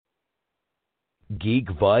Geek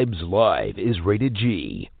Vibes Live is rated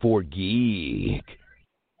G for geek.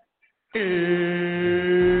 Hey,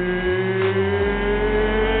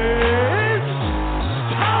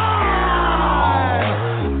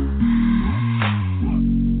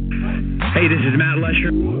 this is Matt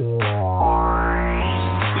Lesher.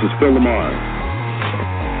 This is Phil Lamar.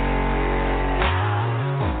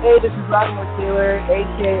 Hey, this is Vladimir Taylor,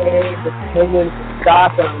 a.k.a. the Penguin from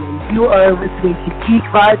Gotham, and you are listening to Geek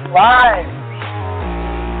Vibes Live.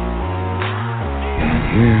 And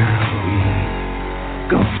here we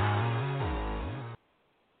go.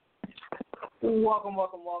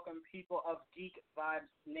 Welcome, people of Geek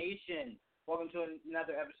Vibes Nation. Welcome to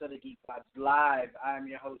another episode of Geek Vibes Live. I'm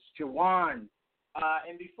your host, Jawan.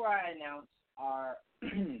 And before I announce our,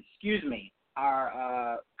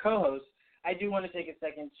 our co-host, I do want to take a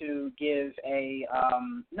second to give a,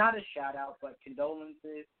 not a shout-out, but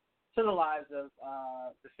condolences to the lives of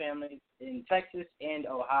the families in Texas and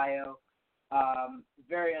Ohio.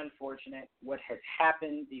 Very unfortunate what has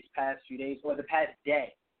happened these past few days, or the past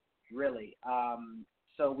day, really.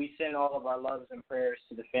 So we send all of our loves and prayers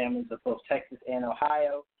to the families of both Texas and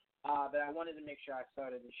Ohio. But I wanted to make sure I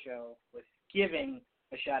started the show with giving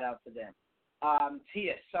a shout-out to them.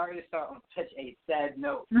 Tia, sorry to start on such a sad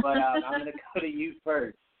note, but I'm going to go to you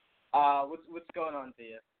first. What's going on,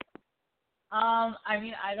 Tia?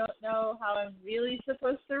 I don't know how I'm really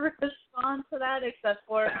supposed to respond to that, except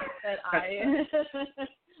for that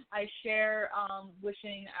I share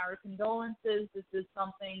wishing our condolences. This is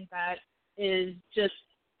something that is just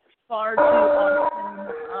far too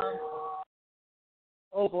often.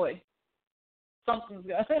 Oh boy, something's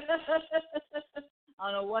good.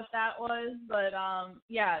 I don't know what that was, but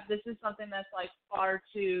yeah, this is something that's like far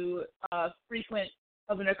too frequent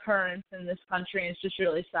of an occurrence in this country, and it's just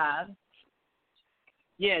really sad.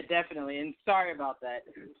 Yeah, definitely, and sorry about that.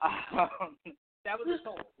 That was a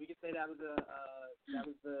toll. We could say that was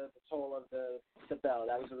the toll of the bell.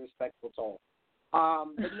 That was a respectful toll.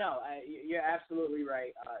 But no, you're absolutely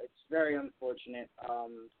right. It's very unfortunate,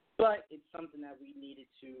 but it's something that we needed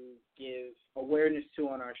to give awareness to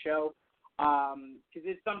on our show, because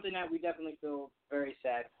it's something that we definitely feel very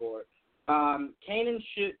sad for. Kanan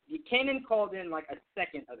called in like a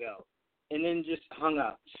second ago, and then just hung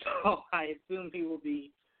up. So I assume he will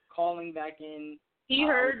be calling back in. He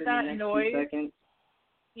heard that noise.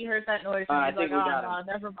 He heard that noise, and he's like, "Oh, no,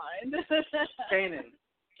 never mind."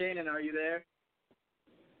 Kanan, are you there?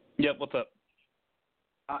 Yep. What's up?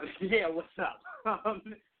 Yeah, what's up?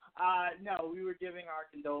 No, we were giving our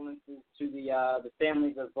condolences to the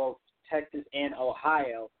families of both Texas and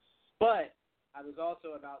Ohio, but I was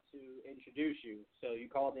also about to introduce you, so you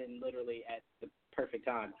called in literally at the perfect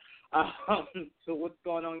time. So what's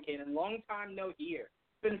going on, Kanan? Long time no hear.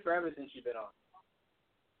 It's been forever since you've been on.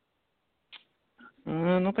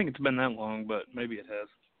 I don't think it's been that long, but maybe it has.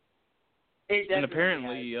 And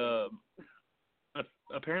apparently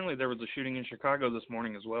there was a shooting in Chicago this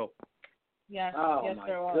morning as well. Yes, oh, yes, my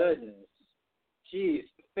there was. goodness. Jeez,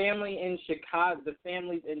 the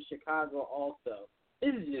families in Chicago also.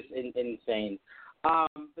 This is just insane.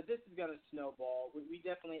 But this is going to snowball. We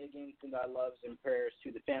definitely, again, send our loves and prayers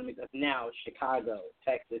to the families of now Chicago,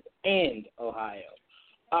 Texas, and Ohio.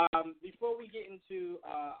 Before we get into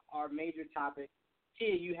our major topic,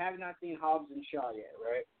 Tia, you have not seen Hobbs and Shaw yet,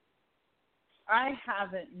 right? I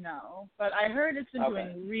haven't, no. But I heard it's been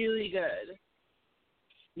doing really good.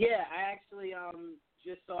 Yeah, I actually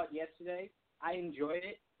just saw it yesterday. I enjoyed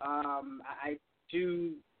it. I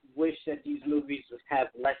do wish that these movies would have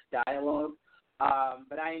less dialogue,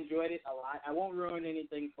 but I enjoyed it a lot. I won't ruin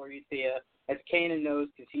anything for you, Thea, as Kanan knows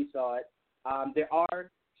because he saw it. There are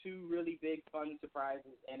two really big fun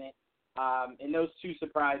surprises in it, and those two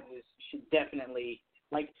surprises should definitely,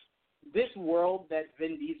 like, this world that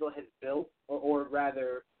Vin Diesel has built, or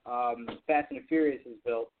rather Fast and Furious has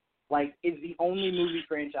built, like, is the only movie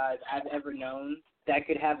franchise I've ever known that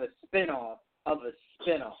could have a spinoff of a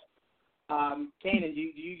spinoff. Kanan, do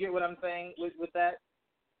you get what I'm saying with that?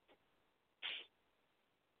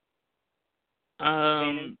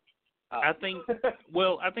 I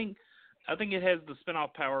think it has the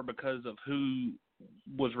spinoff power because of who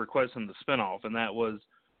was requesting the spinoff, and that was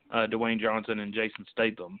Dwayne Johnson and Jason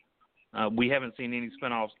Statham. We haven't seen any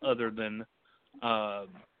spinoffs other than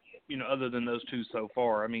those two so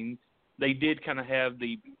far. I mean, they did kind of have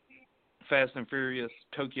the Fast and Furious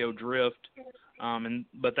Tokyo Drift,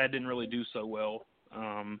 but that didn't really do so well.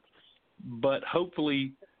 But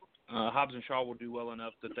hopefully, Hobbs and Shaw will do well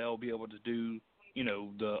enough that they'll be able to do,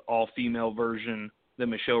 the all-female version that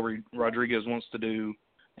Michelle Rodriguez wants to do,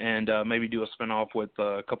 and maybe do a spinoff with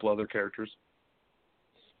a couple other characters.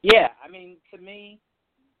 Yeah, I mean, to me,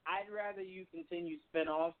 I'd rather you continue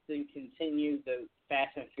spin-offs than continue the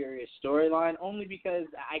Fast and Furious storyline, only because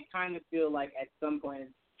I kind of feel like at some point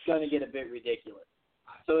it's going to get a bit ridiculous.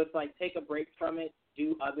 So it's like take a break from it,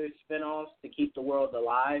 do other spin-offs to keep the world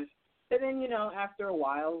alive, and then, after a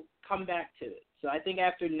while, come back to it. So I think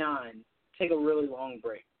after 9, take a really long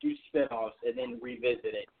break, do spin-offs, and then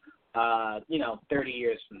revisit it, 30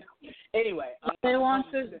 years from now. Anyway. They want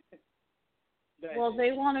to... Well,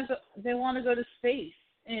 they want to go to space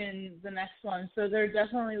in the next one, so they're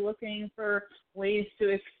definitely looking for ways to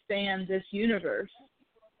expand this universe.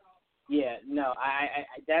 Yeah, no, I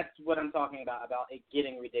that's what I'm talking about it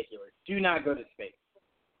getting ridiculous. Do not go to space.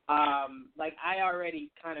 I already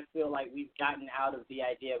kind of feel like we've gotten out of the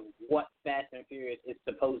idea of what Fast and Furious is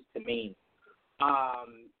supposed to mean.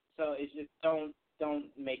 So it's just don't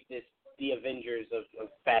make this the Avengers of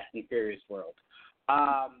Fast and Furious world.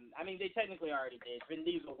 I mean, they technically already did. Vin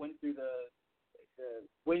Diesel went through the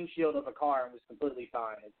windshield of a car and was completely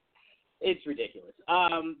fine. It's ridiculous.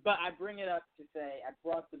 But I bring it up to say, I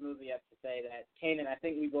brought the movie up to say that, Kanan, I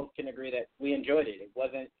think we both can agree that we enjoyed it. It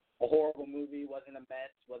wasn't a horrible movie, wasn't a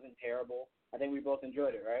mess, wasn't terrible. I think we both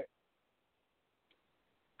enjoyed it, right?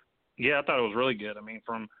 Yeah, I thought it was really good. I mean,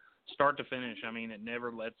 from start to finish, I mean, it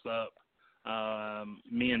never lets up.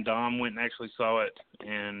 Me and Dom went and actually saw it,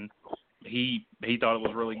 and he thought it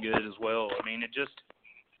was really good as well. I mean, it just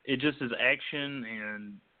is action,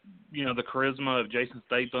 and the charisma of Jason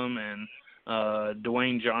Statham and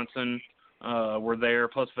Dwayne Johnson were there,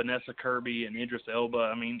 plus Vanessa Kirby and Idris Elba.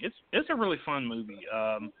 I mean, it's a really fun movie.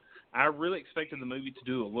 I really expected the movie to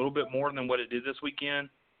do a little bit more than what it did this weekend,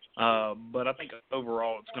 but I think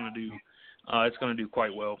overall it's going to do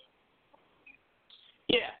quite well.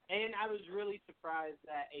 Yeah, and I was really surprised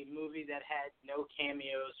that a movie that had no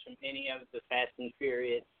cameos from any of the Fast and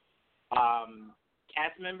Furious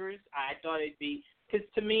cast members, I thought it'd be, because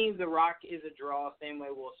to me, The Rock is a draw, same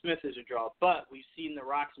way Will Smith is a draw, but we've seen The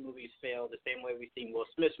Rock's movies fail the same way we've seen Will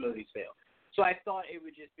Smith's movies fail. So I thought it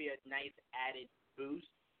would just be a nice added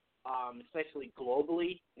boost, especially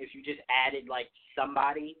globally, if you just added,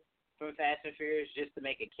 somebody from Fast and Furious just to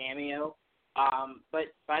make a cameo.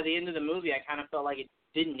 But by the end of the movie, I kind of felt like it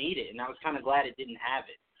didn't need it, and I was kind of glad it didn't have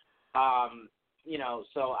it.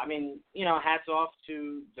 So, I mean, hats off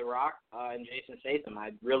to The Rock and Jason Statham.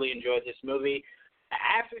 I really enjoyed this movie.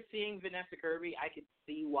 After seeing Vanessa Kirby, I could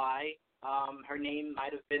see why her name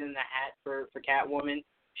might have been in the hat for Catwoman.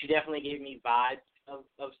 She definitely gave me vibes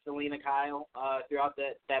of Selena Kyle throughout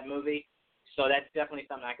that movie. So that's definitely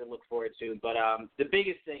something I could look forward to. But the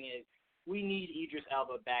biggest thing is we need Idris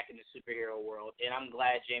Elba back in the superhero world, and I'm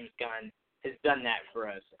glad James Gunn has done that for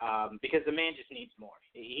us because the man just needs more.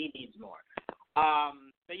 He needs more.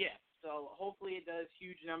 But yeah, so hopefully it does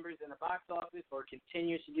huge numbers in the box office or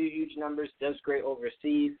continues to do huge numbers, does great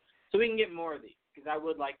overseas, so we can get more of these because I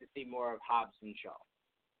would like to see more of Hobbs and Shaw.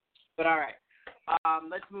 But all right,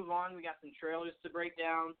 let's move on. We got some trailers to break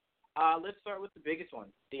down. Let's start with the biggest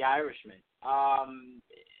one, The Irishman.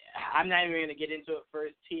 I'm not even going to get into it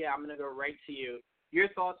first, Tia. I'm going to go right to you. Your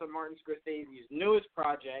thoughts on Martin Scorsese's newest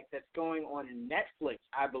project that's going on Netflix,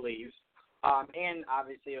 I believe, and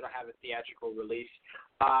obviously it'll have a theatrical release,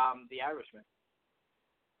 The Irishman.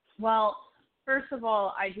 Well, first of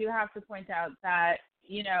all, I do have to point out that,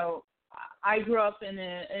 I grew up in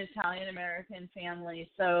an Italian-American family,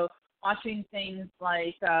 so watching things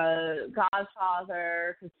like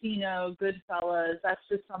Godfather, Casino, Goodfellas, that's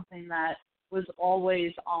just something that was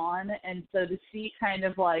always on. And so to see kind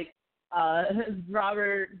of Robert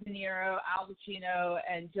De Niro, Al Pacino,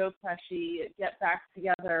 and Joe Pesci get back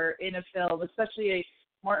together in a film, especially a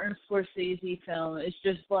Martin Scorsese film, is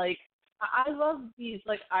just I love these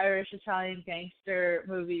Irish Italian gangster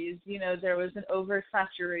movies. There was an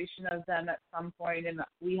oversaturation of them at some point, and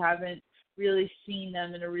we haven't really seen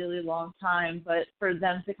them in a really long time. But for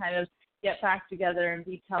them to kind of get back together and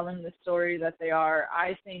be telling the story that they are,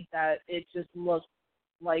 I think that it just looks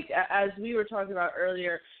like, as we were talking about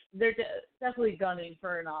earlier, they're definitely gunning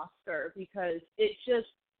for an Oscar because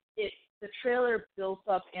the trailer built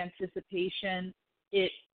up anticipation.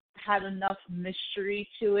 It had enough mystery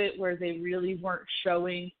to it where they really weren't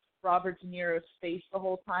showing Robert De Niro's face the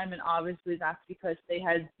whole time, and obviously that's because they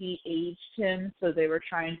had de-aged him, so they were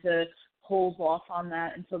trying to hold off on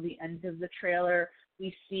that until the end of the trailer.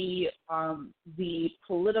 We see the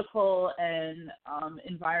political and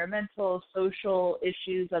environmental, social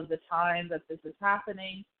issues of the time that this is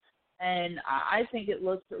happening, and I think it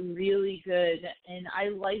looks really good, and I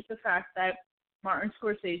like the fact that Martin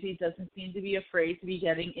Scorsese doesn't seem to be afraid to be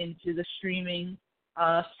getting into the streaming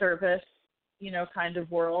service kind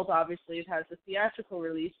of world. Obviously, it has a theatrical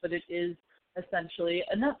release, but it is essentially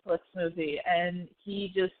a Netflix movie, and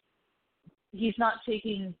he's not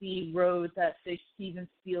taking the road that, say, Steven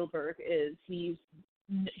Spielberg is. He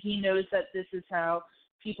knows that this is how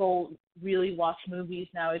people really watch movies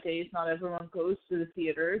nowadays. Not everyone goes to the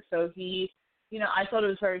theater, so I thought it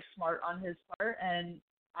was very smart on his part, and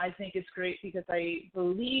I think it's great because I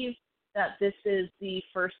believe that this is the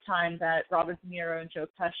first time that Robert De Niro and Joe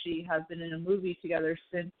Pesci have been in a movie together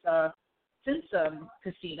since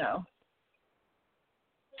Casino.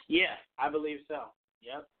 Yeah, I believe so.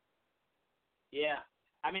 Yep. Yeah.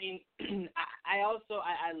 I mean, I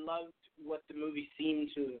loved what the movie seemed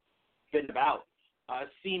to have been about.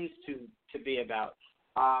 Seems to be about.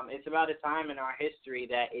 It's about a time in our history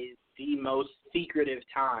that is the most secretive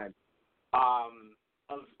time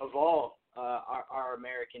of all our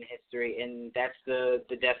American history, and that's the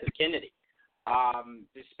death of Kennedy.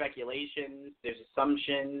 There's speculations, there's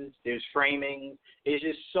assumptions, there's framing. There's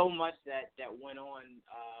just so much that went on,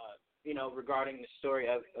 regarding the story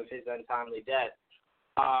of his untimely death.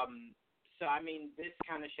 So, I mean, this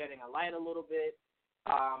kind of shedding a light a little bit.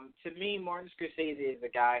 To me, Martin Scorsese is a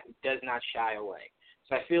guy who does not shy away.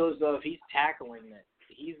 So I feel as though if he's tackling this,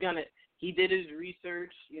 he did his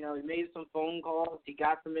research, he made some phone calls, he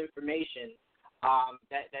got some information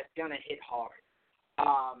that's going to hit hard.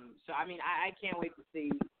 So, I mean, I can't wait to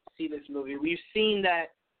see this movie. We've seen that,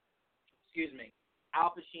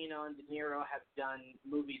 Al Pacino and De Niro have done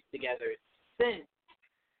movies together since,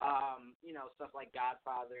 stuff like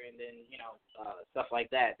Godfather and then, stuff like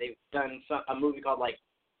that. They've done a movie called,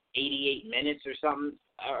 88 Minutes or something,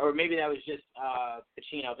 or maybe that was just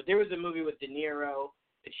Pacino. But there was a movie with De Niro,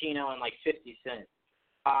 Pacino, and, 50 Cent.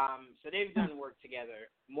 So they've done work together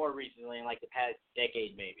more recently in, the past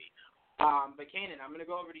decade maybe. But Kanan, I'm going to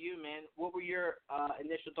go over to you, man. What were your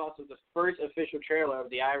initial thoughts of the first official trailer of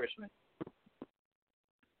The Irishman?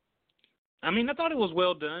 I mean, I thought it was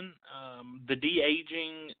well done. The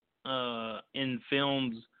de-aging in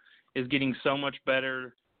films is getting so much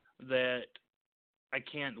better that I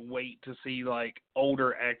can't wait to see,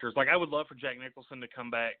 older actors. I would love for Jack Nicholson to come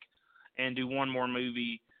back and do one more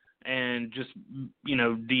movie and just,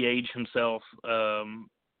 de-age himself.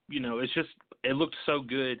 It's just, it looked so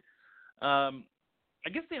good. I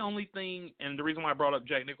guess the only thing, and the reason why I brought up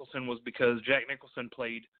Jack Nicholson was because Jack Nicholson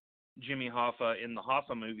played Jimmy Hoffa in the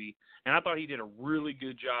Hoffa movie, and I thought he did a really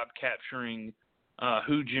good job capturing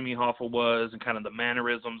who Jimmy Hoffa was and kind of the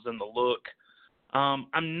mannerisms and the look.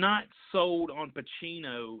 I'm not sold on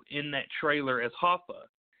Pacino in that trailer as Hoffa.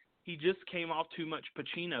 He just came off too much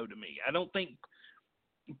Pacino to me. I don't think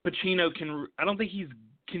Pacino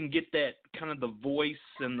can get that kind of the voice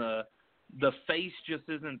and the face just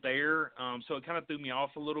isn't there. So it kind of threw me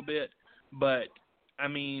off a little bit. But, I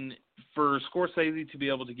mean, for Scorsese to be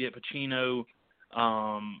able to get Pacino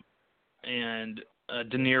and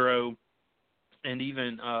De Niro and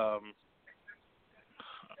even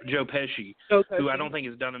Joe Pesci, who I don't think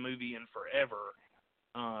has done a movie in forever,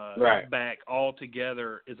 right, back all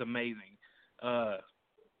together is amazing. I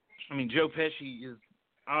mean, Joe Pesci is.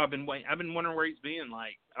 I've been wondering where he's been.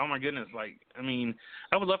 Oh my goodness! I mean,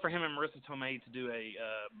 I would love for him and Marissa Tomei to do a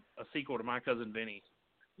sequel to My Cousin Vinny.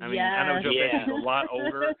 I mean, I know Joe Pesci's a lot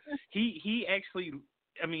older. He actually,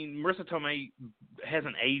 I mean, Marissa Tomei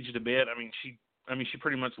hasn't aged a bit. I mean, she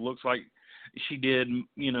pretty much looks like she did,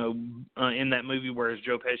 in that movie, whereas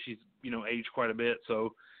Joe Pesci's, aged quite a bit.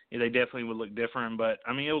 So they definitely would look different. But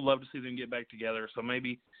I mean, I would love to see them get back together. So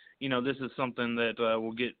maybe, this is something that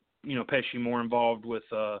will get, Pesci more involved with,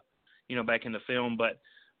 back in the film. But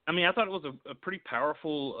I mean, I thought it was a pretty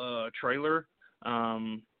powerful trailer.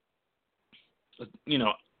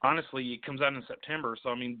 Honestly, it comes out in September. So,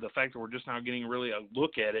 I mean, the fact that we're just now getting really a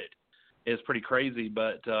look at it is pretty crazy.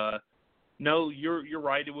 But, no, you're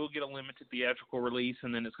right. It will get a limited theatrical release,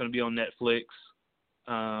 and then it's going to be on Netflix.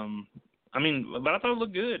 I mean, but I thought it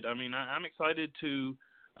looked good. I mean, I'm excited to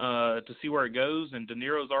see where it goes. And De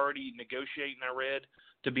Niro's already negotiating, I read,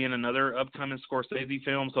 to be in another upcoming Scorsese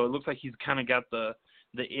film. So it looks like he's kind of got the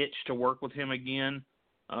itch to work with him again.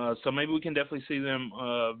 So maybe we can definitely see them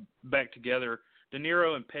back together. De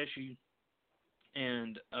Niro and Pesci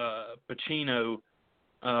and Pacino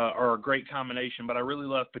are a great combination, but I really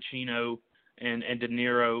love Pacino and De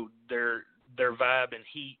Niro. Their vibe and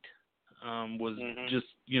heat was just,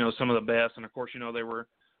 some of the best. And of course, they were,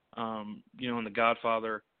 in The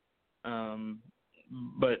Godfather.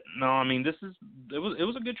 But no, I mean, it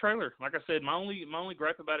was a good trailer. Like I said, my only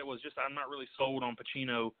gripe about it was just I'm not really sold on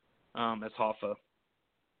Pacino as Hoffa.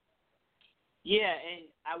 Yeah, and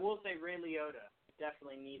I will say Ray Liotta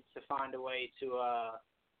definitely needs to find a way to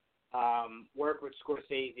work with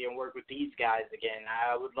Scorsese and work with these guys again.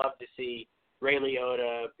 I would love to see Ray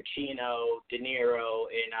Liotta, Pacino, De Niro,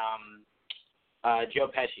 and Joe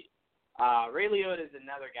Pesci. Ray Liotta is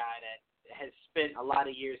another guy that has spent a lot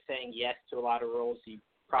of years saying yes to a lot of roles he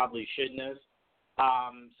probably shouldn't have.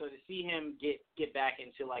 So to see him get back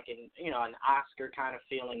into like an Oscar kind of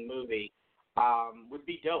feeling movie would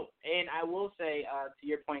be dope. And I will say to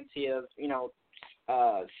your point, Tia,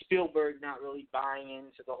 of Spielberg not really buying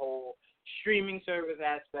into the whole streaming service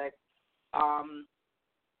aspect.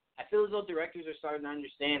 I feel as though directors are starting to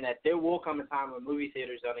understand that there will come a time when movie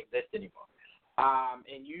theaters don't exist anymore.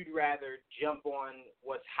 And you'd rather jump on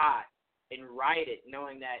what's hot and ride it,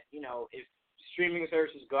 knowing that, if streaming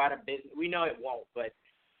services go out of business, we know it won't, but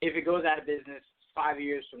if it goes out of business 5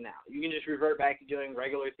 years from now, you can just revert back to doing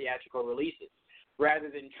regular theatrical releases rather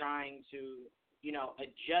than trying to,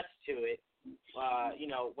 adjust to it,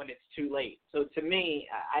 when it's too late. So to me,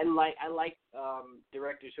 I like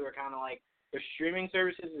directors who are kind of like, the streaming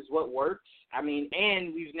services is what works. I mean,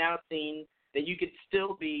 and we've now seen that you could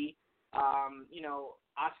still be,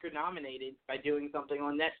 Oscar nominated by doing something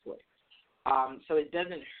on Netflix. So it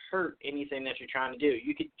doesn't hurt anything that you're trying to do.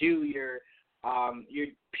 You could do your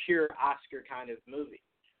pure Oscar kind of movie.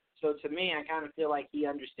 So to me, I kind of feel like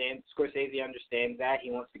Scorsese understands that.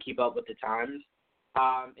 He wants to keep up with the times.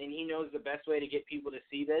 And he knows the best way to get people to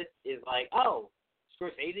see this is like, oh,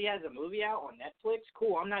 Scorsese has a movie out on Netflix?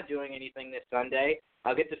 Cool, I'm not doing anything this Sunday.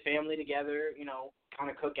 I'll get the family together, kind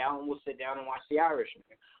of cook out, and we'll sit down and watch The Irishman.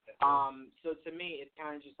 So to me, it's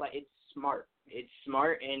kind of just like, it's smart. It's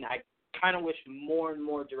smart, and I kind of wish more and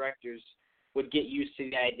more directors would get used to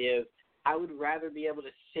the idea of, I would rather be able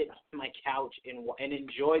to sit on my couch and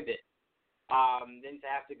enjoy this than to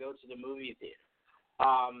have to go to the movie theater.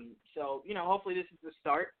 So, hopefully this is the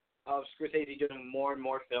start of Scorsese doing more and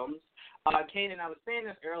more films. Kanan, I was saying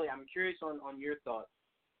this earlier. I'm curious on your thoughts.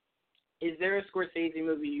 Is there a Scorsese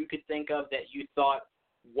movie you could think of that you thought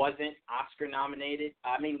wasn't Oscar nominated?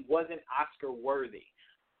 I mean, wasn't Oscar worthy?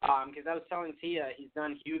 Because I was telling Tia, he's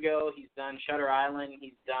done Hugo, he's done Shutter Island,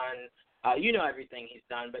 he's done, everything he's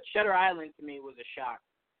done. But Shutter Island to me was a shock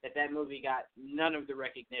that movie got none of the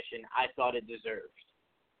recognition I thought it deserved.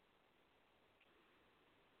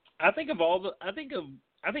 I think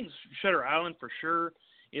Shutter Island for sure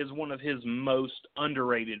is one of his most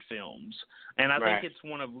underrated films, and I think it's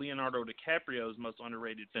one of Leonardo DiCaprio's most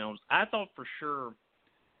underrated films. I thought for sure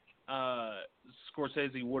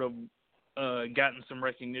Scorsese would have gotten some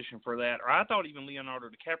recognition for that, or I thought even Leonardo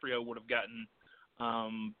DiCaprio would have gotten,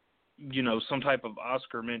 some type of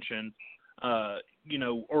Oscar mention,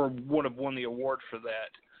 or would have won the award for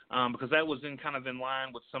that, because that was in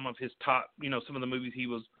line with some of his top, some of the movies he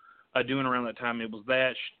was doing around that time. It was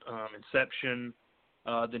that, Inception,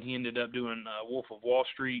 then he ended up doing Wolf of Wall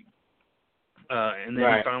Street, and then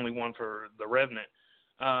he finally won for The Revenant.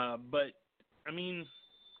 But, I mean,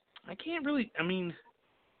 I can't really, I'm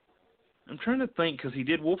trying to think, because he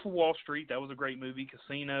did Wolf of Wall Street. That was a great movie.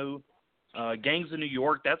 Casino, Gangs of New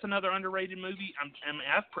York. That's another underrated movie.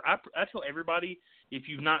 I tell everybody, if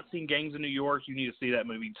you've not seen Gangs of New York, you need to see that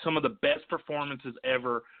movie. Some of the best performances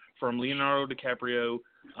ever from Leonardo DiCaprio.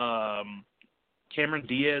 Cameron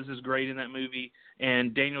Diaz is great in that movie,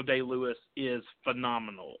 and Daniel Day-Lewis is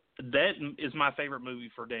phenomenal. That is my favorite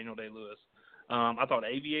movie for Daniel Day-Lewis. I thought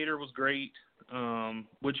Aviator was great,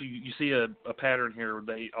 which you see a pattern here.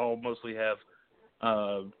 They all mostly have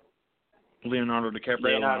Leonardo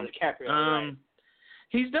DiCaprio. Right.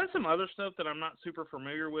 He's done some other stuff that I'm not super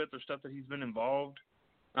familiar with, or stuff that he's been involved.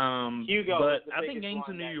 Hugo, but I think Gangs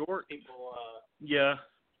of New York. People,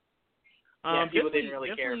 people didn't really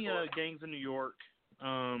care for it. Gangs of New York.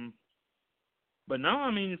 But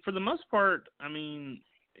no, for the most part,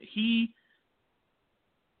 he's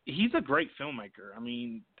a great filmmaker.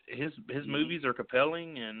 His movies are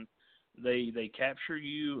compelling and they capture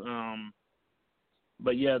you.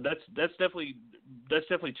 But yeah, that's definitely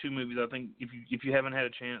two movies. I think if you haven't had a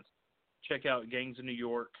chance, check out Gangs of New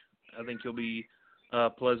York. I think you'll be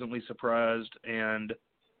pleasantly surprised. And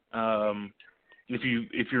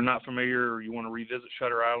if you're not familiar or you want to revisit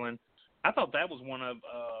Shutter Island, I thought that was one of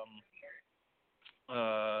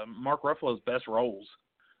Mark Ruffalo's best roles.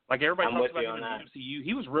 Like everybody talks about him in the MCU,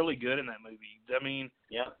 he was really good in that movie.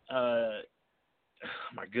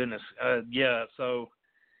 My goodness, yeah. So,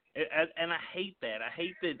 and I hate that. I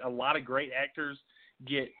hate that a lot of great actors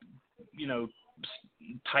get,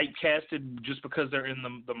 typecasted just because they're in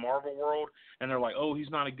the Marvel world, and they're like, oh, he's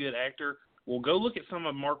not a good actor. Well, go look at some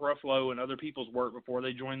of Mark Ruffalo and other people's work before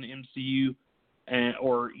they join the MCU,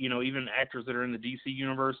 or even actors that are in the DC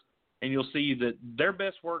universe, and you'll see that their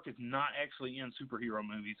best work is not actually in superhero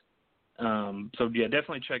movies. So yeah,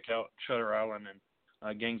 definitely check out Shutter Island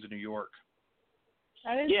and Gangs of New York.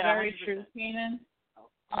 That is very 100%. true, Keenan.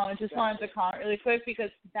 I just wanted to comment really quick because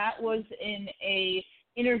that was in a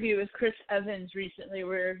interview with Chris Evans recently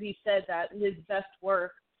where he said that his best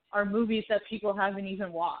work are movies that people haven't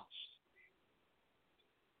even watched.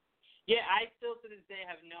 Yeah, I still to this day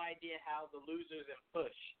have no idea how The Losers and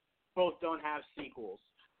Push both don't have sequels.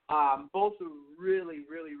 Both are really,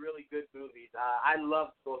 really, really good movies. I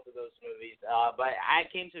loved both of those movies. But I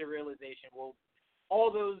came to the realization, well, all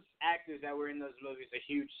those actors that were in those movies are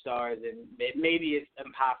huge stars, and maybe it's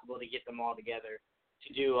impossible to get them all together to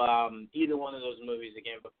do either one of those movies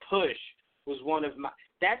again. But Push was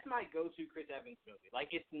that's my go-to Chris Evans movie.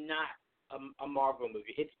 Like, it's not a Marvel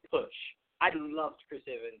movie. It's Push. I loved Chris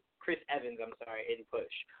Evans, in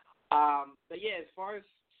Push. But yeah, as far as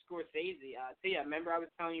Scorsese, remember I was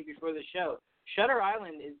telling you before the show, Shutter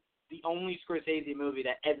Island is the only Scorsese movie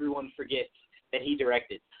that everyone forgets that he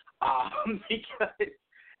directed. Because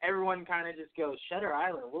everyone kind of just goes, Shutter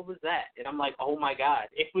Island, what was that? And I'm like, oh my God,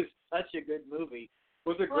 it was such a good movie. It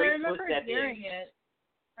was a great twist at the end.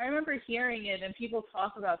 I remember hearing it, and people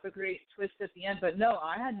talk about the great twist at the end, but no,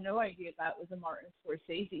 I had no idea that was a Martin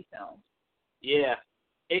Scorsese film. Yeah.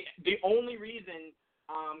 The only reason,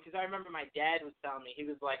 because I remember my dad was telling me, he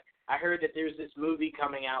was like, I heard that there's this movie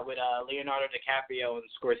coming out with Leonardo DiCaprio and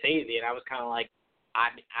Scorsese, and I was kind of like,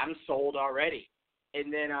 I'm sold already.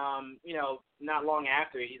 And then, not long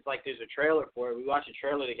after, he's like, there's a trailer for it. We watched a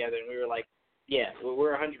trailer together, and we were like, yeah,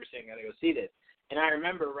 we're 100% going to go see this. And I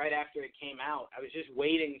remember right after it came out, I was just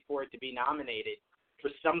waiting for it to be nominated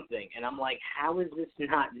for something. And I'm like, how is this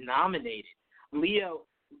not nominated? Leo,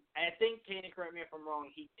 I think, Kanan, correct me if I'm wrong,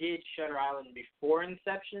 he did Shutter Island before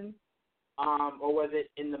Inception, or was it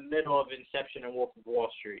in the middle of Inception and Wolf of Wall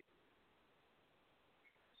Street?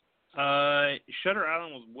 Shutter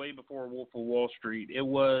Island was way before Wolf of Wall Street. It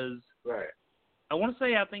was, right. I want to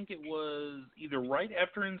say, I think it was either right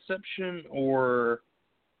after Inception or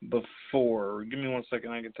before. Give me 1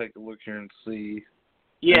 second. I can take a look here and see.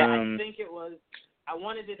 Yeah, I think it was. I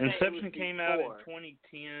wanted to say Inception it was came before. out in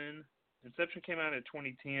 2010. Inception came out in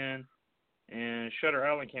 2010, and Shutter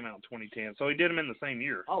Island came out in 2010. So he did them in the same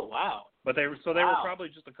year. Oh wow! But they were probably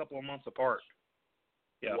just a couple of months apart.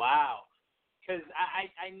 Yeah. Wow. Because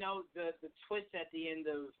I know the twist at the end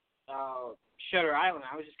of Shutter Island,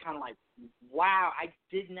 I was just kind of like, wow, I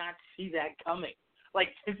did not see that coming.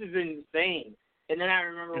 Like, this is insane. And then I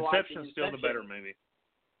remember watching Inception's still the better movie.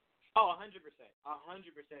 Oh, 100%. 100%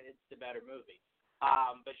 it's the better movie.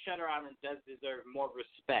 But Shutter Island does deserve more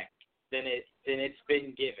respect than it's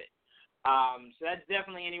been given. So that's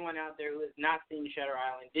definitely anyone out there who has not seen Shutter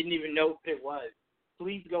Island, didn't even know what it was.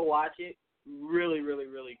 Please go watch it. Really, really,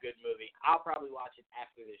 really good movie. I'll probably watch it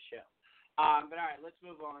after this show. But all right, let's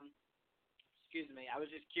move on. Excuse me. I was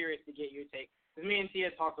just curious to get your take. Because me and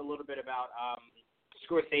Tia talked a little bit about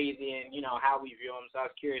Scorsese and, how we view him. So I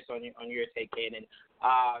was curious on your take, Kanan.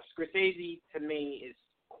 Scorsese, to me, is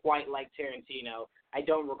quite like Tarantino. I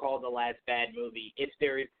don't recall the last bad movie, if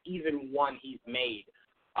there is even one he's made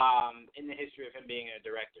in the history of him being a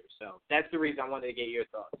director. So that's the reason I wanted to get your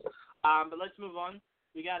thoughts. But let's move on.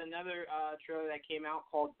 We got another trailer that came out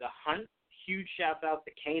called The Hunt. Huge shout out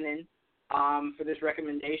to Kanan for this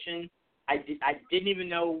recommendation. I didn't even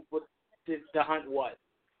know what The Hunt was.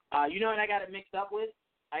 You know what I got it mixed up with?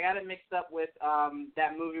 I got it mixed up with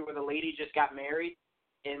that movie where the lady just got married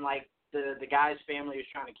and like the guy's family was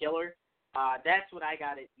trying to kill her. That's what I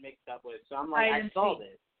got it mixed up with. So I'm like, I saw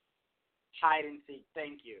this. Hide and seek.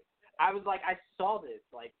 Thank you. I was like, I saw this.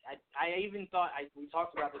 Like, I even thought we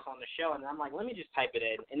talked about this on the show, and I'm like, let me just type it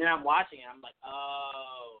in. And then I'm watching it. I'm like,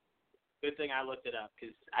 oh, good thing I looked it up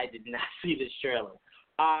because I did not see this trailer.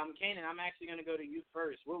 Kanan, I'm actually going to go to you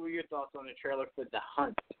first. What were your thoughts on the trailer for The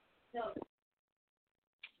Hunt?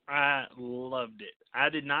 I loved it. I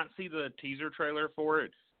did not see the teaser trailer for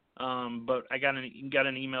it, but I got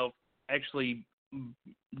an email actually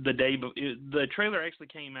the day the trailer actually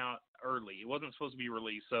came out early. It wasn't supposed to be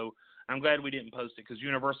released, so I'm glad we didn't post it because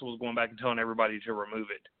Universal was going back and telling everybody to remove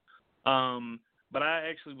it. But I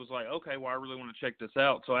actually was like, okay, well, I really want to check this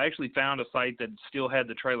out. So I actually found a site that still had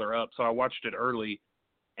the trailer up, so I watched it early,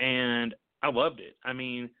 and I loved it. I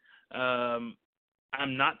mean,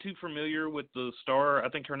 I'm not too familiar with the star. I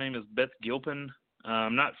think her name is Beth Gilpin.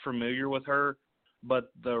 I'm not familiar with her,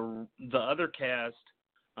 but the other cast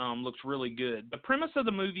looks really good. The premise of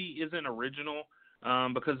the movie isn't original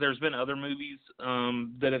because there's been other movies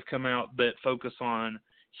that have come out that focus on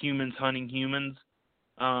humans hunting humans,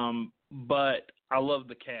 but I love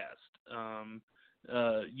the cast.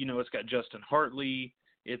 It's got Justin Hartley.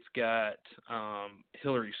 It's got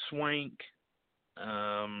Hilary Swank.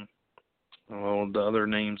 The other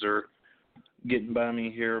names are getting by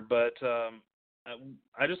me here, but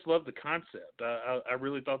I just love the concept. I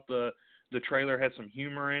really thought the trailer had some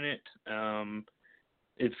humor in it.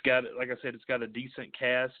 It's got, like I said, it's got a decent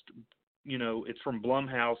cast. You know, it's from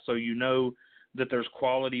Blumhouse, so you know that there's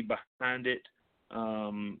quality behind it.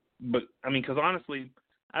 But I mean, because honestly,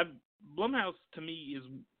 Blumhouse to me is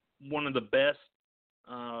one of the best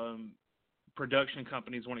production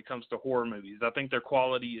companies when it comes to horror movies. I think their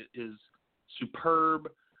quality is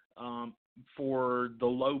superb for the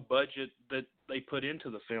low budget that they put into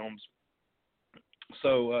the films.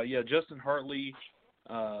 So yeah, Justin Hartley,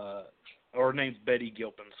 or her name's Betty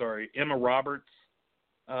Gilpin. Sorry, Emma Roberts,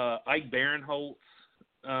 Ike Barinholtz.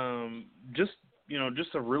 Just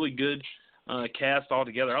a really good cast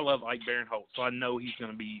altogether. I love Ike Barinholtz, so I know he's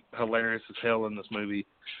going to be hilarious as hell in this movie.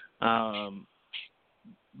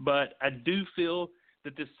 But I do feel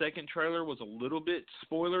that this second trailer was a little bit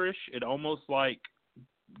spoilerish. It almost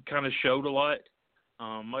kind of showed a lot,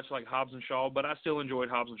 much like Hobbs and Shaw. But I still enjoyed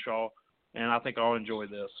Hobbs and Shaw, and I think I'll enjoy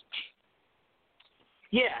this.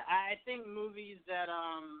 Yeah, I think movies that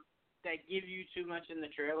give you too much in the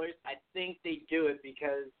trailers, I think they do it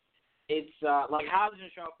because it's like Hobbs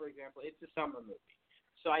and Shaw, for example. It's a summer movie.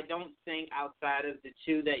 So I don't think outside of the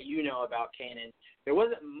two that you know about, Kanan, there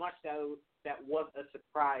wasn't much that was a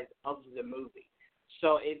surprise of the movie.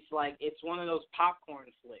 So it's one of those popcorn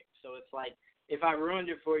flicks. So it's like, if I ruined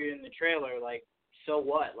it for you in the trailer, so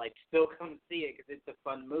what? Still come see it because it's a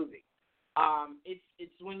fun movie.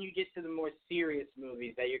 It's when you get to the more serious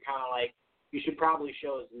movies that you're kind of like, you should probably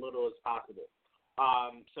show as little as possible.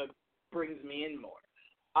 So it brings me in more.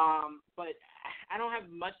 But I don't have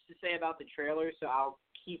much to say about the trailer, so I'll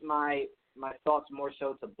keep my thoughts more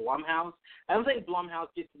so to Blumhouse. I don't think Blumhouse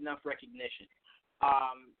gets enough recognition.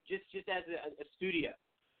 Just as a studio.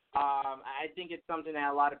 I think it's something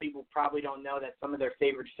that a lot of people probably don't know, that some of their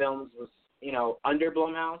favorite films was, under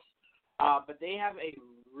Blumhouse. But they have a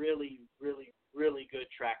really, really, really good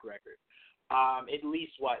track record. At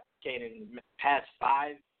least Kanan, past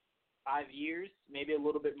five years, maybe a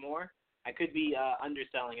little bit more. I could be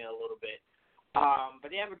underselling it a little bit.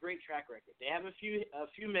 But they have a great track record. They have a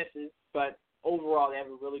few misses, but overall they have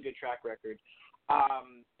a really good track record.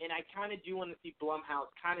 And I kind of do want to see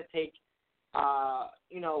Blumhouse kind of take,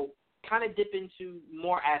 kind of dip into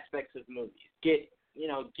more aspects of movies. Get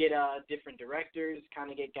different directors,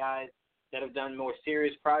 kind of get guys that have done more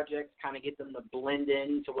serious projects, kind of get them to blend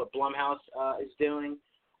into what Blumhouse is doing.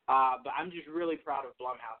 But I'm just really proud of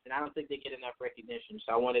Blumhouse, and I don't think they get enough recognition,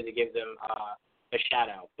 so I wanted to give them a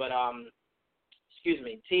shout-out. But, excuse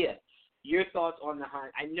me, Tia, your thoughts on The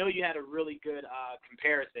Hunt. I know you had a really good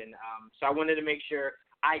comparison, so I wanted to make sure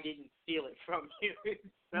I didn't steal it from you.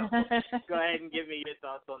 So go ahead and give me your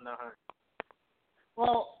thoughts on The Hunt.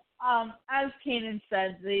 Well, as Kanan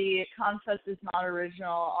said, the concept is not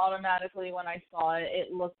original. Automatically, when I saw it,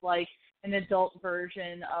 it looked like an adult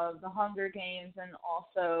version of The Hunger Games and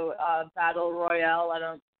also Battle Royale.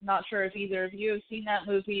 Not sure if either of you have seen that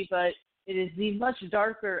movie, but it is the much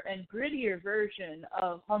darker and grittier version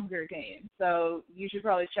of Hunger Games. So you should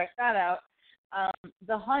probably check that out.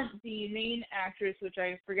 The Hunt, the main actress, which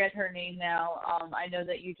I forget her name now, I know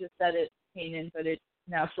that you just said it, Kanan, but it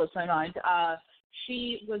now slips my mind.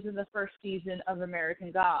 She was in the first season of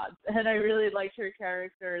American Gods, and I really liked her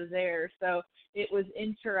character there. So it was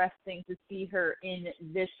interesting to see her in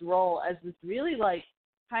this role as this really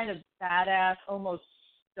kind of badass, almost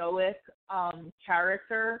stoic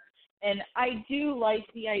character. And I do like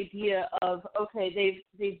the idea of, okay,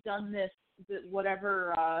 they've done this,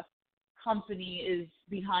 whatever company is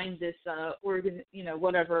behind this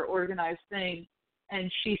whatever organized thing,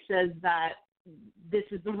 and she says that this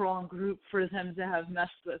is the wrong group for them to have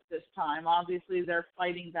messed with this time. Obviously, they're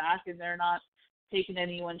fighting back and they're not taking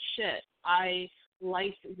anyone's shit. I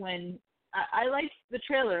liked the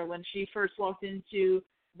trailer when she first walked into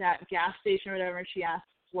that gas station or whatever, and she asks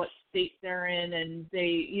what state they're in, and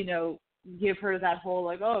they, give her that whole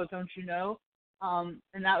oh, don't you know?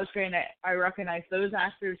 And that was great. And I recognize those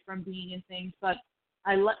actors from being in things, but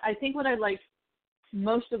I think what I liked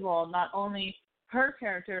most of all, not only her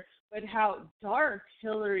character, but how dark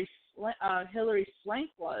Hilary Swank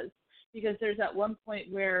was, because there's at one point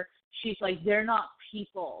where she's like, they're not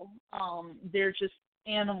people, they're just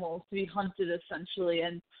animals to be hunted, essentially.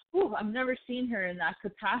 And I've never seen her in that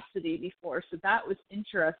capacity before, so that was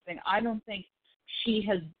interesting. I don't think she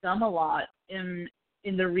has done a lot in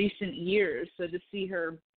the recent years, so to see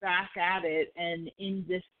her back at it and in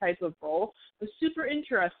this type of role was super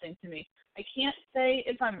interesting to me. I can't say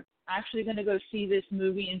if I'm actually going to go see this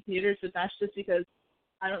movie in theaters, but that's just because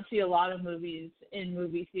I don't see a lot of movies in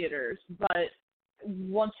movie theaters. But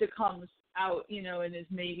once it comes out, and is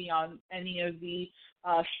maybe on any of the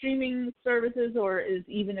streaming services or is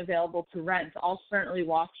even available to rent, I'll certainly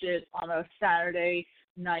watch it on a Saturday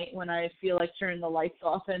night when I feel like turning the lights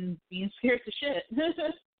off and being scared to shit.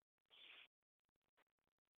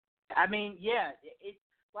 I mean, yeah, it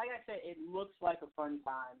like I said, it looks like a fun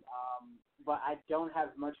time, but I don't have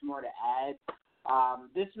much more to add.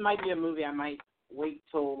 This might be a movie I might wait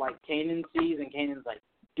till, like, Kanan sees, and Kanan's like,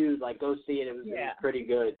 dude, like, go see it. It was pretty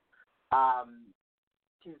good.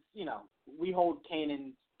 Because, we hold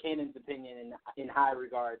Kanan's opinion in high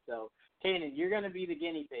regard. So, Kanan, you're going to be the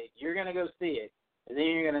guinea pig. You're going to go see it, and then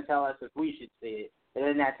you're going to tell us if we should see it, and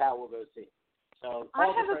then that's how we'll go see it. So, I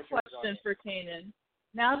have a question for Kanan.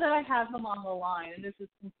 Now that I have him on the line, and this is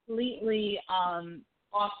completely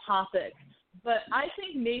off topic, but I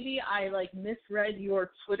think maybe I misread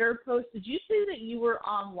your Twitter post. Did you say that you were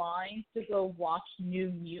online to go watch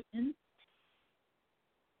New Mutants?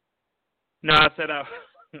 No, I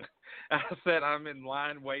said I'm in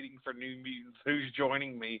line waiting for New Mutants. Who's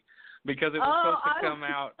joining me? Because it was supposed to come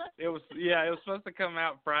out. It was supposed to come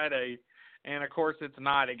out Friday. And of course, it's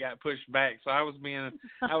not. It got pushed back. So I was being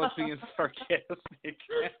sarcastic.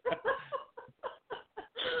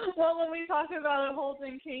 Well, when we talked about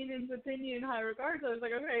holding Kanan's opinion in high regards, I was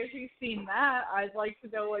like, okay, if he's seen that, I'd like to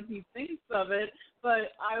know what he thinks of it.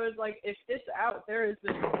 But I was like, if it's out, there is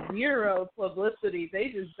zero publicity. They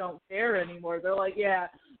just don't care anymore. They're like, yeah,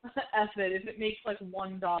 F it. If it makes like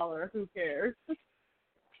 $1, who cares?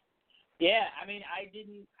 Yeah, I mean, I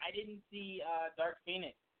didn't see Dark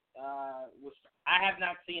Phoenix. I have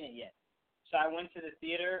not seen it yet. So I went to the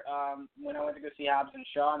theater when I went to go see Hobbs and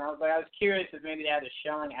Shaw, and I was curious if maybe they had a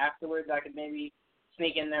showing afterwards. I could maybe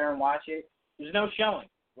sneak in there and watch it. There's no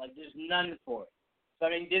showing. Like, there's none for it. So,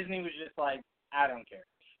 I mean, Disney was just like, I don't care.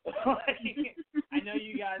 I know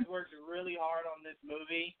you guys worked really hard on this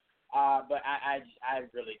movie, but I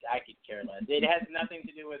could care less. It has nothing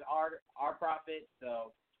to do with our profit,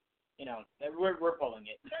 so, we're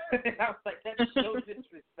pulling it. I was like, that's so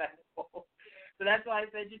disrespectful. So that's why I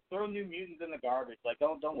said just throw New Mutants in the garbage. Like,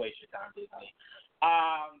 don't waste your time, Disney.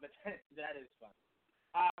 But that is fun.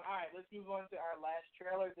 All right, let's move on to our last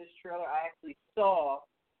trailer. This trailer I actually saw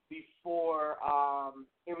before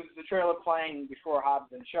it was the trailer playing before Hobbs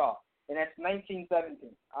and Shaw, and that's 1917.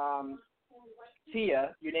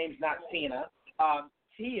 Tia, your name's not Tina.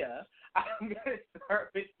 Tia, I'm going to start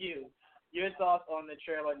with you. Your thoughts on the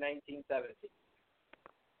trailer 1917?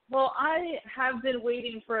 Well, I have been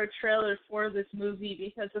waiting for a trailer for this movie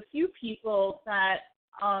because a few people that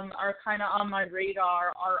are kind of on my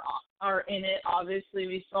radar are in it. Obviously,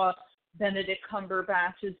 we saw Benedict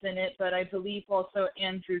Cumberbatch is in it, but I believe also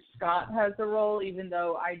Andrew Scott has a role, even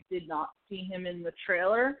though I did not see him in the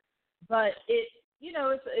trailer. But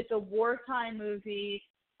it's a wartime movie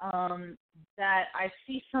that I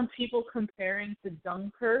see some people comparing to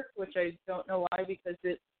Dunkirk, which I don't know why, because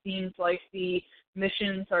it seems like the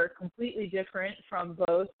missions are completely different from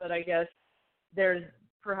both, but I guess there's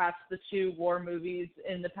perhaps the two war movies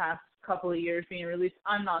in the past couple of years being released.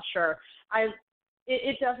 I'm not sure.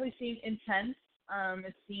 It definitely seemed intense.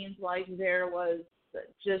 It seemed like there was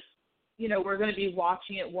just, we're going to be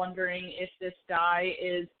watching it wondering if this guy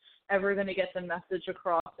is ever going to get the message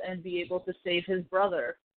across and be able to save his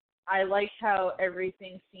brother. I liked how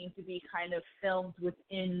everything seemed to be kind of filmed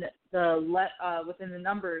within the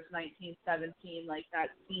numbers 1917, like that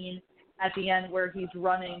scene at the end where he's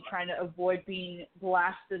running, trying to avoid being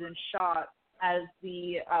blasted and shot as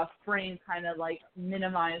the frame kind of like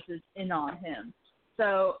minimizes in on him.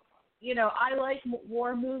 So, I like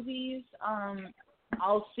war movies.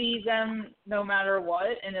 I'll see them no matter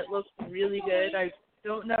what, and it looks really good. I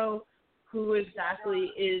don't know who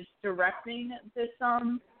exactly is directing this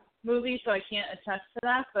movie, so I can't attest to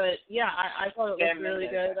that, but yeah, I thought it looked really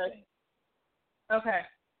good. Okay.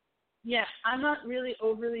 Yeah, I'm not really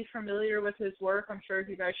overly familiar with his work. I'm sure if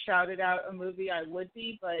you guys shouted out a movie, I would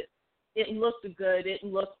be, but it looked good. It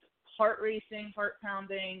looked heart-racing,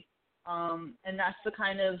 heart-pounding, and that's the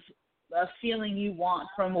kind of feeling you want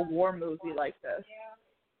from a war movie like this.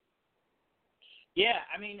 Yeah,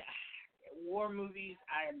 I mean, war movies,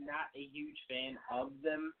 I am not a huge fan of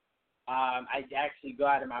them. I actually go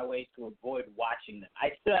out of my way to avoid watching them. I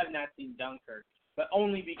still have not seen Dunkirk, but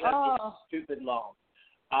only because it's stupid long.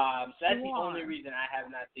 So that's the only reason I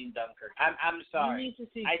have not seen Dunkirk. I'm sorry. You need to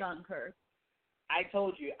see Dunkirk. I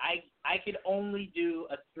told you, I could only do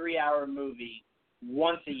a 3-hour movie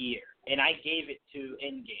once a year, and I gave it to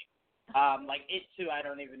Endgame. Like, it too, I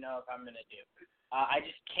don't even know if I'm going to do. I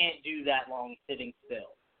just can't do that long sitting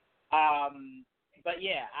still. But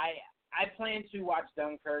yeah, I plan to watch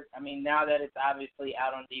Dunkirk. I mean, now that it's obviously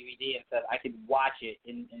out on DVD and stuff, I could watch it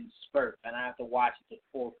in spurts, and I have to watch it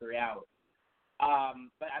for 3 hours.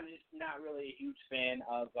 But I'm just not really a huge fan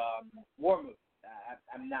of war movies.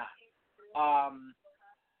 I'm not.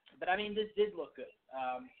 But I mean, this did look good.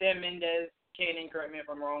 Sam Mendes, Kanan, correct me if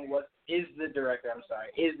I'm wrong, is the director.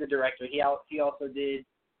 He also did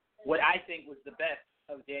what I think was the best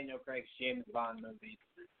of Daniel Craig's James Bond movies.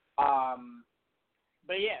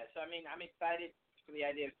 But yeah, so I mean, I'm excited for the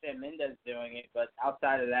idea of Sam Mendes doing it, but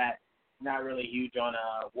outside of that, not really huge on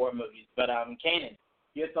war movies. But Kanan,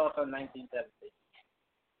 your thoughts on 1917?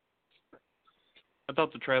 I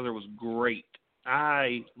thought the trailer was great.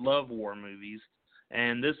 I love war movies,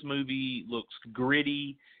 and this movie looks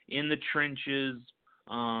gritty, in the trenches,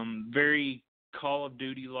 very Call of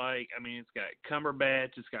Duty-like. I mean, it's got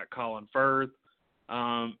Cumberbatch, it's got Colin Firth.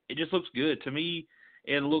 It just looks good. To me,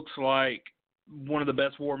 it looks like one of the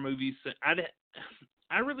best war movies.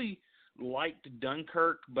 I really liked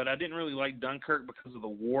Dunkirk, but I didn't really like Dunkirk because of the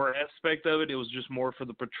war aspect of it. It was just more for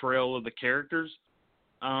the portrayal of the characters.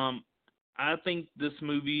 I think this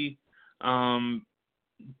movie kind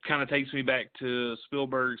of takes me back to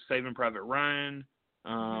Spielberg's Saving Private Ryan,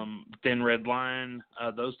 Thin Red Line,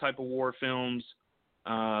 those type of war films.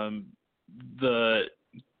 Like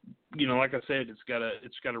I said, it's got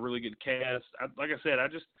a really good cast.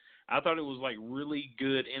 I thought it was like really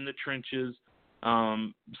good in the trenches.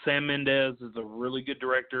 Sam Mendes is a really good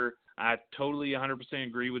director. I totally 100%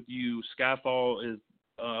 agree with you. Skyfall is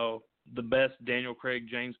the best Daniel Craig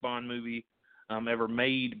James Bond movie ever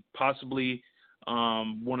made, possibly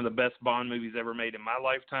one of the best Bond movies ever made in my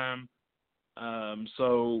lifetime.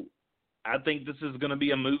 So I think this is going to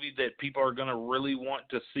be a movie that people are going to really want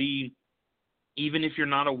to see, even if you're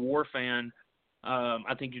not a war fan.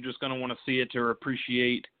 I think you're just going to want to see it to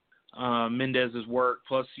appreciate Mendes's work,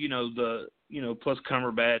 plus plus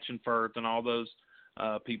Cumberbatch and Firth and all those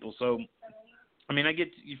people. So, I mean, I get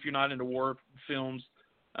if you're not into war films,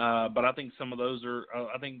 but I think some of those are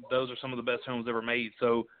some of the best films ever made.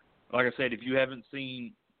 So, like I said, if you haven't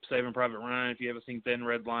seen Saving Private Ryan, if you haven't seen Thin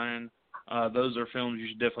Red Line, those are films you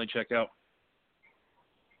should definitely check out.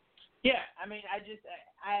 Yeah, I mean,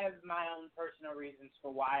 I have my own personal reasons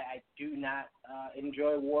for why I do not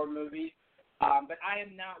enjoy war movies, but I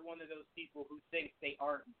am not one of those people who thinks they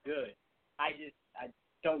aren't good. I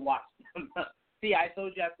don't watch them. See, I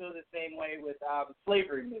told you I feel the same way with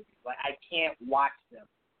slavery movies. Like, I can't watch them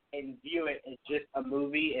and view it as just a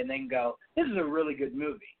movie and then go, this is a really good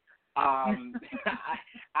movie.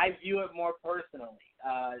 I view it more personally.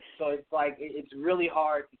 So it's like it's really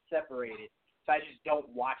hard to separate it. So I just don't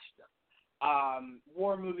watch them.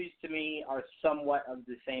 War movies to me are somewhat of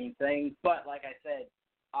the same thing. But like I said,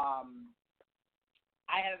 I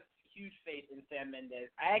have huge faith in Sam Mendes.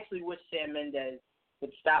 I actually wish Sam Mendes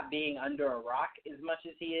would stop being under a rock as much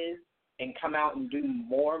as he is and come out and do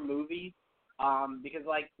more movies. Because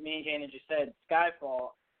like me and Janet just said,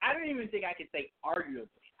 Skyfall, I don't even think I could say arguably.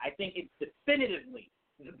 I think it's definitively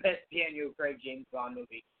the best Daniel Craig James Bond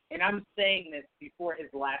movie. And I'm saying this before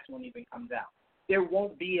his last one even comes out. There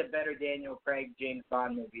won't be a better Daniel Craig James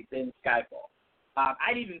Bond movie than Skyfall.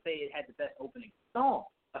 I'd even say it had the best opening song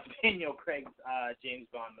of Daniel Craig's James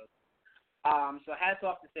Bond movie. So hats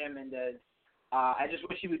off to Sam Mendes. I just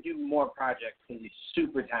wish he would do more projects because he's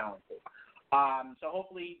super talented. So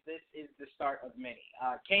hopefully this is the start of many.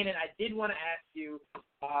 Kanan, I did want to ask you,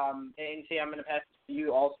 and see, I'm going to pass this to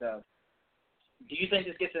you also. Do you think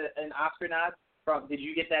this gets an Oscar nod? Did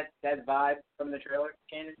you get that vibe from the trailer,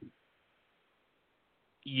 Kanan?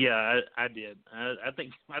 Yeah, I did. I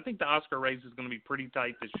think the Oscar race is going to be pretty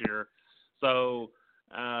tight this year. So,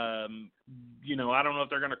 I don't know if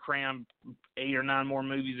they're going to cram 8 or 9 more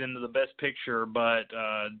movies into the Best Picture, but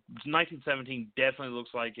 1917 definitely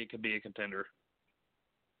looks like it could be a contender.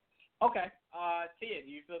 Okay. Tia,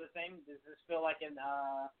 do you feel the same? Does this feel like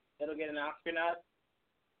it'll get an Oscar nod?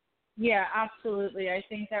 Yeah, absolutely. I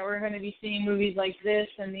think that we're going to be seeing movies like this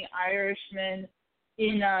and The Irishman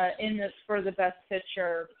in this for the Best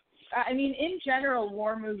Picture. I mean, in general,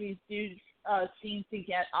 war movies do seem to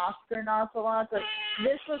get Oscar nods a lot, but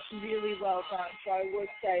this looks really well done. So I would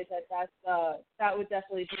say that would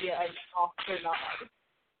definitely be an Oscar nod.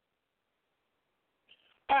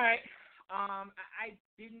 All right. I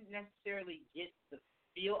didn't necessarily get the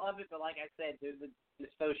feel of it, but like I said, there's a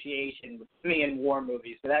association with me and war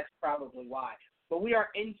movies, so that's probably why. But we are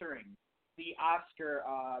entering the Oscar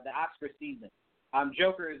season.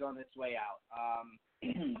 Joker is on its way out.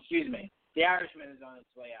 Excuse me. The Irishman is on its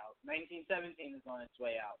way out. 1917 is on its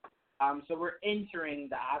way out. So we're entering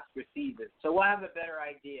the Oscar season. So we'll have a better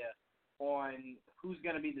idea on who's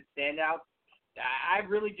going to be the standout. I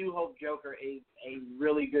really do hope Joker is a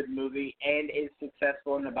really good movie and is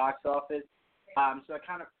successful in the box office. So it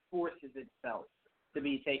kind of forces itself to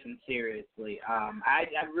be taken seriously. I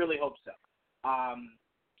really hope so.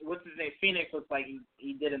 What's his name? Phoenix looks like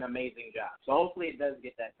he did an amazing job. So hopefully it does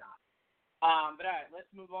get that done. But all right, let's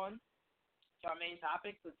move on to our main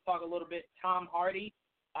topic. Let's talk a little bit Tom Hardy.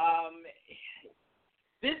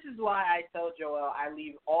 This is why I tell Joel I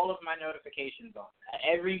leave all of my notifications on.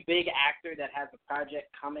 Every big actor that has a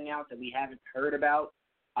project coming out that we haven't heard about,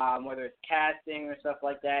 whether it's casting or stuff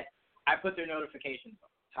like that, I put their notifications on.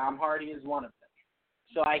 Tom Hardy is one of them.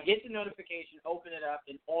 So I get the notification, open it up,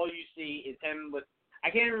 and all you see is him with, I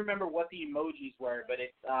can't remember what the emojis were, but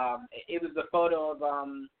it was the photo of,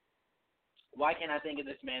 why can't I think of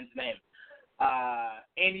this man's name?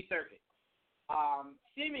 Andy Serkis.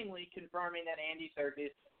 Seemingly confirming that Andy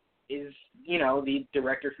Serkis is, the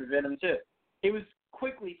director for Venom 2. It was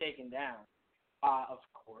quickly taken down, of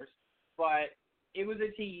course, but it was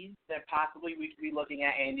a tease that possibly we could be looking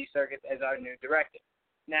at Andy Serkis as our new director.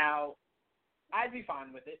 Now, I'd be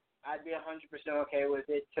fine with it. I'd be 100% okay with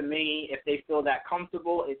it. To me, if they feel that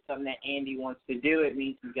comfortable, it's something that Andy wants to do. It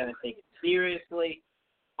means he's going to take it seriously.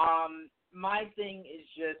 My thing is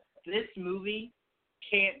just this movie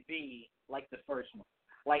can't be like the first one.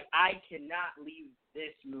 Like, I cannot leave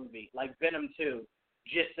this movie, like Venom 2,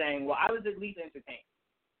 just saying, well, I was at least entertained.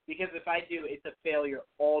 Because if I do, it's a failure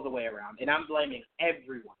all the way around. And I'm blaming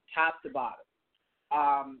everyone, top to bottom.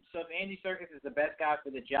 So if Andy Serkis is the best guy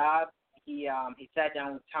for the job, he sat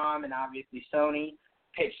down with Tom and obviously Sony,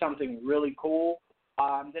 pitched something really cool,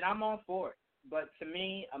 then I'm all for it. But to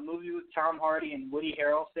me, a movie with Tom Hardy and Woody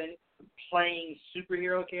Harrelson playing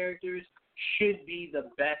superhero characters should be the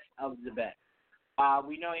best of the best.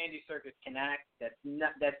 We know Andy Serkis can act.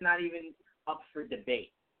 That's not even up for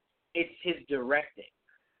debate. It's his directing.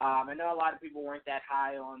 I know a lot of people weren't that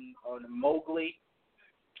high on Mowgli.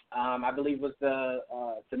 I believe was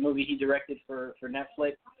the movie he directed for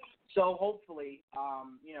Netflix. So hopefully,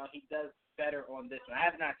 he does better on this one. I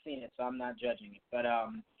have not seen it, so I'm not judging it. But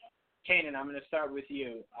Kanan, I'm going to start with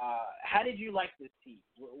you. How did you like this tease?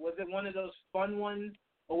 Was it one of those fun ones,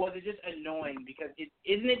 or was it just annoying? Because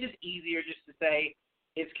isn't it just easier just to say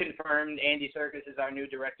it's confirmed Andy Serkis is our new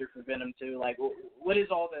director for Venom 2? Like, what is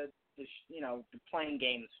all the playing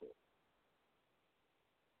games for?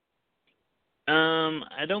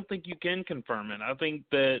 I don't think you can confirm it. I think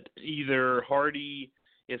that either Hardy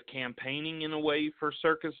is campaigning in a way for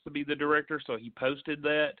Serkis to be the director, so he posted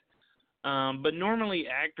that. But normally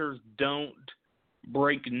actors don't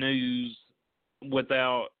break news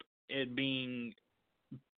without it being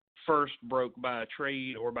first broke by a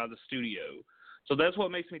trade or by the studio. So that's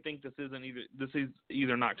what makes me think this is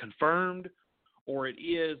either not confirmed or it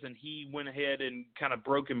is, and he went ahead and kind of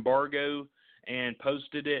broke embargo and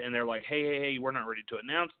posted it, and they're like, hey, we're not ready to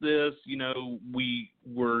announce this.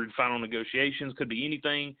 We're in final negotiations, could be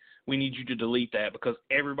anything. We need you to delete that because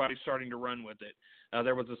everybody's starting to run with it.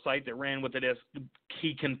 There was a site that ran with it as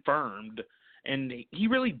he confirmed, and he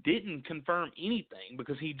really didn't confirm anything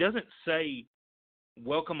because he doesn't say,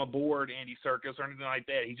 welcome aboard, Andy Serkis, or anything like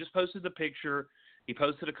that. He just posted the picture, he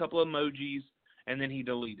posted a couple of emojis, and then he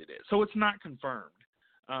deleted it. So it's not confirmed.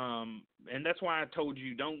 And that's why I told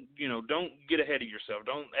you, don't get ahead of yourself.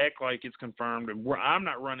 Don't act like it's confirmed. I'm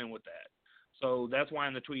not running with that. So that's why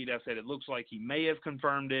in the tweet I said it looks like he may have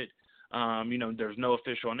confirmed it. There's no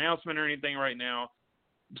official announcement or anything right now.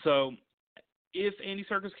 So if Andy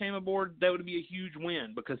Serkis came aboard, that would be a huge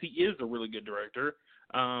win because he is a really good director.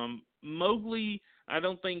 Mowgli, I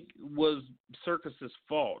don't think was Serkis's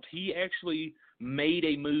fault. He actually made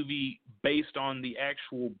a movie based on the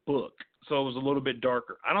actual book, so it was a little bit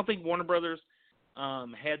darker. I don't think Warner Brothers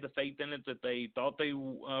had the faith in it that they thought they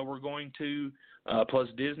were going to. Plus,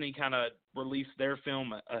 Disney kind of released their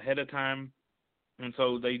film ahead of time, and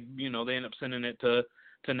so they end up sending it to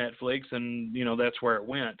Netflix, and that's where it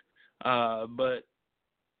went. But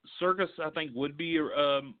Serkis, I think, would be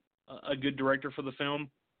a good director for the film.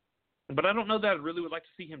 But I don't know that I really would like to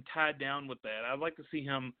see him tied down with that. I'd like to see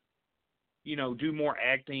him, do more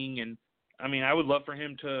acting. And, I would love for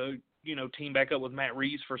him to, team back up with Matt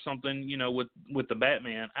Reeves for something, with the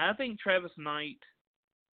Batman. I think Travis Knight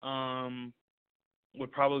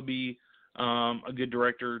would probably be a good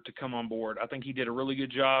director to come on board. I think he did a really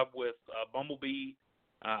good job with Bumblebee.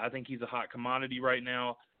 I think he's a hot commodity right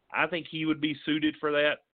now. I think he would be suited for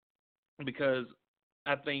that because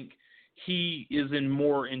I think he is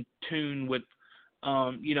more in tune with,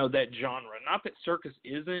 that genre. Not that Serkis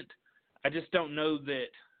isn't. I just don't know that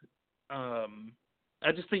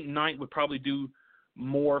I just think Knight would probably do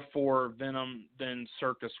more for Venom than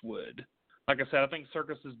Serkis would. Like I said, I think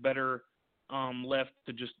Serkis is better left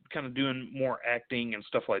to just kind of doing more acting and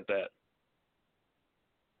stuff like that.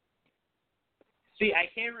 See, I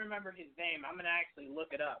can't remember his name. I'm gonna actually look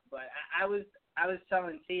it up. But I was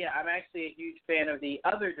telling Tia, I'm actually a huge fan of the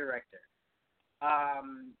other director,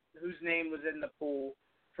 whose name was in the pool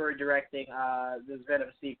for directing this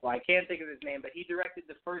Venom sequel. I can't think of his name, but he directed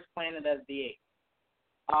the first Planet of the Apes.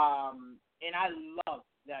 And I love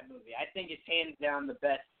that movie. I think it's hands down the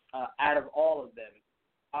best out of all of them.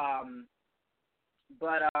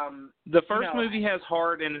 The first movie has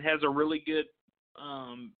heart and it has a really good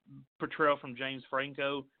portrayal from James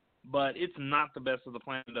Franco, but it's not the best of the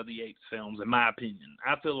Planet of the Apes films, in my opinion.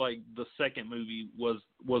 I feel like the second movie was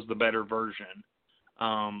the better version.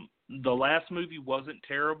 The last movie wasn't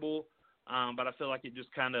terrible, but I feel like it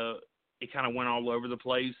just kind of went all over the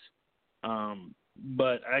place.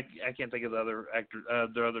 But I can't think of the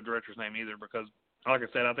other director's name either, because, like I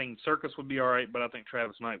said, I think Serkis would be all right, but I think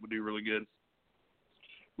Travis Knight would do really good.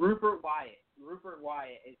 Rupert Wyatt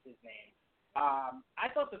is his name. I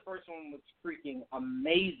thought the first one was freaking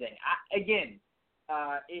amazing.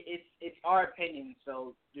 It's our opinion,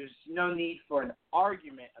 so there's no need for an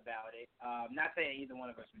argument about it. Not saying either one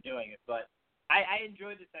of us are doing it, but I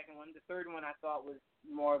enjoyed the second one. The third one I thought was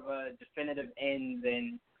more of a definitive end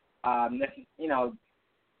than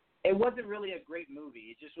it wasn't really a great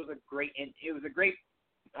movie. It just was a great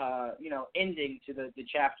ending to the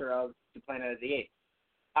chapter of the Planet of the Apes.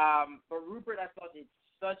 But Rupert, I thought, did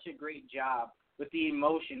such a great job with the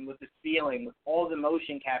emotion, with the feeling, with all the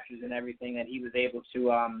motion captures and everything that he was able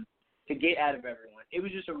to get out of everyone. It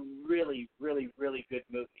was just a really, really, really good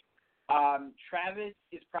movie. Travis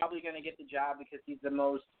is probably going to get the job because he's the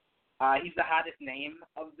hottest name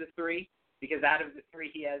of the three, because out of the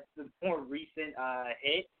three he has the more recent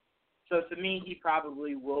hit. So to me, he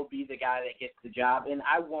probably will be the guy that gets the job, and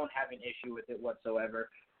I won't have an issue with it whatsoever.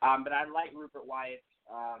 But I like Rupert Wyatt,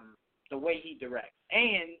 the way he directs,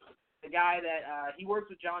 and the guy that he works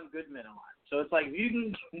with John Goodman a lot. So it's like, if you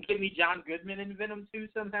can give me John Goodman in Venom 2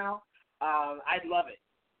 somehow, I'd love it.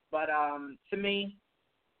 But to me,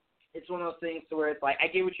 it's one of those things to where it's like, I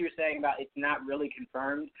get what you were saying about it's not really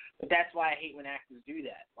confirmed, but that's why I hate when actors do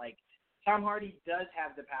that. Like, Tom Hardy does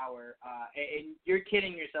have the power, and you're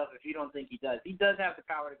kidding yourself if you don't think he does. He does have the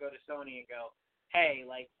power to go to Sony and go, hey,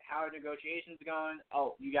 like, how are negotiations going?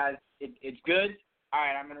 Oh, you guys, it's good? All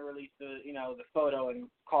right, I'm going to release the photo and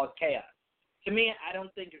cause chaos. To me, I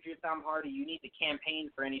don't think if you're Tom Hardy, you need to campaign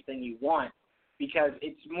for anything you want, because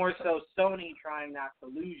it's more so Sony trying not to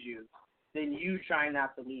lose you than you trying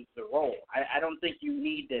not to lose the role. I don't think you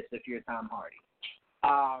need this if you're Tom Hardy.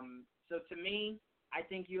 So to me, I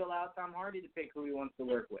think you allow Tom Hardy to pick who he wants to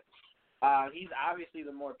work with. He's obviously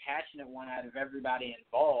the more passionate one out of everybody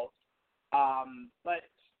involved. But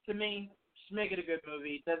to me, just make it a good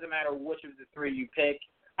movie. It doesn't matter which of the three you pick.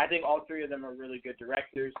 I think all three of them are really good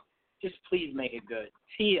directors. Just please make it good.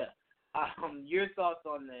 Tia, your thoughts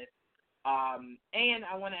on this? And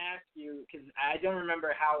I want to ask you, because I don't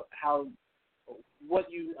remember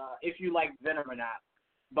if you like Venom or not,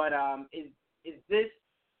 but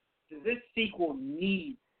does this sequel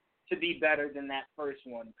need to be better than that first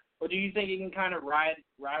one? Or do you think it can kind of ride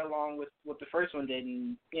along with what the first one did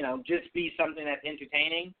and, just be something that's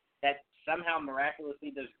entertaining that somehow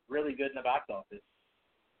miraculously does really good in the box office?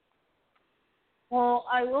 Well,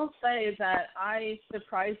 I will say that I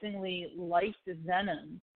surprisingly liked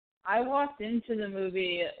Venom. I walked into the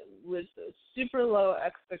movie with super low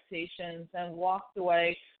expectations and walked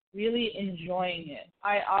away really enjoying it.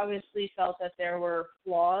 I obviously felt that there were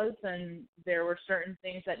flaws and there were certain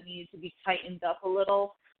things that needed to be tightened up a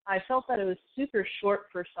little. I felt that it was super short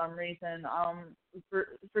for some reason.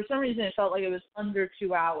 For some reason, it felt like it was under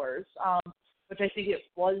 2 hours, which I think it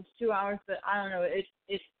was 2 hours, but I don't know.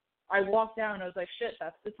 I walked out and I was like, shit,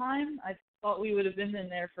 that's the time? I thought we would have been in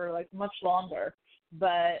there for like much longer.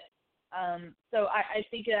 But so I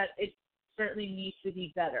think that it certainly needs to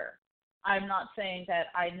be better. I'm not saying that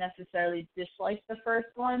I necessarily dislike the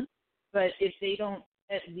first one, but if they don't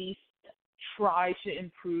at least try to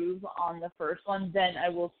improve on the first one, then I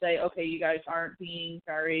will say, okay, you guys aren't being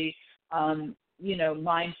very,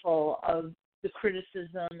 mindful of the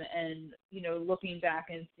criticism and, looking back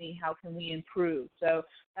and seeing how can we improve. So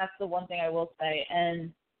that's the one thing I will say.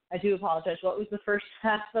 And I do apologize. What was the first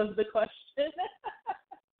half of the question?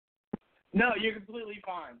 No, you're completely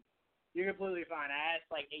fine. You're completely fine. I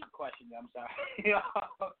asked like 8 questions. I'm sorry.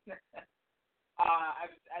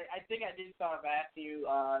 I think I did sort of ask you,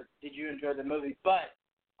 did you enjoy the movie? But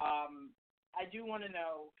I do want to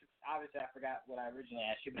know, obviously I forgot what I originally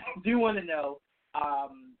asked you, but I do want to know,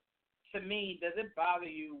 to me, does it bother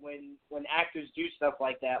you when actors do stuff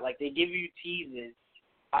like that? Like, they give you teases,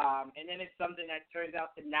 and then it's something that turns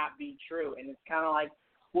out to not be true, and it's kind of like,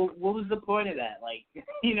 well, what was the point of that? Like,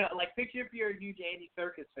 like, picture if you're a huge Andy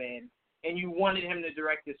Serkis fan, and you wanted him to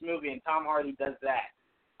direct this movie, and Tom Hardy does that,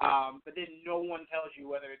 but then no one tells you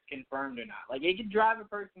whether it's confirmed or not. Like, it could drive a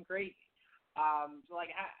person crazy. So, like,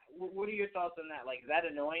 what are your thoughts on that? Like, is that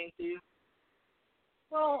annoying to you?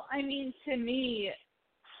 Well, I mean, to me,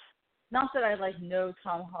 not that I know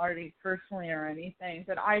Tom Hardy personally or anything,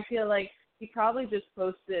 but I feel like he probably just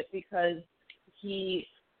posted it because he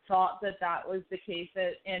thought that was the case,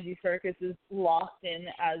 that Andy Serkis is locked in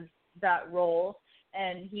as that role,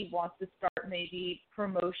 and he wants to start maybe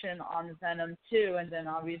promotion on Venom 2, and then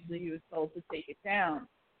obviously he was told to take it down.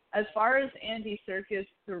 As far as Andy Serkis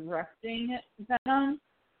directing Venom,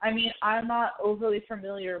 I mean, I'm not overly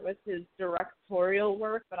familiar with his directorial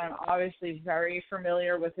work, but I'm obviously very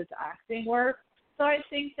familiar with his acting work. So I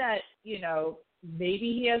think that,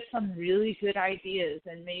 maybe he has some really good ideas,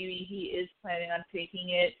 and maybe he is planning on taking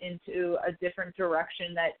it into a different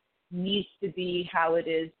direction that needs to be how it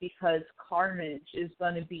is, because Carnage is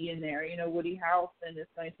going to be in there. Woody Harrelson is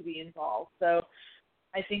going to be involved. So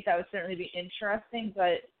I think that would certainly be interesting,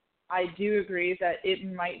 but I do agree that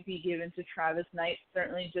it might be given to Travis Knight,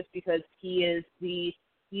 certainly just because he's the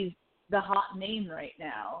hot name right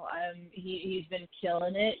now. He's been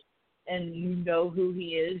killing it, and you know who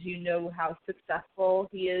he is. You know how successful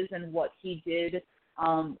he is and what he did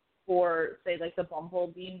for, say, like the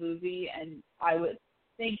Bumblebee movie. And I would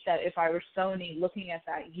think that if I were Sony looking at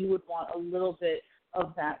that, you would want a little bit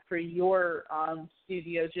of that for your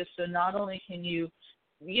studio, just so not only can you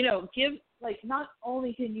not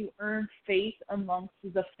only can you earn faith amongst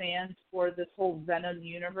the fans for this whole Venom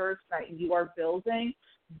universe that you are building,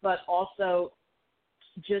 but also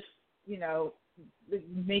just,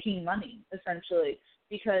 making money, essentially,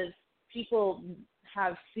 because people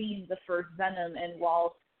have seen the first Venom, and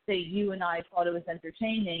while, say, you and I thought it was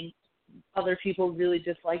entertaining, other people really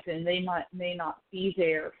disliked it, and they may not be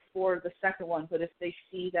there for the second one, but if they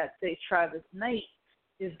see that, say, Travis Knight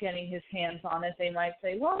is getting his hands on it, they might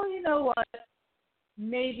say, well, you know what,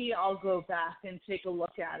 maybe I'll go back and take a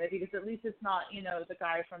look at it, because at least it's not, the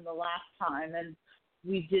guy from the last time, and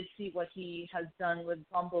we did see what he has done with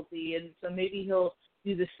Bumblebee, and so maybe he'll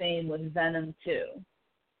do the same with Venom too.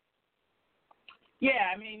 Yeah,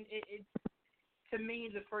 I mean, it to me,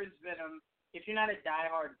 the first Venom, if you're not a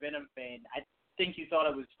diehard Venom fan, I think you thought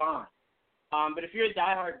it was fine. But if you're a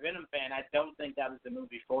diehard Venom fan, I don't think that was the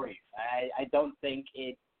movie for you. I don't think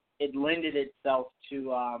it lended itself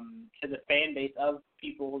to the fan base of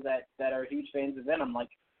people that are huge fans of Venom. Like,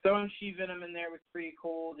 throwing She-Venom in there was pretty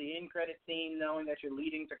cool. The end credit scene, knowing that you're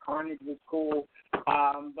leading to Carnage, was cool.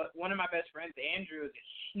 But one of my best friends, Andrew, is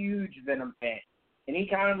a huge Venom fan, and he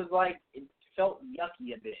kind of was like, it felt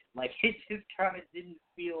yucky a bit. Like, it just kind of didn't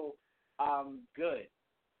feel good.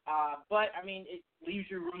 But, I mean, it leaves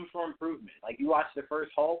you room for improvement. Like, you watch the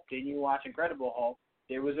first Hulk, and you watch Incredible Hulk,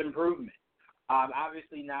 there was improvement.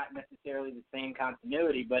 Obviously not necessarily the same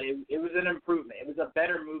continuity, but it was an improvement. It was a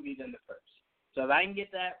better movie than the first. So if I can get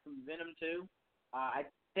that from Venom 2, I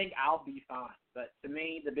think I'll be fine. But to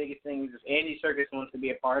me, the biggest thing is if Andy Serkis wants to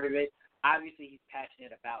be a part of it, obviously he's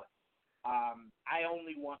passionate about it. I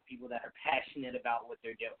only want people that are passionate about what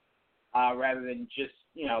they're doing, rather than just,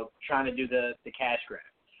 trying to do the cash grab.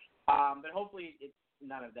 But hopefully it's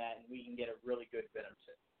none of that, and we can get a really good Venom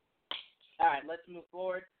 2. All right, let's move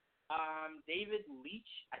forward. David Leitch,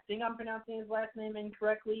 I think I'm pronouncing his last name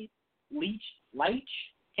incorrectly. Leitch?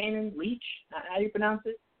 Kanan Leitch? How do you pronounce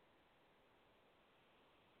it?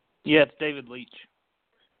 Yeah, it's David Leitch.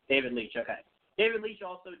 David Leitch, okay. David Leitch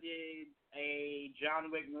also did a John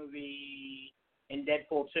Wick movie in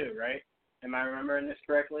Deadpool 2, right? Am I remembering this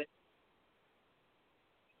correctly?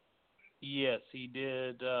 Yes, he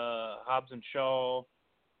did Hobbs and Shaw.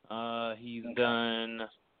 He's done...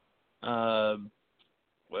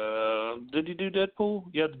 did he do Deadpool?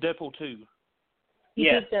 Yeah, the Deadpool 2. He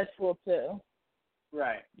did Deadpool 2.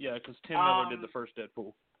 Right. Yeah, because Tim Miller did the first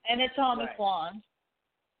Deadpool. And it's Thomas Kwan.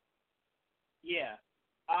 Yeah.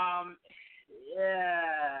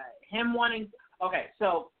 Him wanting... Okay,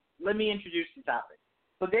 so let me introduce the topic.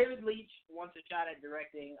 So David Leitch wants a shot at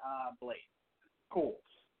directing Blade. Cool.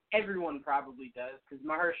 Everyone probably does, because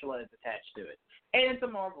Mahershala is attached to it. And it's a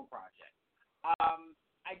Marvel project.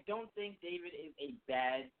 I don't think David is a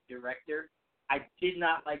bad director. I did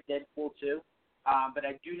not like Deadpool 2, but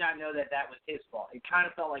I do not know that was his fault. It kind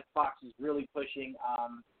of felt like Fox was really pushing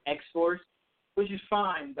X-Force, which is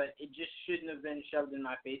fine, but it just shouldn't have been shoved in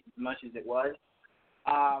my face as much as it was.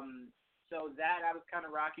 So that I was kind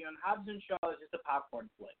of rocky on. Hobbs and Shaw is just a popcorn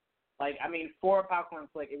flick. For a popcorn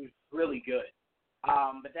flick, it was really good.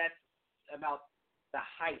 But that's about the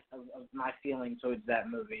height of my feeling towards that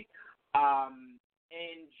movie.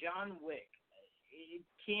 And John Wick,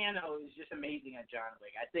 Keanu is just amazing at John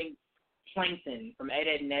Wick. I think Plankton from Ed,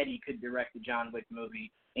 Edd n Eddy could direct a John Wick movie,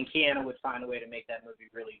 and Keanu would find a way to make that movie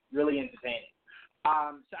really, really entertaining.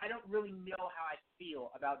 So I don't really know how I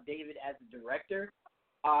feel about David as a director.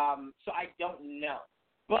 So I don't know.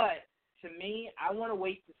 But to me, I want to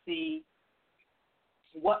wait to see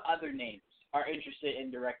what other names are interested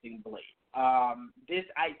in directing Blade. I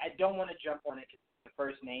don't want to jump on it because it's the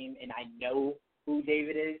first name, and I know who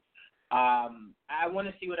David is. I want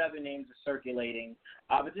to see what other names are circulating.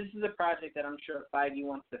 But this is a project that I'm sure Feige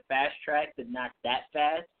wants to fast track, but not that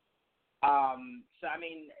fast. So,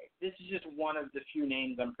 this is just one of the few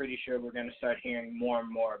names I'm pretty sure we're going to start hearing more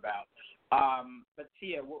and more about. But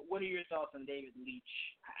Tia, what are your thoughts on David Leitch?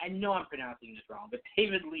 I know I'm pronouncing this wrong, but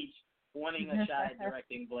David Leitch wanting a shot at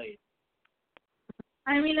directing Blade.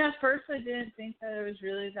 At first I didn't think that it was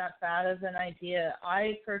really that bad of an idea.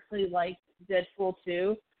 I personally liked Deadpool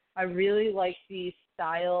 2. I really liked the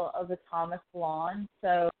style of Atomic Blonde.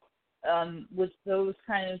 So with those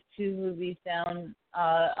kind of two movies down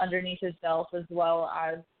underneath his belt, as well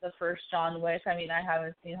as the first John Wick, I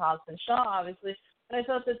haven't seen Hobbs and Shaw, obviously, but I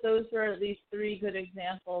thought that those were at least three good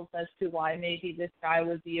examples as to why maybe this guy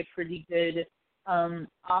would be a pretty good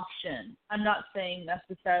option. I'm not saying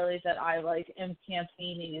necessarily that I am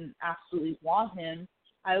campaigning and absolutely want him.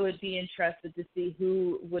 I would be interested to see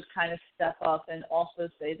who would kind of step up and also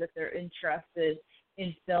say that they're interested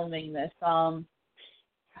in filming this.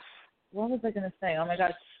 What was I going to say? Oh my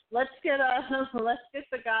God! Let's get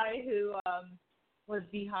the guy who was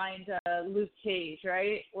behind Luke Cage,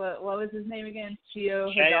 right? What was his name again?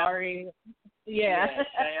 Chio Hodari. Yeah.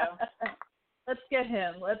 Let's get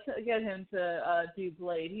him. Let's get him to do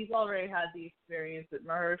Blade. He's already had the experience at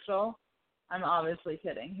Mahershala. I'm obviously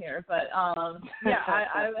kidding here, but yeah,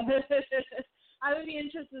 I would be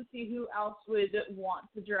interested to see who else would want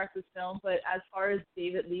to direct this film. But as far as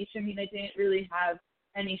David Leitch, I didn't really have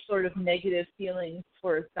any sort of negative feelings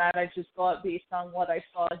towards that. I just thought, based on what I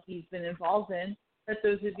saw he's been involved in, that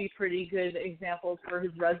those would be pretty good examples for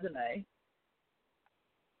his resume.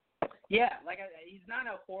 Yeah, he's not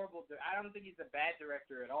a horrible. I don't think he's a bad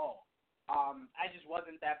director at all. I just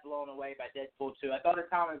wasn't that blown away by Deadpool 2. I thought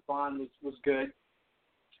Atomic Blonde was good.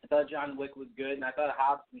 I thought John Wick was good, and I thought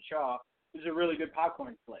Hobbs and Shaw was a really good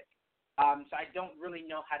popcorn flick. So I don't really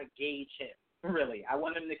know how to gauge him. Really, I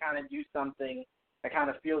want him to kind of do something that kind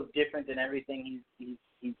of feels different than everything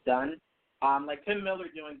he's done. Like Tim Miller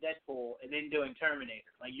doing Deadpool and then doing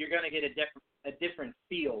Terminator. You're gonna get a different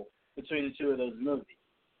feel between the two of those movies.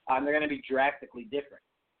 They're going to be drastically different.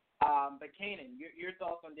 But Kanan, your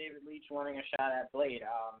thoughts on David Leitch wanting a shot at Blade?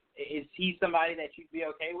 Is he somebody that you'd be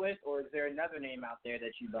okay with, or is there another name out there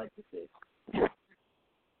that you'd like to see?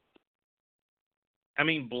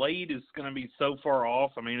 Blade is going to be so far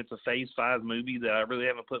off. It's a Phase 5 movie that I really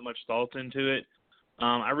haven't put much thought into it.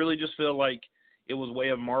 I really just feel like it was way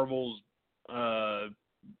of Marvel's, kind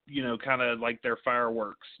of like their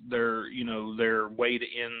fireworks, their way to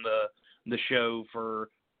end the show for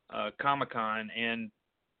Comic-Con, and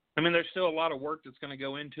there's still a lot of work that's going to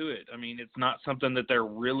go into it. It's not something that they're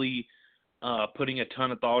really putting a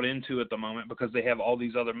ton of thought into at the moment because they have all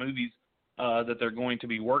these other movies that they're going to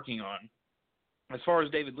be working on. As far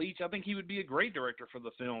as David Leitch, I think he would be a great director for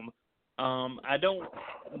the film. I don't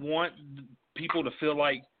want people to feel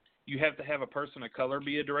like you have to have a person of color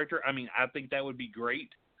be a director. I think that would be great.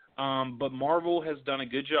 But Marvel has done a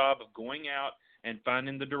good job of going out and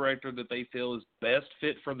finding the director that they feel is best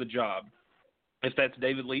fit for the job. If that's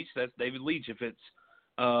David Leitch, that's David Leitch. If it's,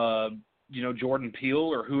 Jordan Peele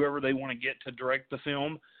or whoever they want to get to direct the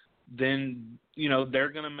film, then, they're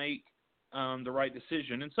going to make the right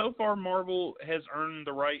decision. And so far, Marvel has earned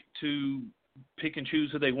the right to pick and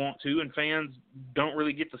choose who they want to, and fans don't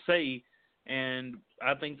really get to say. And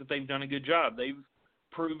I think that they've done a good job. They've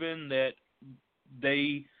proven that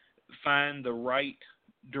they find the right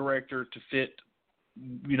director to fit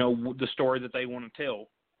the story that they want to tell.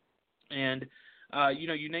 And,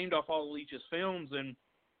 you named off all of Leitch's films, and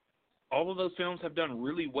all of those films have done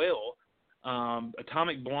really well.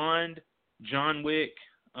 Atomic Blonde, John Wick,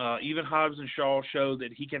 even Hobbs and Shaw show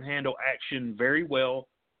that he can handle action very well.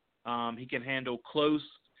 He can handle close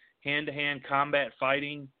hand-to-hand combat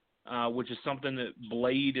fighting, which is something that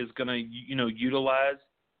Blade is going to, utilize.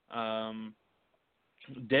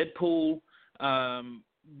 Deadpool,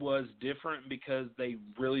 was different because they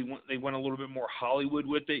went a little bit more Hollywood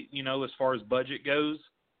with it, as far as budget goes.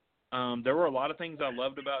 There were a lot of things I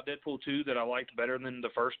loved about Deadpool 2 that I liked better than the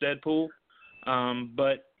first Deadpool.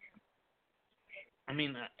 But I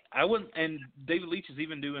mean, I wouldn't. And David Leitch is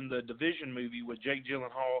even doing the Division movie with Jake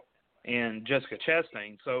Gyllenhaal and Jessica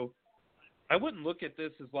Chastain. So I wouldn't look at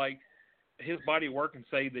this as like his body of work and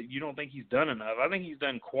say that you don't think he's done enough. I think he's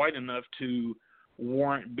done quite enough to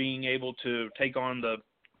warrant being able to take on the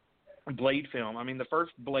Blade film. I mean, the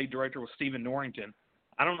first Blade director was Stephen Norrington.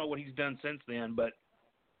 I don't know what he's done since then, but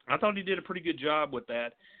I thought he did a pretty good job with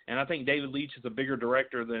that. And I think David Leitch is a bigger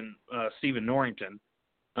director than Stephen Norrington.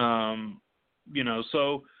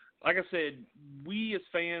 So like I said, we as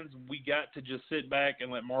fans, we got to just sit back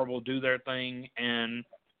and let Marvel do their thing. And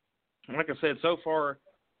like I said, so far,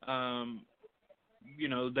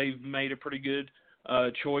 they've made a pretty good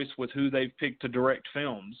choice with who they've picked to direct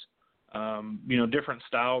films. Different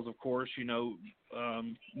styles, of course.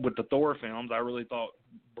 With the Thor films, I really thought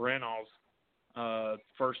Branagh's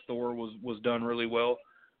first Thor was done really well.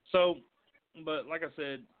 So, but like I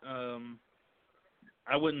said,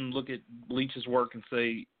 I wouldn't look at Leitch's work and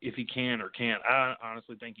say if he can or can't. I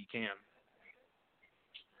honestly think he can.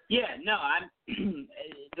 Yeah, no, I'm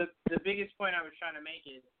the biggest point I was trying to make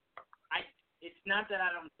is it's not that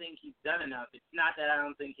I don't think he's done enough. It's not that I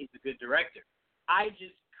don't think he's a good director. I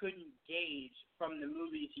just couldn't gauge from the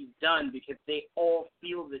movies he's done because they all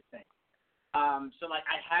feel the same. So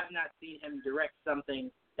I have not seen him direct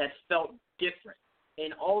something that's felt different.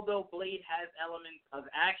 And although Blade has elements of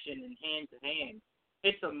action and hand-to-hand,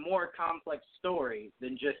 it's a more complex story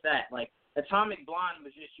than just that. Like, Atomic Blonde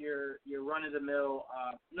was just your run-of-the-mill,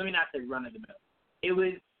 let me not say run-of-the-mill. It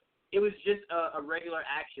was just a regular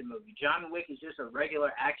action movie. John Wick is just a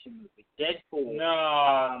regular action movie. Deadpool.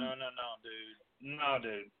 No,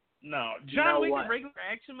 dude. No. John Wick is a regular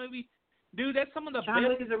action movie? Dude, that's some of the John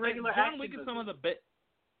best. Wick is a regular John action Wick is movie. some of the best.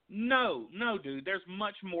 No, dude. There's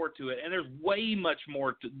much more to it, and there's way much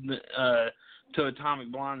more to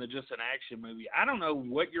Atomic Blonde than just an action movie. I don't know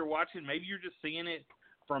what you're watching. Maybe you're just seeing it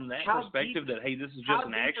from that perspective that, hey, this is just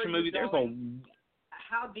an action movie.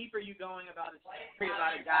 How deep are you going about a story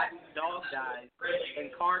about a guy whose dog died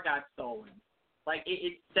and car got stolen? Like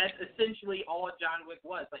that's essentially all John Wick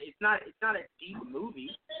was. Like it's not a deep movie.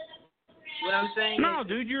 What I'm saying no, is,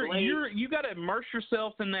 dude, you got to immerse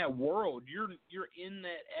yourself in that world. You're in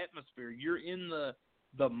that atmosphere. You're in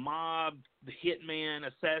the mob, the hitman,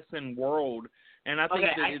 assassin world, and I think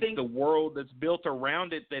it's the world that's built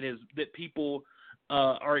around it that people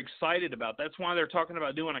are excited about. That's why they're talking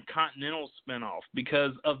about doing a Continental spinoff,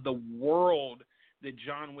 because of the world that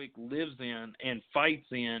John Wick lives in and fights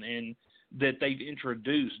in, and that they've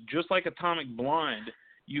introduced. Just like Atomic Blonde,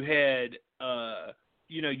 you had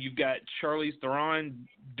you've got Charlize Theron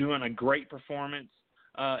doing a great performance,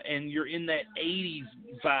 and you're in that 80s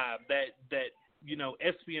vibe, that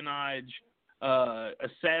espionage,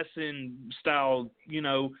 assassin style,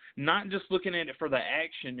 not just looking at it for the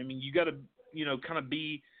action. I mean, you got to, kind of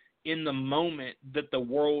be in the moment that the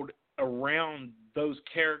world around those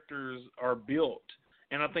characters are built.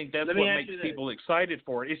 And I think that's what makes people excited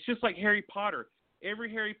for it. It's just like Harry Potter.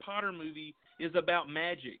 Every Harry Potter movie is about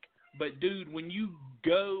magic. But, dude, when you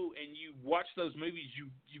go and you watch those movies, you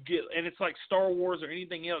get – and it's like Star Wars or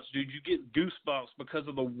anything else, dude. You get goosebumps because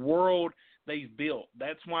of the world they've built.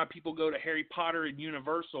 That's why people go to Harry Potter and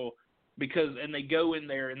Universal and they go in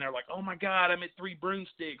there and they're like, oh, my God, I'm at Three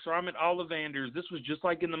Broomsticks or I'm at Ollivander's. This was just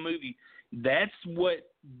like in the movie. That's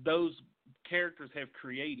what those characters have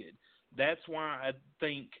created. That's why I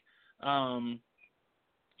think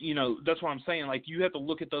that's why I'm saying, like, you have to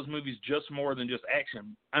look at those movies just more than just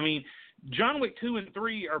action. I mean, John Wick 2 and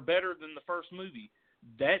 3 are better than the first movie.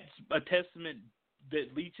 That's a testament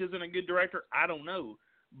that Leitch isn't a good director. I don't know.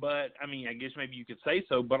 But, I mean, I guess maybe you could say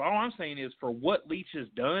so. But all I'm saying is for what Leitch has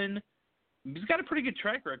done, he's got a pretty good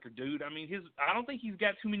track record, dude. I mean, I don't think he's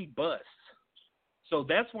got too many busts. So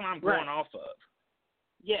that's what I'm going off of.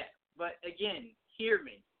 Yeah, but, again, hear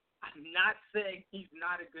me. I'm not saying he's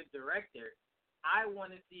not a good director. I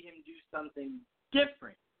want to see him do something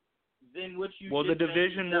different than what you. Well, the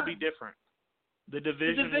Division will be different. The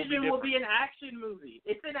Division will be an action movie.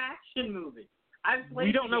 It's an action movie.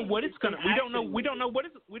 We don't know what it's gonna. We don't know what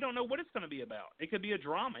it's gonna be about. It could be a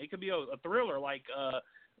drama. It could be a thriller like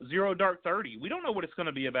Zero Dark 30. We don't know what it's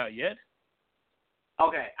gonna be about yet.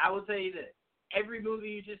 Okay, I will tell you this: every movie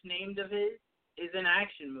you just named of his is an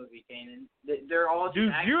action movie, Kanan. They're all just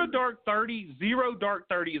action Zero Dark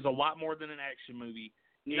 30 is a lot more than an action movie.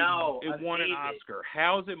 It won an Oscar.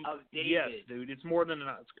 How's it? Yes, dude, it's more than an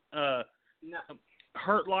Oscar. No,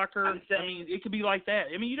 Hurt Locker. I'm saying, I mean, it could be like that.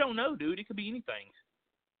 I mean, you don't know, dude. It could be anything.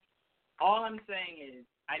 All I'm saying is,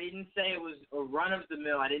 I didn't say it was a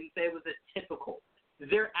run-of-the-mill. I didn't say it was a typical.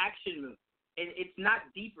 They're action movies. It's not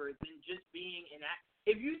deeper than just being an action.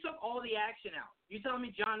 If you took all the action out, you telling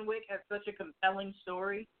me John Wick has such a compelling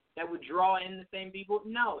story that would draw in the same people?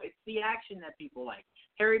 No, it's the action that people like.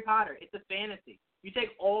 Harry Potter, it's a fantasy. You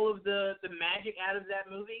take all of the magic out of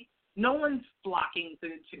that movie, no one's flocking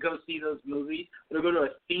to go see those movies or go to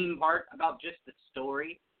a theme park about just the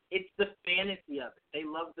story. It's the fantasy of it. They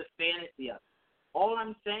love the fantasy of it. All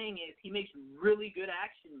I'm saying is he makes really good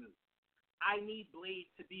action movies. I need Blade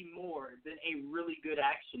to be more than a really good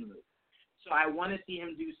action movie. So I want to see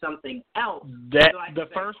him do something else. The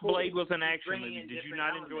first Blade was an action movie. Did you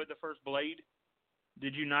not enjoy the first Blade?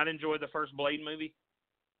 Did you not enjoy the first Blade movie?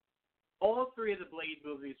 All three of the Blade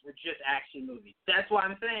movies were just action movies. That's why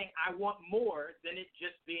I'm saying I want more than it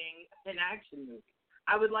just being an action movie.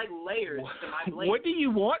 I would like layers to my Blade. What do you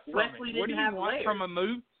want from Wesley it? What do you want layers. from a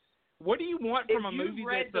movie? What do you want from a movie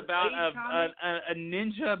that's about a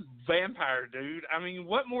ninja vampire, dude? I mean,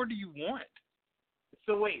 what more do you want?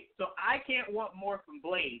 So wait, so I can't want more from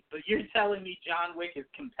Blade, but you're telling me John Wick is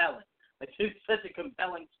compelling. Like, it's such a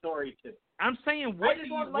compelling story, too. I'm saying, what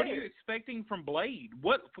are you expecting from Blade?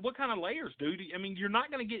 What kind of layers, dude? I mean, you're not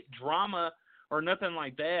going to get drama or nothing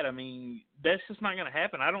like that. I mean, that's just not going to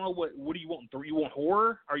happen. I don't know, what do you want? You want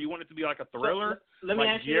horror? Or you want it to be like a thriller? So, let me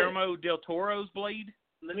like ask you Guillermo del Toro's Blade?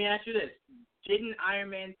 Let me ask you this. Didn't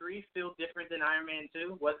Iron Man 3 feel different than Iron Man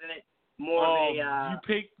 2? Wasn't it more of a...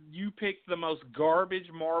 You picked the most garbage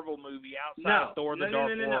Marvel movie outside of Thor: The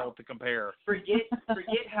Dark World to compare. Forget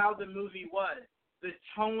how the movie was. The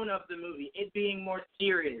tone of the movie, it being more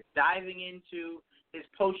serious, diving into his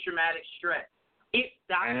post-traumatic stress. It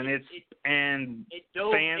dove into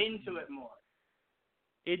it more.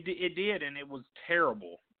 It did, and it was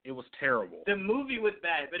terrible. It was terrible. The movie was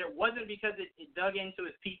bad, but it wasn't because it dug into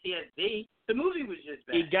his PTSD. The movie was just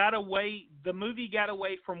bad. The movie got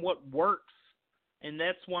away from what works, and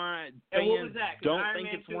that's why fans don't Iron think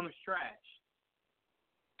Man it's 2 one. Was trash.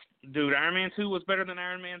 Dude, Iron Man 2 was better than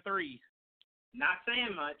Iron Man 3. Not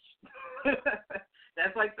saying much.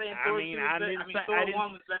 That's like saying Thor 2 was better. Thor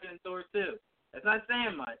 1 was better than Thor 2. That's not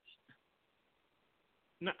saying much.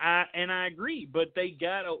 No, I agree, but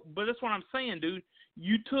but that's what I'm saying, dude.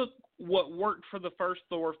 You took what worked for the first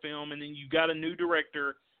Thor film, and then you got a new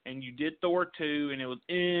director, and you did Thor 2, and it was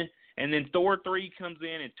and then Thor 3 comes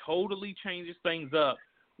in and totally changes things up.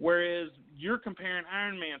 Whereas you're comparing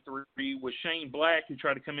Iron Man 3 with Shane Black, who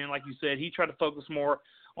tried to come in, like you said, he tried to focus more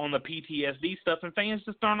on the PTSD stuff, and fans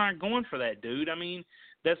just are not going for that, dude. I mean,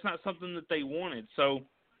 that's not something that they wanted. So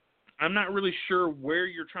I'm not really sure what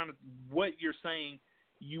you're saying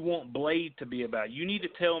you want Blade to be about. You need to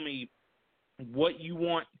tell me what you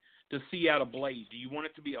want to see out of Blade. Do you want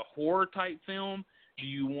it to be a horror-type film? Do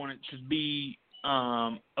you want it to be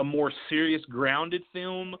a more serious, grounded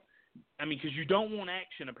film? I mean, because you don't want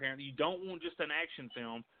action, apparently. You don't want just an action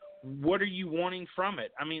film. What are you wanting from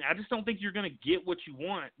it? I mean, I just don't think you're going to get what you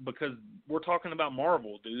want because we're talking about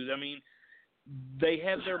Marvel, dude. I mean, they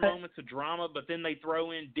have their moments of drama, but then they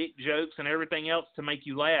throw in dick jokes and everything else to make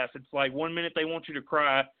you laugh. It's like 1 minute they want you to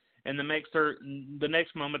cry, and the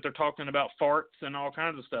next moment they're talking about farts and all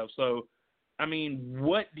kinds of stuff. So, I mean,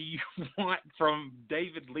 what do you want from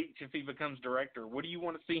David Leitch if he becomes director? What do you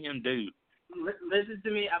want to see him do? Listen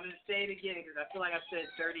to me. I'm going to say it again because I feel like I've said it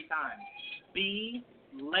 30 times. Be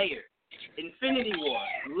layered. Infinity War,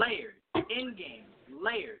 layered. Endgame,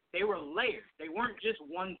 layered. They were layered. They weren't just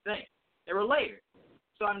one thing. They were layered.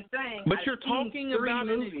 So I'm saying. But you're talking about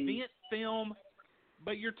an event film.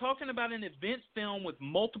 But you're talking about an event film with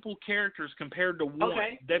multiple characters compared to one.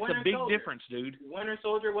 Okay. That's a big difference, dude. Winter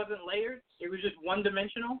Soldier wasn't layered. It was just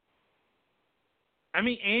one-dimensional. I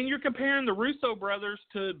mean, and you're comparing the Russo brothers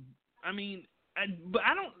to. I mean,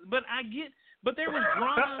 but there was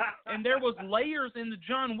drama and there was layers in the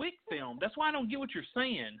John Wick film. That's why I don't get what you're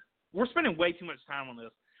saying. We're spending way too much time on this.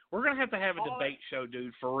 We're going to have a debate show,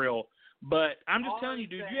 dude, for real. But I'm just telling you,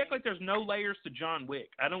 dude, you act like there's no layers to John Wick.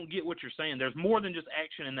 I don't get what you're saying. There's more than just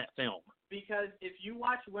action in that film. Because if you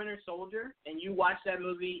watch Winter Soldier and you watch that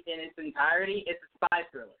movie in its entirety, it's a spy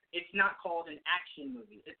thriller. It's not called an action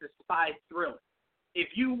movie. It's a spy thriller. If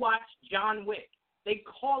you watch John Wick, they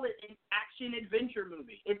call it an action-adventure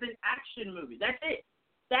movie. It's an action movie. That's it.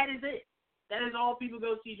 That is it. That is all people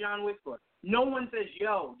go see John Wick for. No one says,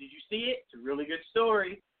 yo, did you see it? It's a really good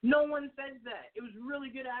story. No one says that. It was really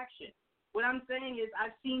good action. What I'm saying is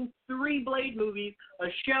I've seen 3 Blade movies,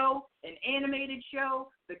 a show, an animated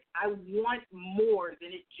show. I want more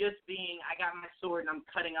than it just being I got my sword and I'm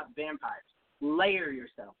cutting up vampires. layer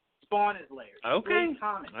yourself. Spawn is layered. Okay. Ray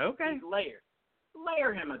Thomas, Okay. he's layered.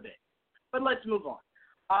 Layer him a bit. But let's move on.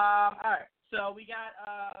 All right. So we got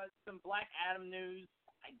some Black Adam news.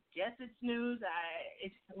 I guess it's news.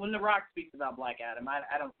 It's when The Rock speaks about Black Adam,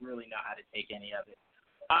 I don't really know how to take any of it.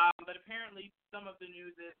 But apparently some of the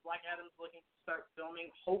news is Black Adam's looking to start filming,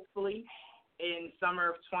 hopefully, in summer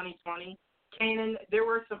of 2020. Kanan, there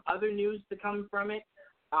were some other news to come from it.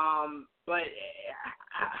 But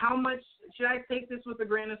how much should I take this with a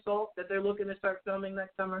grain of salt that they're looking to start filming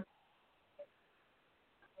next summer?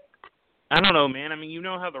 I don't know, man. I mean, you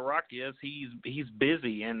know how The Rock is. He's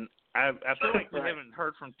busy, and I feel like we haven't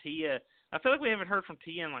heard from Tia. I feel like we haven't heard from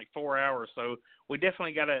Tia in like 4 hours, so we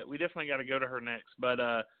definitely gotta go to her next. But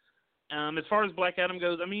as far as Black Adam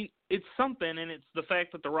goes, I mean, it's something, and it's the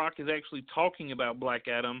fact that The Rock is actually talking about Black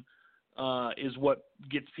Adam is what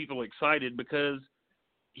gets people excited, because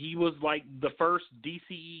he was like the first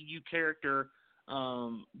DCEU character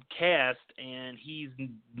cast, and he's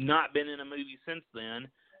not been in a movie since then.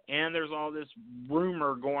 And there's all this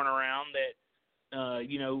rumor going around that,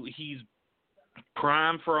 he's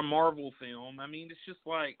prime for a Marvel film. I mean, it's just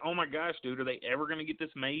like, oh my gosh, dude, are they ever going to get this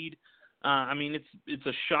made? I mean, it's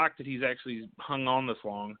a shock that he's actually hung on this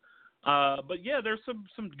long. But yeah, there's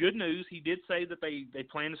some good news. He did say that they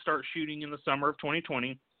plan to start shooting in the summer of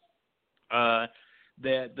 2020.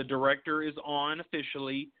 That the director is on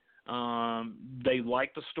officially. They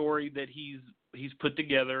like the story that he's put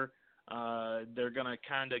together. They're gonna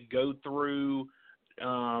kind of go through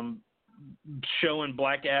showing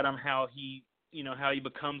Black Adam how he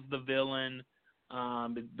becomes the villain.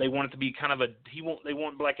 They want it to be kind of they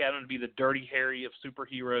want Black Adam to be the Dirty Harry of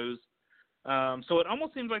superheroes. So it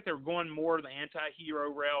almost seems like they're going more the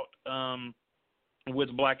anti-hero route with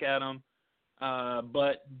Black Adam.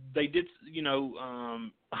 But they did,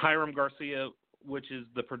 Hiram Garcia, which is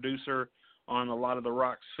the producer on a lot of The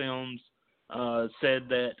Rock's films, said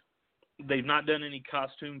that they've not done any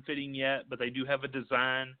costume fitting yet, but they do have a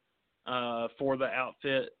design for the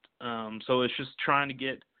outfit. So it's just trying to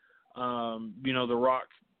get, The Rock,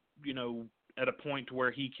 at a point to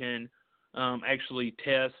where he can actually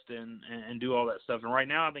test and do all that stuff. And right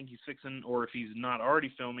now I think he's fixing, or if he's not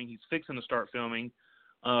already filming, he's fixing to start filming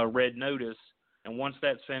Red Notice. And once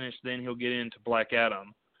that's finished, then he'll get into Black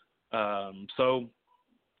Adam. So,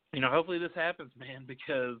 hopefully this happens, man,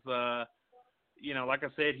 because, like I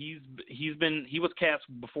said, he was cast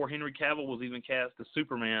before Henry Cavill was even cast as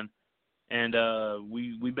Superman. And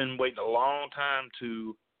we've been waiting a long time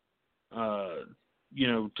to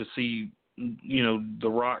see, The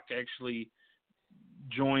Rock actually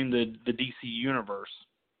join the DC universe.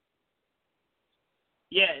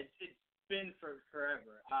 Yeah, it's been for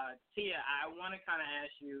forever. Tia, I want to kind of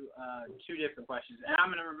ask you two different questions, and I'm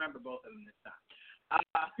going to remember both of them this time.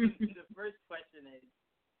 The first question is,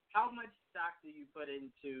 how much stock do you put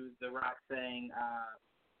into The Rock saying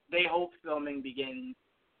they hope filming begins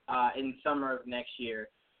in summer of next year?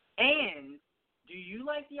 And do you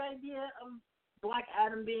like the idea of Black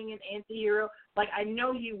Adam being an anti-hero? Like, I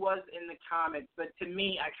know he was in the comics, but to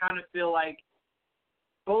me, I kind of feel like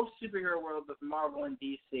both superhero worlds of Marvel and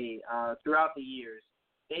DC throughout the years,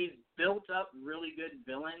 they've built up really good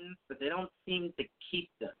villains, but they don't seem to keep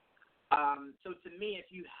them. So to me,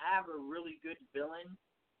 if you have a really good villain,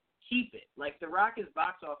 keep it. Like, The Rock is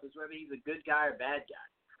box office, whether he's a good guy or bad guy.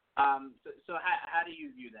 So how do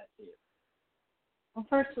you view that, Tia? Well,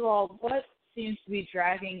 first of all, what seems to be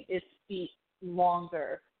dragging its feet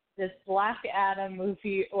longer? This Black Adam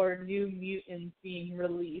movie or New Mutants being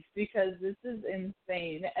released, because this is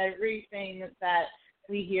insane. Everything that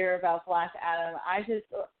we hear about Black Adam,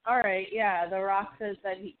 all right, yeah, The Rock says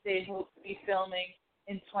that they hope to be filming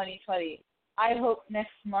in 2020. I hope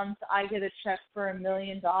next month I get a check for $1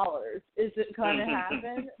 million. Is it going to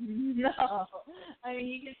happen? No. I mean,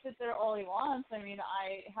 he can sit there all he wants. I mean,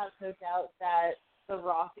 I have no doubt that The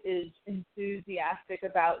Rock is enthusiastic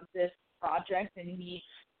about this project, and he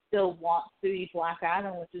still wants to be Black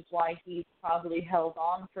Adam, which is why he's probably held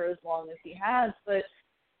on for as long as he has. But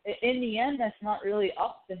in the end, that's not really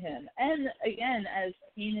up to him. And again, as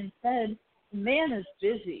Keenan said, the man is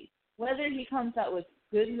busy. Whether he comes out with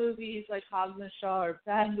good movies like Hobbs and Shaw or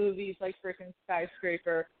bad movies like frickin'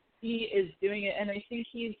 Skyscraper, he is doing it. And I think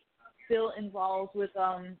he's still involved with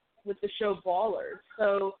the show Ballers.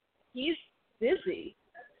 So he's busy.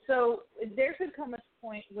 So there could come a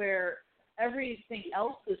point where everything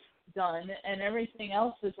else is done and everything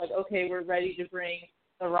else is like, okay, we're ready to bring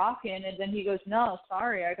The Rock in, and then he goes, no,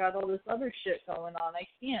 sorry, I got all this other shit going on, I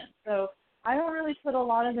can't. So I don't really put a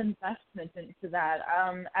lot of investment into that.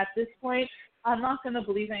 At this point, I'm not going to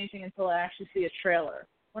believe anything until I actually see a trailer.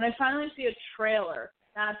 When I finally see a trailer,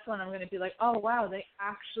 that's when I'm going to be like, oh, wow, they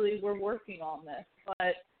actually were working on this.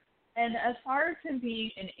 And as far as him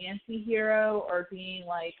being an anti-hero or being,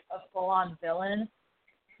 like, a full-on villain,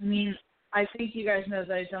 I mean, I think you guys know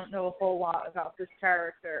that I don't know a whole lot about this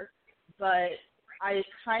character, but I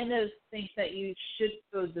kind of think that you should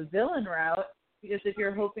go the villain route, because if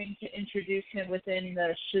you're hoping to introduce him within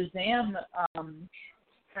the Shazam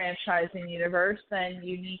franchising universe, then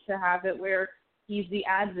you need to have it where he's the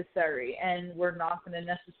adversary, and we're not going to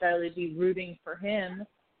necessarily be rooting for him.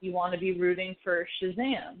 You want to be rooting for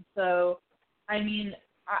Shazam. So, I mean,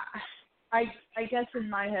 I guess in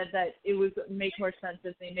my head that it would make more sense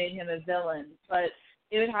if they made him a villain, but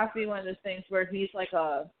it would have to be one of those things where he's like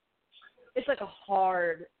it's like a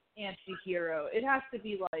hard anti-hero. It has to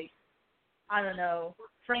be like, I don't know,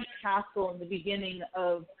 Frank Castle in the beginning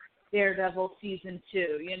of Daredevil season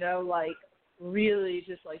 2, you know, like really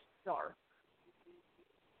just like dark.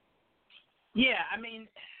 Yeah, I mean,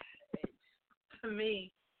 to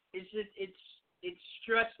me, it's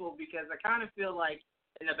stressful because I kind of feel like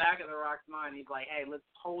in the back of The Rock's mind, he's like, hey, let's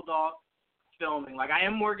hold off filming. Like, I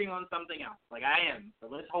am working on something else. Like, I am. So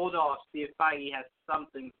let's hold off, see if Feige has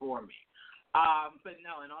something for me. But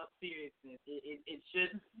no, in all seriousness, it's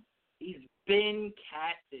just he's been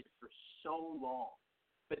casted for so long.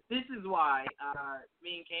 But this is why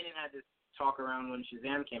me and Kanan had this talk around when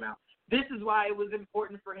Shazam came out. This is why it was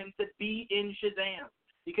important for him to be in Shazam.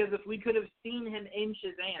 Because if we could have seen him in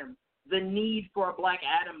Shazam, the need for a Black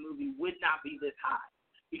Adam movie would not be this high.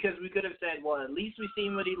 Because we could have said, well, at least we've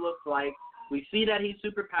seen what he looks like. We see that he's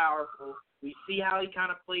super powerful. We see how he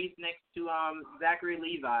kind of plays next to Zachary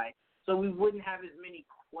Levi. So we wouldn't have as many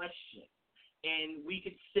questions. And we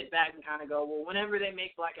could sit back and kind of go, well, whenever they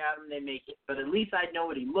make Black Adam, they make it. But at least I know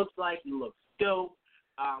what he looks like. He looks dope.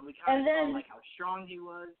 We kind of saw like how strong he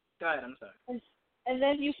was. Go ahead, I'm sorry. And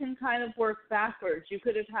then you can kind of work backwards. You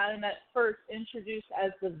could have had him at first introduced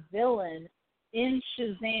as the villain in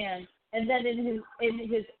Shazam, and then in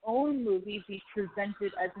his own movie be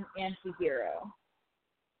presented as an anti-hero.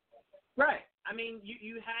 Right. I mean,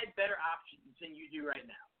 you had better options than you do right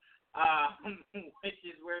now, which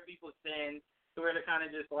is where people stand, to where they're kind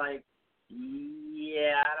of just like,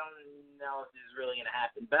 yeah, I don't know if this is really going to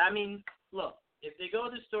happen. But, I mean, look, if they go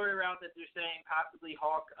the story route that they're saying, possibly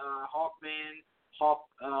Hawkman,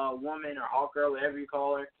 Hawkwoman, or Hawkgirl, whatever you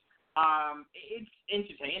call her, it's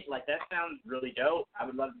entertaining. Like, that sounds really dope. I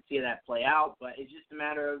would love to see that play out, but it's just a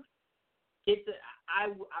matter of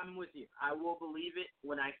I'm with you. I will believe it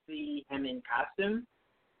when I see him in costume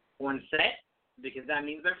on set, because that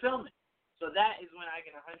means they're filming. So that is when I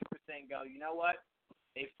can 100% go, you know what?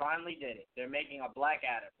 They finally did it. They're making a Black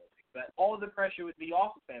Adam movie. But all the pressure would be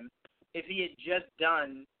off of him if he had just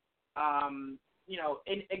done, and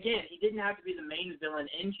again, he didn't have to be the main villain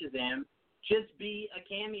in Shazam. Just be a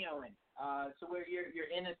cameo in. So where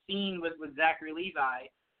you're in a scene with Zachary Levi,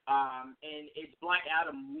 and it's Black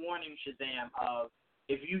Adam warning Shazam of,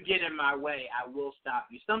 if you get in my way, I will stop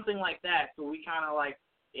you. Something like that. So we kind of like,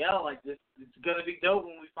 this it's going to be dope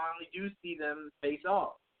when we finally do see them face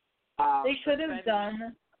off. They could have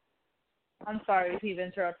done, I'm sorry to keep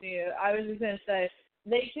interrupting you. I was just going to say,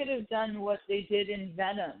 they could have done what they did in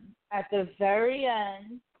Venom. At the very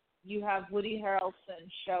end, you have Woody Harrelson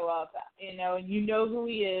show up, and you know who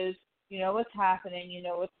he is, you know what's happening, you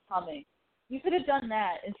know what's coming. You could have done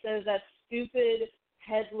that instead of that stupid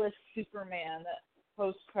headless Superman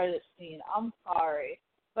post-credit scene. I'm sorry.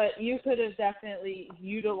 But you could have definitely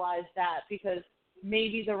utilized that, because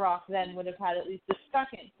maybe The Rock then would have had at least a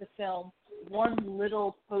second to film one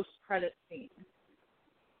little post-credit scene.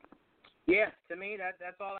 Yeah, to me,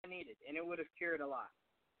 that's all I needed, and it would have cured a lot.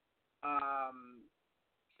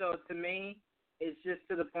 So to me, it's just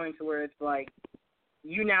to the point to where it's like,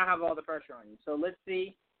 you now have all the pressure on you. So let's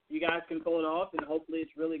see. You guys can pull it off, and hopefully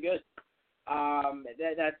it's really good.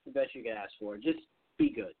 That's the best you can ask for. Just be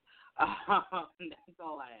good. That's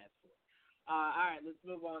all I ask for. All right, let's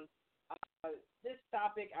move on. This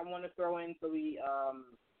topic I want to throw in so we,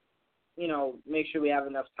 make sure we have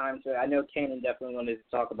enough time to. I know Kanan definitely wanted to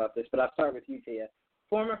talk about this, but I'll start with you, Tia.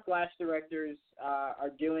 Former Flash directors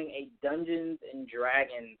are doing a Dungeons and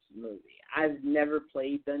Dragons movie. I've never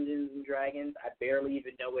played Dungeons and Dragons. I barely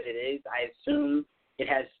even know what it is. I assume it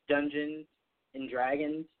has Dungeons and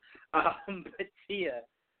Dragons. But Tia,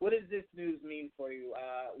 what does this news mean for you?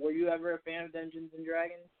 Were you ever a fan of Dungeons and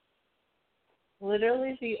Dragons?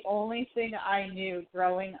 Literally the only thing I knew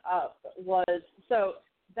growing up was, so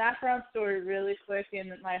background story really quick,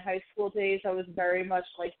 in my high school days I was very much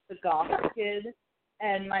like the goth kid,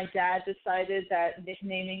 and my dad decided that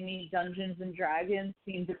nicknaming me Dungeons and Dragons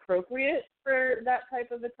seemed appropriate for that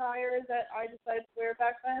type of attire that I decided to wear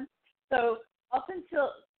back then. So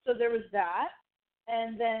there was that,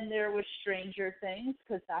 and then there was Stranger Things,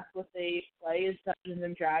 because that's what they play, is Dungeons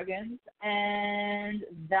and Dragons, and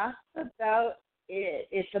that's about it.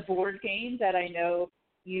 It's a board game that I know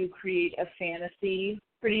you create a fantasy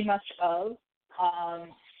pretty much of.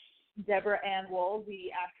 Deborah Ann Woll,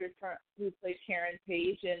 the actress who played Karen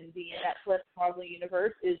Page in the Netflix Marvel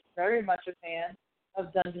Universe, is very much a fan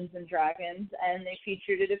of Dungeons and Dragons, and they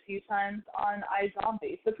featured it a few times on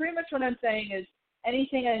iZombie. So pretty much what I'm saying is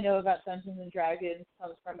anything I know about Dungeons and Dragons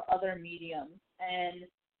comes from other mediums. And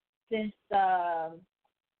since I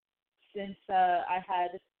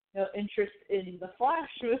had no interest in the Flash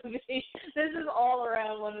movie, this is all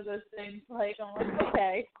around one of those things. Like, I'm like,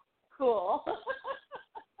 okay, cool.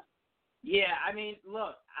 Yeah, I mean,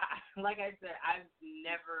 look, like I said, I've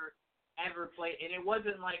never, ever played, and it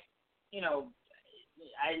wasn't like, you know,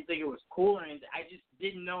 I didn't think it was cool or anything. I just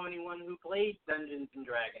didn't know anyone who played Dungeons and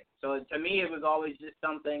Dragons. So to me, it was always just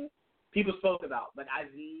something people spoke about, but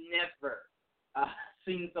I've never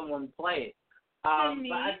seen someone play it. To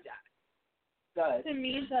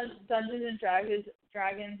me, Dungeons and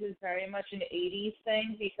Dragons is very much an 80s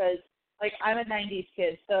thing because, like, I'm a 90s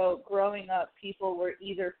kid, so growing up, people were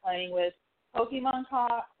either playing with Pokemon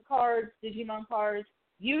cards, Digimon cards,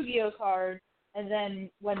 Yu-Gi-Oh cards, and then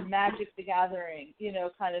when Magic the Gathering, you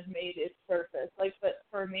know, kind of made its surface. Like, but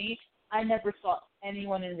for me, I never saw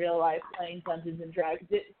anyone in real life playing Dungeons and Dragons.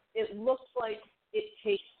 It looks like it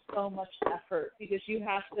takes so much effort because you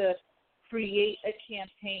have to create a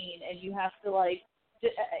campaign and you have to, like,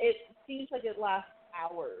 it seems like it lasts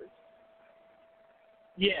hours.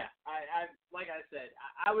 Yeah, I like I said,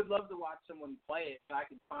 I would love to watch someone play it so I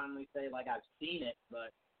could finally say, like, I've seen it,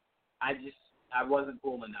 but I wasn't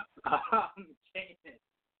cool enough.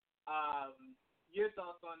 Your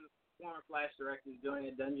thoughts on the former Flash directors doing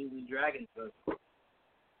a Dungeons and Dragons book?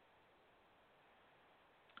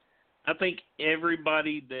 I think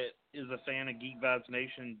everybody that is a fan of Geek Vibes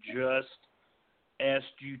Nation just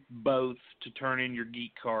asked you both to turn in your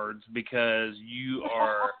geek cards because you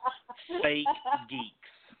are fake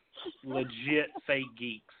geeks, legit fake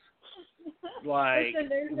geeks. Like,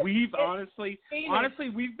 we've honestly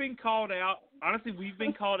we've been called out. Honestly, we've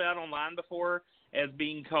been called out online before as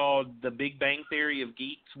being called the Big Bang Theory of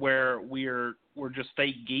geeks, where we're just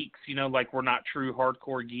fake geeks, you know, like we're not true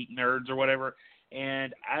hardcore geek nerds or whatever.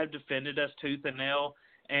 And I've defended us tooth and nail,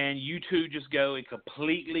 and you two just go and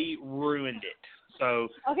completely ruined it. So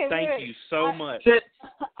thank you so much. To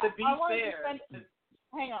be fair,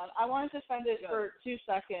 hang on, I want to defend it for 2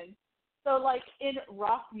 seconds. So, like, in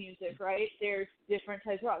rock music, right, there's different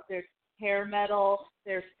types of rock. There's hair metal,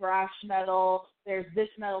 there's thrash metal, there's this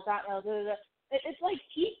metal, that metal, da, da, da. It's like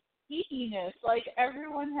geekiness. Like,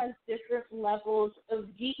 everyone has different levels of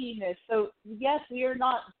geekiness. So, yes, we are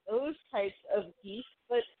not those types of geeks,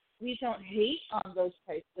 but we don't hate on those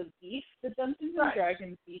types of geeks. The Dungeons and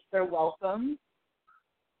Dragons geeks are welcome.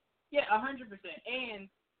 Yeah, 100%. And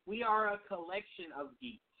we are a collection of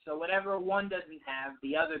geeks. So whatever one doesn't have,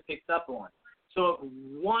 the other picks up on. So if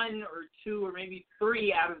 1 or 2 or maybe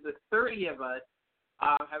 3 out of the 30 of us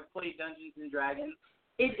have played Dungeons and Dragons,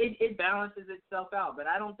 it balances itself out. But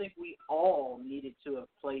I don't think we all needed to have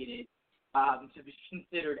played it to be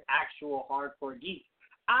considered actual hardcore geeks.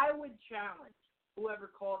 I would challenge whoever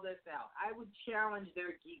called us out. I would challenge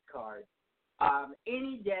their geek card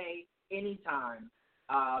any day, any time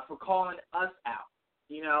for calling us out,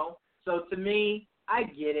 you know? So to me, I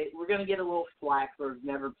get it. We're going to get a little flack for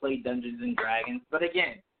never played Dungeons and Dragons. But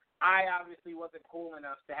again, I obviously wasn't cool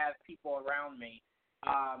enough to have people around me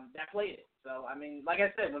that played it. So, I mean, like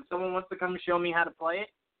I said, when someone wants to come show me how to play it,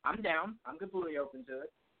 I'm down. I'm completely open to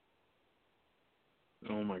it.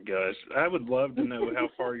 Oh, my gosh. I would love to know how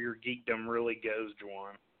far your geekdom really goes,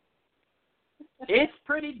 Juwan. It's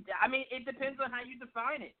pretty – I mean, it depends on how you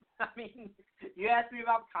define it. I mean, you asked me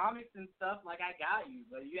about comics and stuff, like I got you.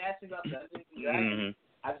 But you asked me about Dungeons and Dragons,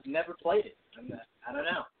 I've never played it. I don't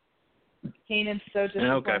know. Kanan's so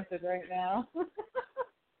disappointed right now.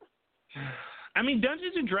 I mean,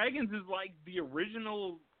 Dungeons and Dragons is like the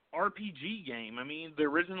original RPG game. I mean, the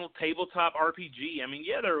original tabletop RPG. I mean,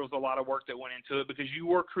 yeah, there was a lot of work that went into it because you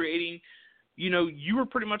were creating, you know, you were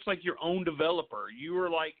pretty much like your own developer. You were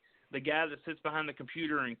like the guy that sits behind the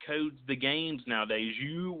computer and codes the games nowadays.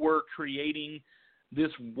 You were creating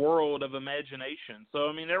this world of imagination. So,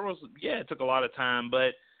 I mean, it took a lot of time,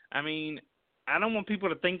 but, I mean, I don't want people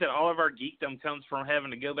to think that all of our geekdom comes from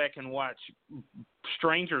having to go back and watch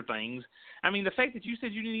Stranger Things. I mean, the fact that you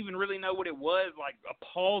said you didn't even really know what it was, like,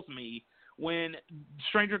 appalls me. When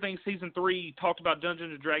Stranger Things Season 3 talked about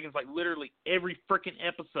Dungeons & Dragons, like, literally every freaking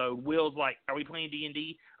episode, Will's like, are we playing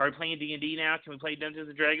D&D? Are we playing D&D now? Can we play Dungeons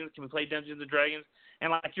 & Dragons? Can we play Dungeons & Dragons? And,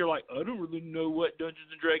 like, you're like, I don't really know what Dungeons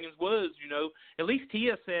 & Dragons was, you know. At least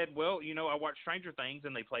Tia said, well, you know, I watched Stranger Things,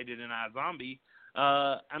 and they played it in iZombie.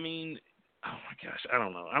 I mean, oh, my gosh, I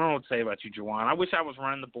don't know. I don't know what to say about you, Juwan. I wish I was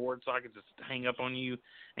running the board so I could just hang up on you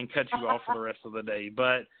and cut you off for the rest of the day.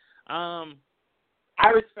 But I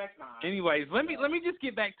respect mine. anyways, let me just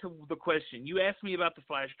get back to the question. You asked me about the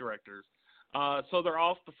Flash directors. So they're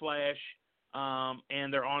off the Flash,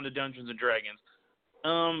 and they're on to Dungeons & Dragons.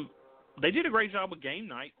 They did a great job with Game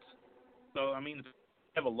Night. So, I mean, they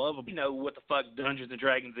have a love of, you know, what the fuck Dungeons &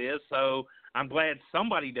 Dragons is. So I'm glad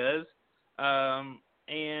somebody does.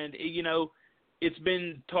 And, you know, it's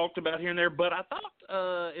been talked about here and there, but I thought,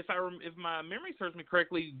 if my memory serves me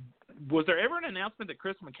correctly, was there ever an announcement that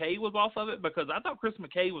Chris McKay was off of it? Because I thought Chris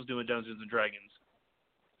McKay was doing Dungeons and Dragons.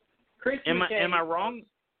 Am I wrong?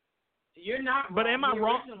 You're not. But am I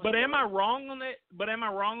wrong? But am I wrong on that? But am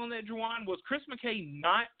I wrong on that, Juwan? Was Chris McKay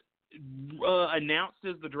not announced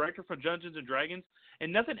as the director for Dungeons and Dragons,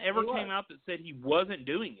 and nothing ever came out that said he wasn't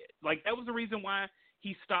doing it? Like, that was the reason why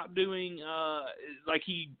he stopped doing,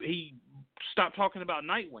 he stopped talking about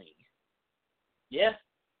Nightwing. Yeah.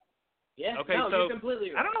 Yeah. Okay, no, so you're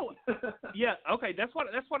completely right. I don't know. Yeah. Okay, that's what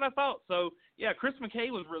I thought. So yeah, Chris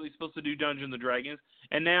McKay was really supposed to do Dungeons and Dragons,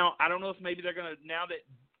 and now I don't know if maybe they're gonna, now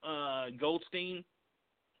that Goldstein,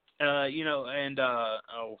 you know, and I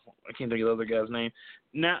can't think of the other guy's name.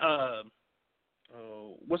 Now,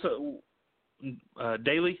 what's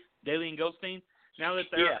Daly and Goldstein? Now that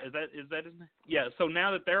they're is that his name? Yeah. So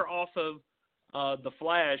now that they're off of the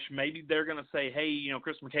Flash, maybe they're going to say, hey, you know,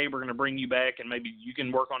 Chris McKay, we're going to bring you back, and maybe you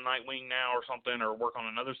can work on Nightwing now or something, or work on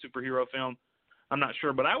another superhero film. I'm not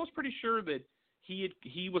sure, but I was pretty sure that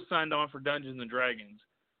he was signed on for Dungeons and Dragons.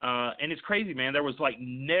 And it's crazy, man. There was like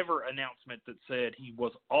never announcement that said he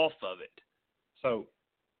was off of it. So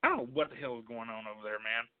I don't know what the hell is going on over there,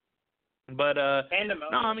 man. But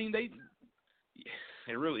no, I mean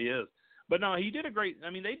it really is. But no, he did a great. I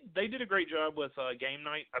mean, they did a great job with Game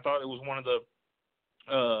Night. I thought it was one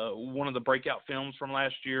of the breakout films from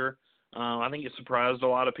last year. I think it surprised a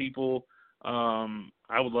lot of people.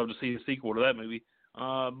 I would love to see a sequel to that movie.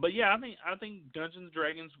 But yeah, I think Dungeons and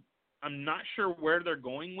Dragons. I'm not sure where they're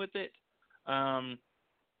going with it. I'm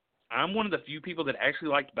one of the few people that actually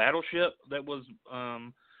liked Battleship. That was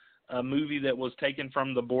a movie that was taken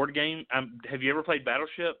from the board game. Have you ever played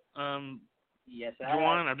Battleship? Yes,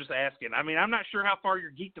 Juwan, I'm just asking. I mean, I'm not sure how far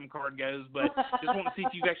your geekdom card goes, but just want to see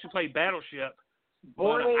if you've actually played Battleship.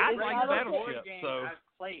 I like Battleship. So I've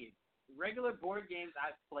played regular board games.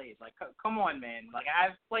 I've played. Like, come on, man. Like,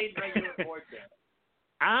 I've played regular board games.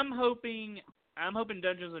 I'm hoping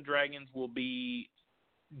Dungeons and Dragons will be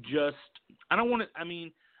just. I don't want it. I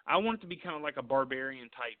mean, I want it to be kind of like a barbarian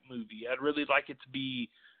type movie. I'd really like it to be,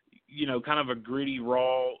 you know, kind of a gritty,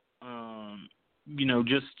 raw, you know,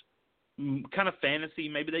 just kind of fantasy.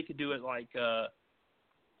 Maybe they could do it like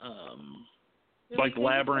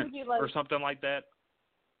Labyrinth or something like that.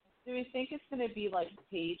 Do we think it's going to be like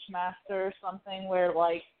Page Master or something, where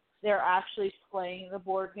like they're actually playing the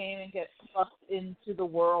board game and get sucked into the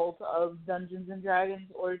world of Dungeons and Dragons,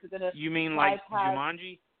 or is it going to? You mean like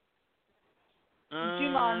Jumanji?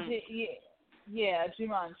 Jumanji, yeah,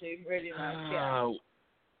 Jumanji, pretty much, yeah.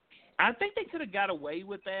 I think they could have got away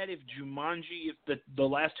with that if Jumanji, if the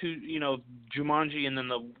last two, you know, Jumanji and then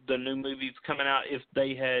the new movies coming out, if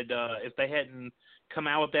they hadn't come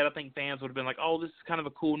out with that, I think fans would have been like, oh, this is kind of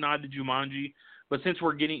a cool nod to Jumanji. But since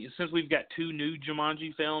we've got two new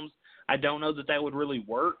Jumanji films, I don't know that would really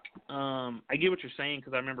work. I get what you're saying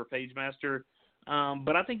because I remember Page Master,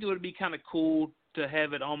 but I think it would be kind of cool to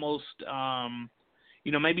have it almost,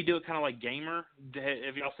 you know, maybe do it kind of like Gamer.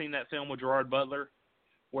 Have y'all seen that film with Gerard Butler,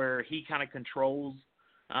 where he kind of controls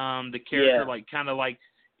the character, like kind of like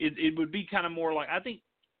it would be kind of more like, I think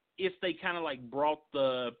if they kind of like brought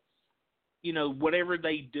the, you know, whatever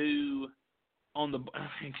they do on the,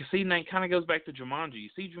 see, that kind of goes back to Jumanji.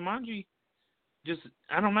 See, Jumanji, just,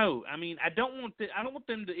 I don't know. I mean, I don't want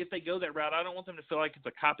them to, if they go that route, I don't want them to feel like it's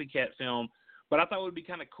a copycat film, but I thought it would be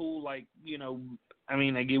kind of cool, like, you know, I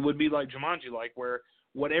mean, it would be like Jumanji, like where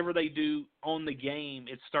whatever they do on the game,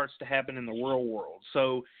 it starts to happen in the real world.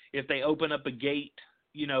 So if they open up a gate,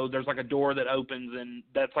 you know, there's like a door that opens, and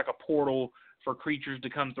that's like a portal for creatures to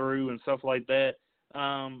come through and stuff like that.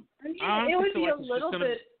 It would be a little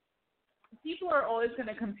bit. people are always going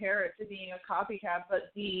to compare it to being a copycat,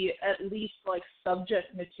 but the at least like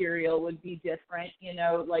subject material would be different, you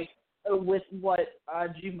know, like with what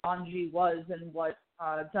Jumanji was and what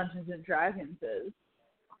Dungeons and Dragons is.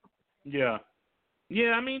 Yeah.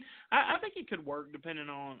 Yeah, I mean, I think it could work depending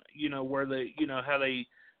on, you know, where they, you know, how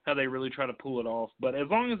they really try to pull it off. But as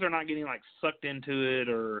long as they're not getting like sucked into it,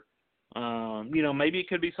 or you know, maybe it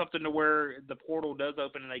could be something to where the portal does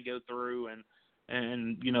open and they go through,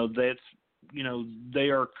 and you know, that's, you know, they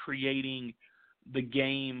are creating the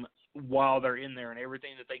game while they're in there, and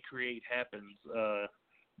everything that they create happens.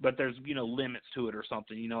 But there's, you know, limits to it or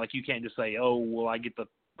something. You know, like you can't just say, oh, well, I get the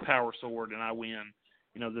power sword and I win.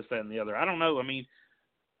 You know, this, that, and the other. I don't know. I mean,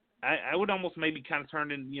 I would almost maybe kind of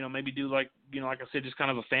turn in, you know, maybe do like, you know, like I said, just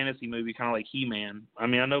kind of a fantasy movie, kind of like He-Man. I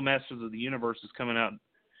mean, I know Masters of the Universe is coming out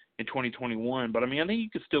in 2021, but I mean, I think you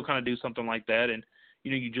could still kind of do something like that, and,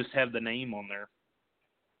 you know, you just have the name on there.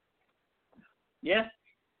 Yeah,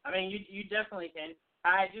 I mean, you definitely can.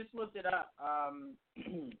 I just looked it up.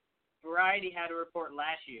 Variety had a report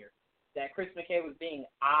last year that Chris McKay was being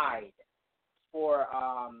eyed for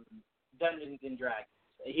Dungeons and Dragons.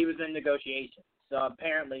 He was in negotiations. So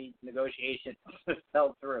apparently negotiations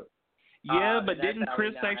fell through. Yeah, but didn't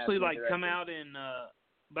Chris actually like come out and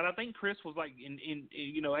but I think Chris was like in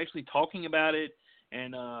you know, actually talking about it,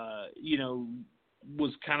 and you know,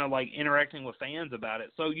 was kind of like interacting with fans about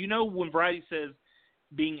it. So, you know, when Variety says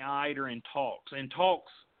being eyed or in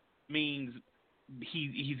talks means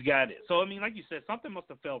he's got it. So I mean, like you said, something must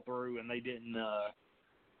have fell through and they didn't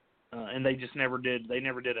and they just never did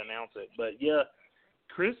announce it. But yeah,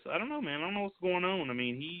 Chris, I don't know, man. I don't know what's going on. I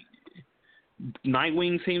mean,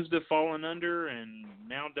 Nightwing seems to have fallen under, and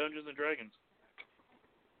now Dungeons and Dragons.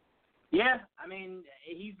 Yeah, I mean,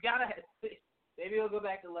 he's got to. Maybe he'll go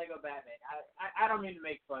back to Lego Batman. I don't mean to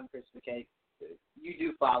make fun, Chris McKay. You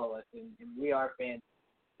do follow us, and we are fans.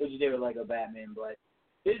 What you did with Lego Batman, but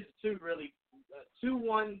this is two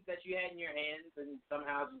ones that you had in your hands and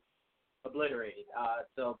somehow just obliterated.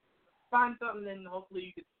 So find something, and hopefully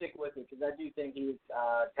you can stick with it, because I do think he's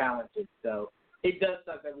talented. So it does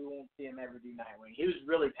suck that we won't see him ever do Nightwing. He was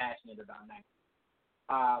really passionate about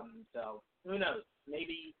Nightwing. So who knows?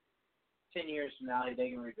 Maybe 10 years from now they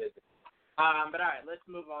can revisit. But all right, let's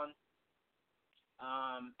move on.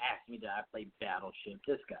 Ask me, did I play Battleship?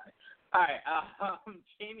 This guy. All right.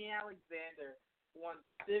 Jamie Alexander wants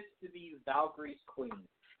Sif to be Valkyrie's queen.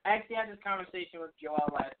 I actually had this conversation with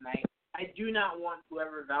Joel last night. I do not want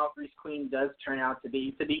whoever Valkyrie's queen does turn out to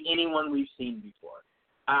be anyone we've seen before.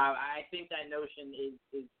 I think that notion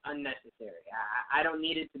is unnecessary. I don't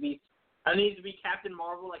need it to be. I need it to be Captain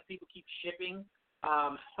Marvel, like people keep shipping.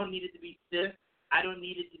 I don't need it to be Sif. I don't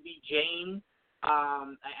need it to be Jane.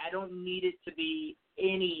 I don't need it to be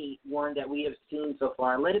anyone that we have seen so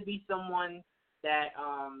far. Let it be someone that,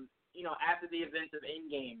 you know, after the events of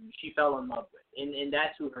Endgame, she fell in love with, and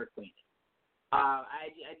that's who her queen is.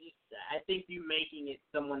 I think you making it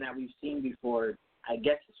someone that we've seen before, I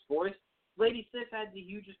guess, is forced. Lady Sif had the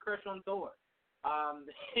hugest crush on Thor, and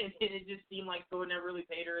it just seemed like Thor never really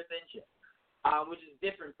paid her attention, which is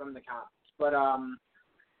different from the comics. But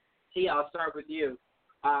Tia, I'll start with you.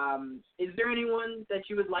 Is there anyone that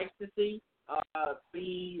you would like to see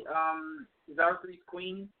be Valkyrie's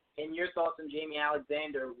queen? And your thoughts on Jamie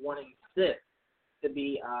Alexander wanting Sif to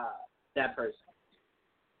be that person?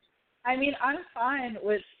 I mean, I'm fine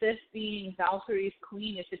with Sif being Valkyrie's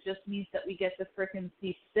queen if it just means that we get to frickin'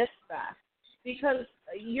 see Sif back. Because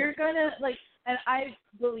you're gonna, like, and I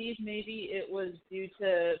believe maybe it was due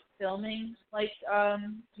to filming, like,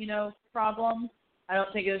 you know, problems. I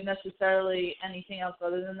don't think it was necessarily anything else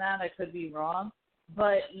other than that. I could be wrong.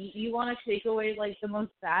 But you want to take away, like, the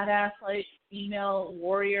most badass, like, female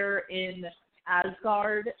warrior in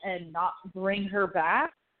Asgard and not bring her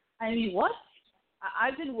back? I mean, what?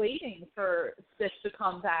 I've been waiting for Sif to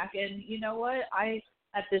come back, and you know what? I,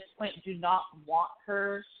 at this point, do not want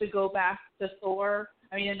her to go back to Thor.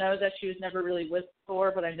 I mean, I know that she was never really with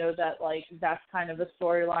Thor, but I know that, like, that's kind of a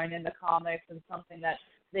storyline in the comics and something that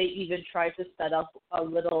they even tried to set up a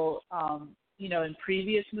little, you know, in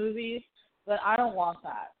previous movies. But I don't want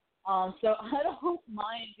that. So I don't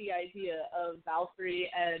mind the idea of Valkyrie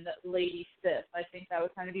and Lady Sif. I think that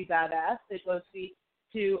would kind of be badass. They'd both be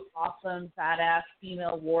two awesome, badass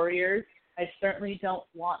female warriors. I certainly don't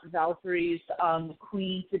want Valkyrie's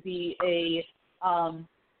queen to be a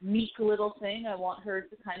meek little thing. I want her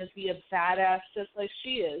to kind of be a badass just like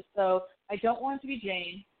she is. So I don't want it to be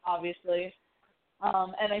Jane, obviously.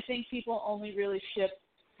 And I think people only really ship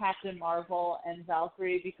Captain Marvel and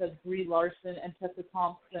Valkyrie because Brie Larson and Tessa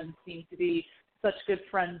Thompson seem to be such good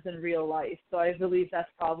friends in real life. So I believe that's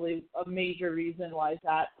probably a major reason why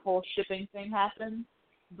that whole shipping thing happened.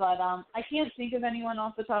 But I can't think of anyone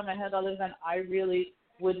off the top of my head other than I really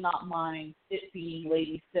would not mind it being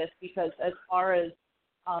Lady Sif, because as far as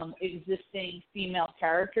existing female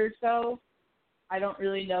characters go, I don't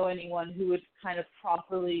really know anyone who would kind of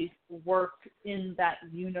properly work in that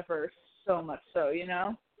universe so much so, you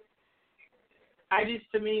know?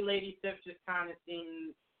 To me, Lady Sif just kind of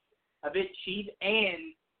seems a bit cheap,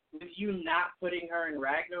 and with you not putting her in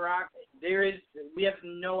Ragnarok, we have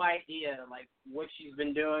no idea, like, what she's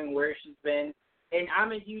been doing, where she's been, and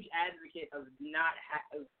I'm a huge advocate of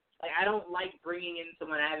I don't like bringing in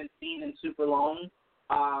someone I haven't seen in super long,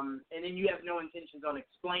 and then you have no intentions on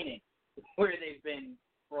explaining where they've been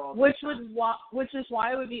for all this time. Which is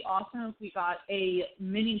why it would be awesome if we got a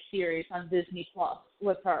mini series on Disney Plus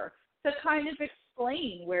with her to kind of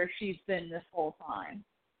explain where she's been this whole time.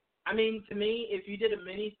 I mean, to me, if you did a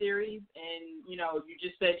mini series and you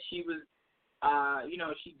just said she was,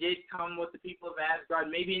 she did come with the people of Asgard,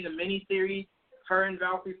 maybe in the mini series, her and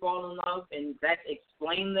Valkyrie fall in love, and that's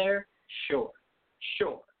explained there. Sure.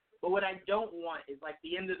 But what I don't want is like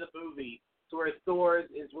the end of the movie, where Thor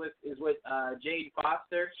is with Jade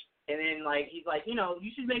Foster, and then like he's like,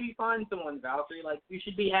 you should maybe find someone, Valkyrie, like you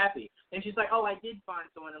should be happy. And she's like, oh, I did find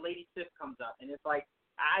someone. And Lady Sif comes up, and it's like,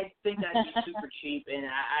 I think that'd be super cheap, and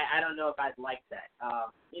I don't know if I'd like that.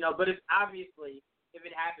 But if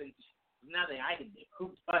it happens, nothing I can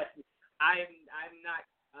do. But I'm not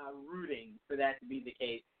rooting for that to be the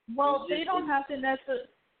case. Well, they don't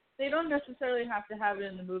necessarily have to have it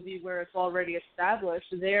in the movie where it's already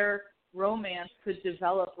established. Their romance could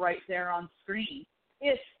develop right there on screen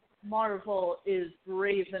if Marvel is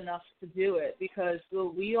brave enough to do it, because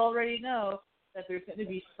we already know that there's going to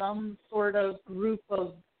be some sort of group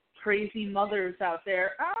of crazy mothers out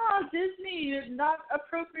there. Disney is not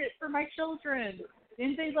appropriate for my children.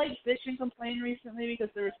 Didn't they bitch and complain recently because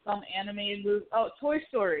there was some animated movie? Oh, Toy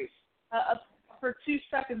Story. For 2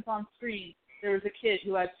 seconds on screen, there was a kid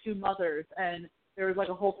who had 2 mothers, and there was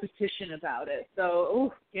a whole petition about it.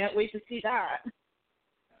 So, can't wait to see that.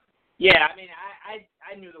 Yeah, I mean,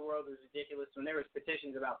 I knew the world was ridiculous when there was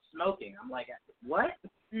petitions about smoking. I'm like, what?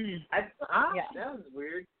 Yeah. That was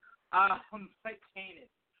weird. But Kanan,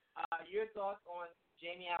 your thoughts on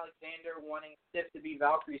Jamie Alexander wanting Sif to be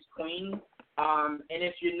Valkyrie's queen? And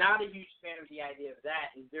if you're not a huge fan of the idea of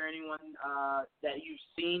that, is there anyone that you've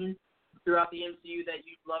seen throughout the MCU that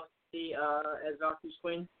you'd love to see as Valkyrie's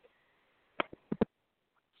queen?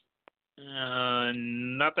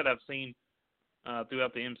 Not that I've seen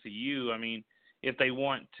throughout the MCU. I mean, if they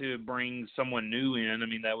want to bring someone new in, I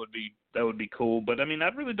mean that would be cool. But I mean, I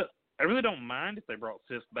really don't mind if they brought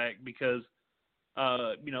Sif back, because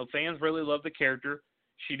fans really love the character.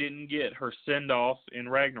 She didn't get her send off in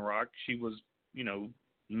Ragnarok. She was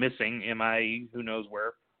missing, MIA, who knows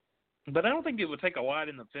where. But I don't think it would take a lot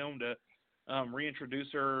in the film to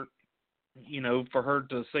reintroduce her. For her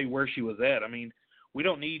to say where she was at. I mean, we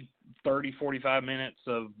don't need 30, 45 minutes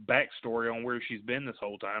of backstory on where she's been this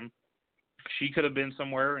whole time. She could have been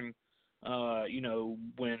somewhere, and,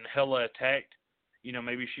 when Hela attacked,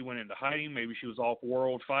 maybe she went into hiding. Maybe she was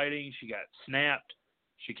off-world fighting. She got snapped.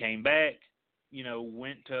 She came back,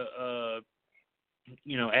 went to,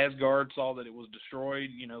 Asgard, saw that it was destroyed,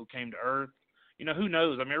 came to Earth. Who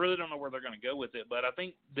knows? I mean, I really don't know where they're going to go with it, but I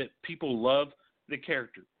think that people love the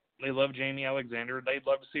character. They love Jamie Alexander. They'd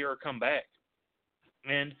love to see her come back.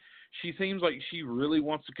 And she seems like she really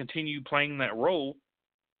wants to continue playing that role.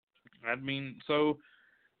 I mean, so,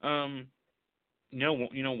 why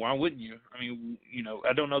wouldn't you? I mean,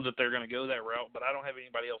 I don't know that they're going to go that route, but I don't have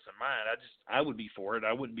anybody else in mind. I would be for it.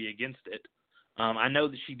 I wouldn't be against it. I know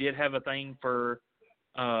that she did have a thing for,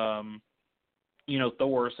 Thor.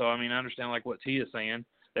 So, I mean, I understand what Tia's saying.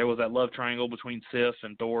 There was that love triangle between Sif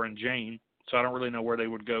and Thor and Jane. So I don't really know where they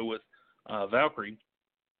would go with Valkyrie.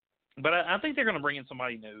 But I think they're going to bring in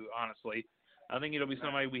somebody new, honestly. I think it'll be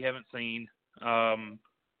somebody we haven't seen.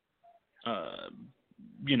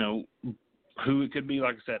 Who it could be,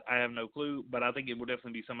 like I said, I have no clue. But I think it will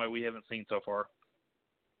definitely be somebody we haven't seen so far.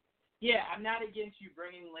 Yeah, I'm not against you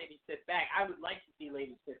bringing Lady Sif back. I would like to see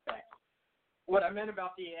Lady Sif back. What I meant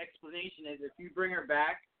about the explanation is if you bring her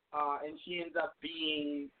back and she ends up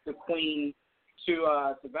being the queen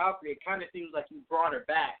to Valkyrie, it kind of seems like you brought her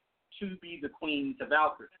back to be the queen to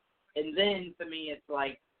Valkyrie. And then, to me, it's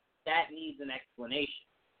like that needs an explanation.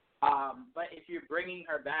 But if you're bringing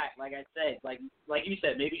her back, like I said, like you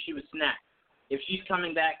said, maybe she was snapped. If she's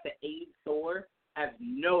coming back to aid Thor, I have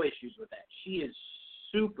no issues with that. She is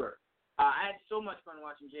super. I had so much fun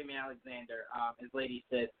watching Jamie Alexander as Lady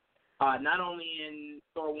Sif. not only in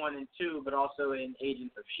Thor 1 and 2, but also in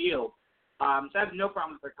Agents of S.H.I.E.L.D. So I have no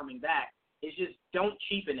problem with her coming back. It's just don't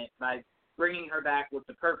cheapen it by bringing her back with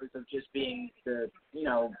the purpose of just being the,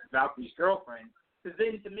 Valkyrie's girlfriend. Because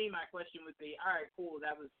then, to me, my question would be, all right, cool,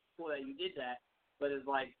 that was cool that you did that, but it's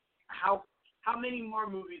like, how many more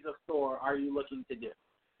movies of Thor are you looking to do?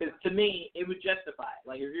 Because to me, it would justify it.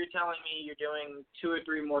 Like, if you're telling me you're doing 2 or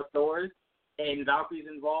 3 more Thors and Valkyrie's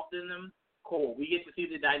involved in them, cool. We get to see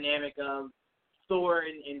the dynamic of Thor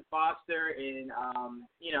and Foster and,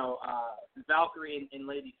 Valkyrie and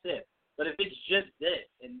Lady Sif. But if it's just this,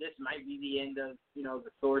 and this might be the end of,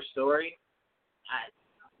 the Thor story,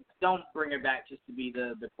 don't bring her back just to be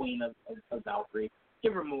the queen of Valkyrie.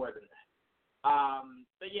 Give her more than that.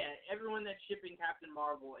 But yeah, everyone that's shipping Captain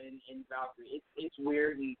Marvel and Valkyrie, it's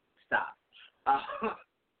weird, and stop.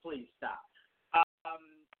 Please stop.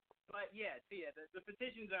 But yeah, the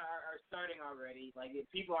petitions are starting already. Like,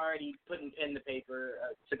 people are already putting pen to paper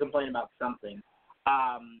to complain about something.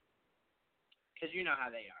 Because you know how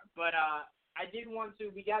they are. But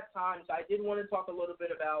we got time, so I did want to talk a little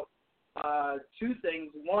bit about 2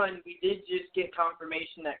 things. One, we did just get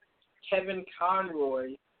confirmation that Kevin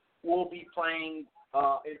Conroy will be playing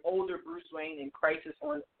an older Bruce Wayne in Crisis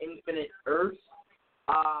on Infinite Earths.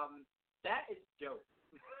 That is dope.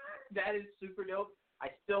 That is super dope. I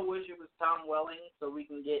still wish it was Tom Welling so we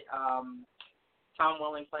can get Tom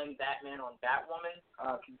Welling playing Batman on Batwoman.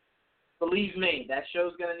 Believe me, that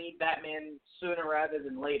show's going to need Batman sooner rather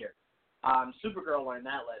than later. Supergirl learned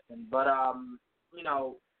that lesson. But,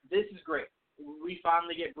 this is great. We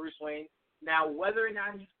finally get Bruce Wayne. Now, whether or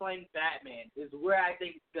not he's playing Batman is where I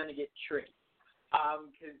think it's going to get tricky.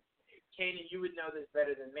 Because, Kanan, you would know this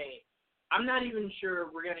better than me. I'm not even sure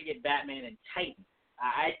we're going to get Batman and Titans.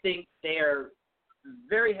 I think they're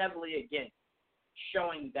very heavily against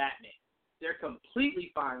showing Batman. They're completely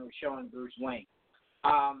fine with showing Bruce Wayne. So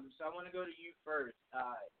I want to go to you first.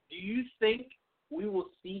 Do you think we will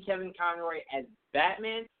see Kevin Conroy as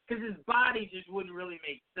Batman? Because his body just wouldn't really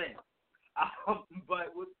make sense.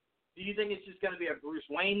 But do you think it's just going to be a Bruce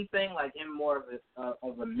Wayne thing, like him more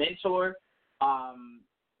of a mentor,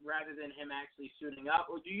 rather than him actually suiting up?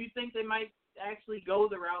 Or do you think they might actually go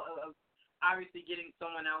the route of obviously getting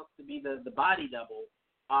someone else to be the body double,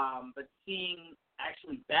 but seeing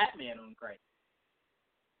actually Batman on Crisis?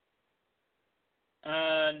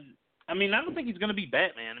 I don't think he's going to be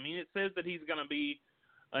Batman. It says that he's going to be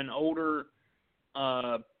an older,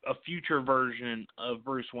 a future version of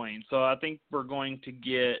Bruce Wayne. So I think we're going to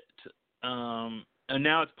get, and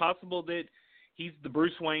now it's possible that he's the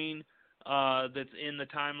Bruce Wayne that's in the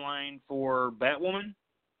timeline for Batwoman,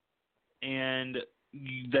 and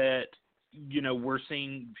that, we're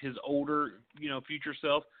seeing his older, future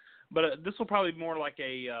self. But this will probably be more like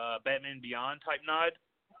a Batman Beyond type nod.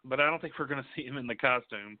 But I don't think we're going to see him in the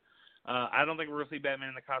costume. I don't think we're going to see Batman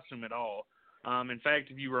in the costume at all. In fact,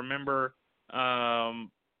 if you remember,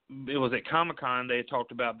 it was at Comic-Con they had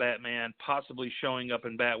talked about Batman possibly showing up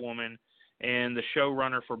in Batwoman, and the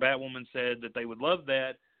showrunner for Batwoman said that they would love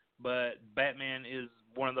that, but Batman is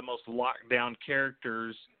one of the most locked down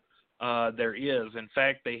characters there is. In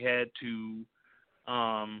fact, they had to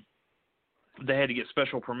get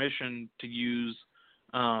special permission to use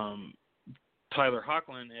Tyler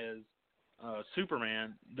Hoechlin as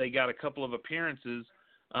Superman. They got a couple of appearances,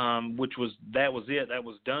 that was it. That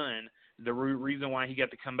was done. The reason why he got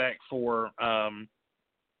to come back for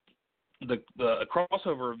the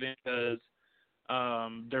crossover event is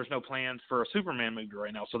there's no plans for a Superman movie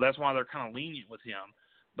right now, so that's why they're kind of lenient with him.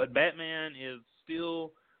 But Batman is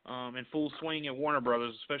still in full swing at Warner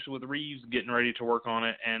Brothers, especially with Reeves getting ready to work on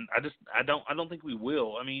it. And I don't think we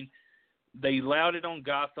will. They allowed it on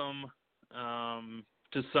Gotham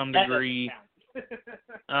to some degree,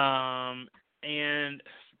 and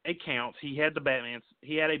it counts. He had a Batman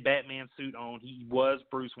suit on. He was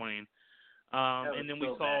Bruce Wayne, and then we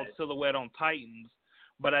saw silhouette on Titans.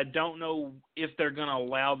 But I don't know if they're going to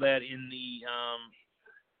allow that in the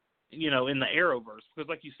in the Arrowverse, because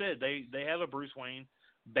like you said, they have a Bruce Wayne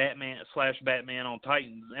Batman on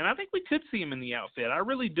Titans, and I think we could see him in the outfit. I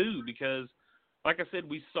really do, because like I said,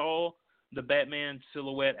 we saw the Batman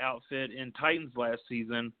silhouette outfit in Titans last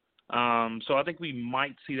season. So I think we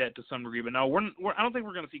might see that to some degree. But no, I don't think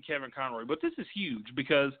we're going to see Kevin Conroy. But this is huge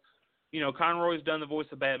because, Conroy's done the voice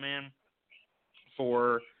of Batman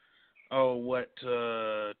for,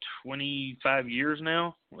 25 years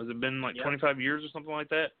now? Has it been 25 years or something like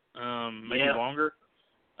that? Maybe longer.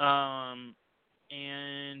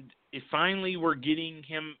 And finally we're getting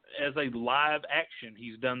him as a live action.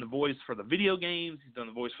 He's done the voice for the video games. He's done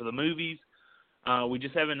the voice for the movies.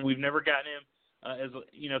 We've never gotten him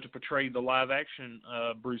to portray the live action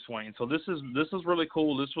Bruce Wayne. So this is really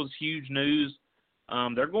cool. This was huge news.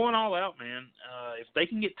 They're going all out, man. If they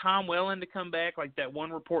can get Tom Welling to come back, like that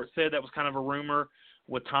one report said, that was kind of a rumor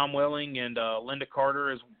with Tom Welling and Linda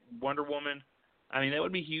Carter as Wonder Woman. I mean, that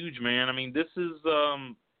would be huge, man. I mean, this is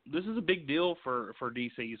a big deal for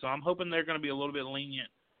DC. So I'm hoping they're going to be a little bit lenient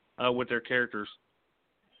with their characters.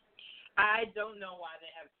 I don't know why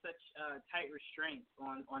they have such tight restraints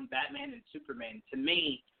on Batman and Superman. To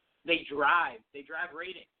me, they drive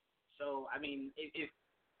ratings. So I mean, if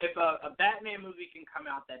a Batman movie can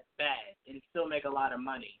come out that's bad and still make a lot of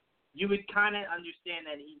money, you would kind of understand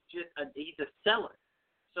that he's a seller.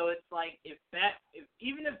 So it's like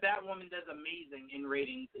even if Batwoman does amazing in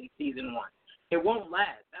ratings in season 1, it won't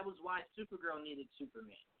last. That was why Supergirl needed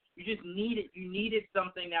Superman. You just needed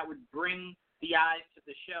something that would bring the eyes to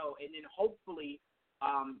the show, and then hopefully,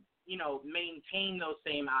 maintain those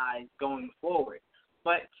same eyes going forward.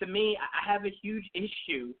 But to me, I have a huge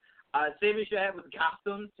issue. Same issue I have with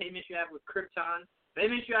Gotham, same issue I have with Krypton,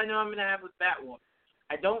 same issue I know I'm going to have with Batwoman.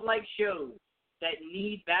 I don't like shows that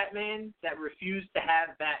need Batman that refuse to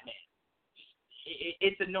have Batman.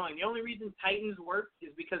 It's annoying. The only reason Titans works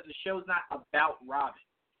is because the show's not about Robin.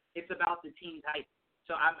 It's about the Teen Titans.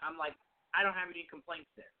 So I'm like, I don't have any complaints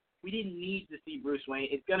there. We didn't need to see Bruce Wayne.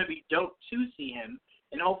 It's going to be dope to see him,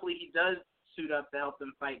 and hopefully he does suit up to help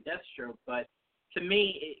them fight Deathstroke. But to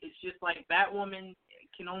me, it's just like Batwoman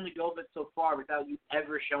can only go but so far without you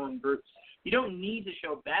ever showing Bruce. You don't need to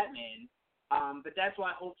show Batman, but that's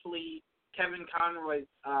why hopefully Kevin Conroy's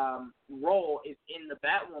role is in the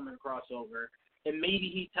Batwoman crossover, and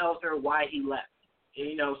maybe he tells her why he left.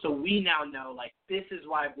 So we now know, like, this is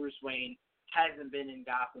why Bruce Wayne hasn't been in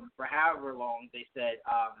Gotham for however long they said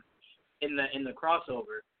in the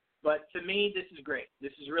crossover. But to me, this is great.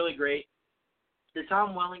 This is really great. The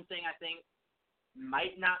Tom Welling thing, I think,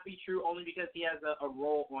 might not be true only because he has a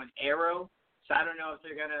role on Arrow. So I don't know if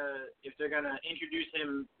they're gonna introduce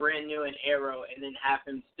him brand new in Arrow and then have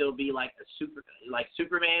him still be like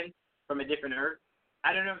Superman from a different Earth.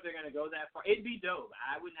 I don't know if they're gonna go that far. It'd be dope.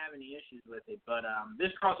 I wouldn't have any issues with it. But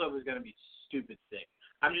this crossover is gonna be stupid sick.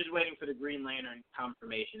 I'm just waiting for the Green Lantern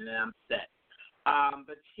confirmation, and then I'm set.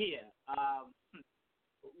 But Tia,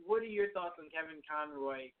 what are your thoughts on Kevin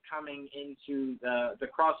Conroy coming into the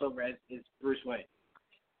crossover as Bruce Wayne?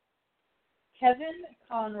 Kevin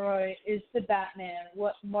Conroy is to Batman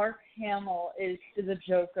what Mark Hamill is to the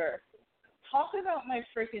Joker. Talk about my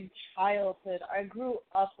freaking childhood. I grew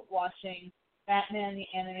up watching Batman the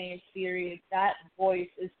Animated Series. That voice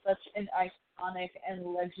is such an iconic and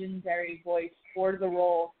legendary voice for the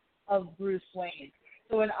role of Bruce Wayne.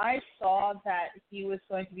 So when I saw that he was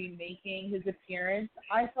going to be making his appearance,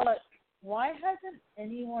 I thought, why hasn't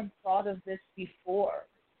anyone thought of this before?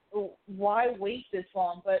 Why wait this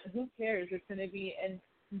long? But who cares? It's going to be an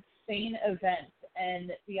insane event.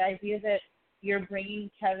 And the idea that you're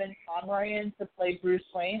bringing Kevin Conroy in to play Bruce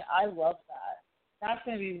Wayne, I love that. That's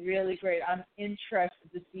going to be really great. I'm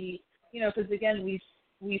interested to see, because again,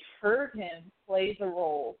 we've heard him play the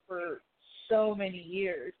role for so many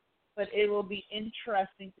years, but it will be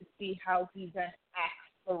interesting to see how he then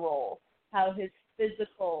acts the role, how his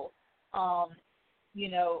physical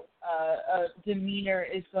demeanor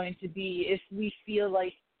is going to be, if we feel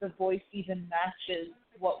like the voice even matches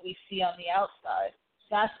what we see on the outside.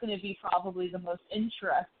 That's going to be probably the most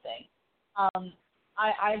interesting.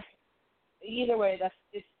 Either way,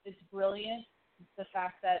 it's brilliant. The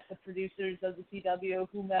fact that the producers of the CW,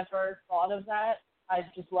 whomever thought of that, I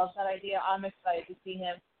just love that idea. I'm excited to see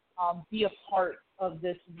him be a part of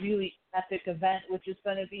this really epic event, which is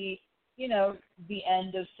going to be, the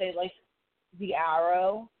end of, say, like, the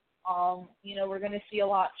Arrow. We're going to see a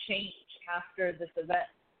lot change after this event.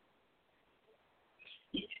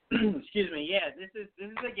 Excuse me. Yeah, this is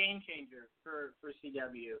a game changer for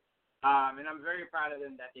CW, and I'm very proud of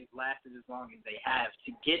them that they've lasted as long as they have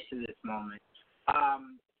to get to this moment.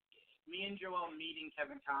 Me and Joel meeting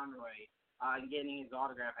Kevin Conroy and getting his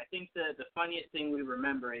autograph. I think the funniest thing we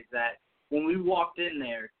remember is that when we walked in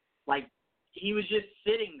there, like, he was just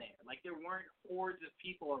sitting there, like there weren't hordes of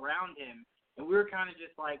people around him, and we were kind of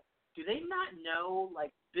just like, do they not know,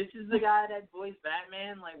 like, this is the guy that voiced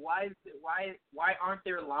Batman? Like, why aren't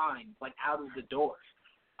there lines, like, out of the door?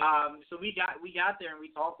 So we got there and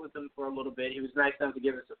we talked with him for a little bit. He was nice enough to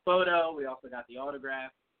give us a photo. We also got the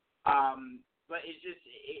autograph. But it's just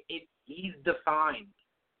he's defined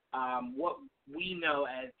what we know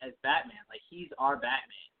as Batman. Like, he's our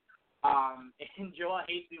Batman. And Joel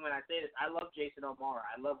hates me when I say this. I love Jason O'Mara.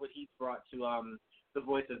 I love what he's brought to the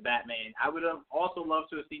voice of Batman. I would have also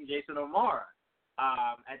loved to have seen Jason O'Mara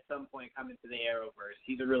at some point come into the Arrowverse.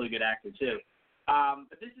 He's a really good actor too.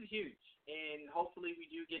 But this is huge, and hopefully we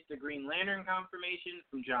do get the Green Lantern confirmation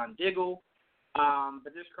from John Diggle.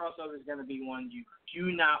 But this crossover is going to be one you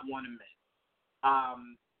do not want to miss.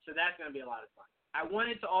 So that's going to be a lot of fun. I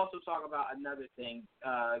wanted to also talk about another thing,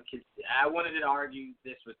 because I wanted to argue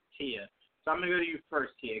this with Tia. So I'm going to go to you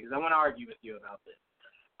first, Tia, because I want to argue with you about this.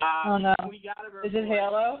 Oh, no. Is it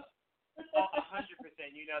Halo? 100%.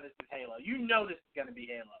 You know this is Halo. You know this is going to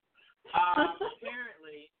be Halo.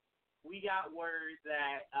 Apparently, we got word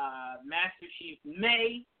that Master Chief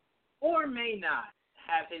may or may not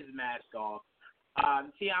have his mask off.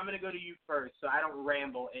 Tia, I'm going to go to you first so I don't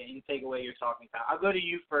ramble and take away your talking time. I'll go to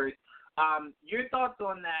you first. Your thoughts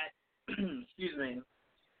on that, excuse me,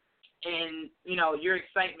 and, your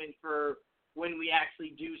excitement for when we actually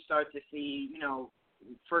do start to see,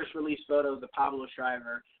 first release photos of Pablo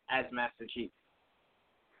Schreiber as Master Chief.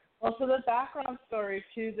 Well, so the background story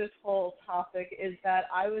to this whole topic is that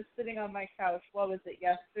I was sitting on my couch, what was it,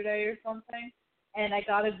 yesterday or something, and I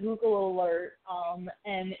got a Google alert,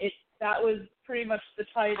 and that was pretty much the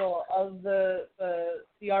title of the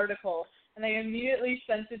article. And I immediately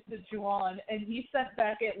sent it to Juwan, and he sent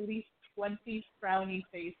back at least 20 frowny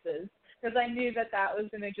faces because I knew that was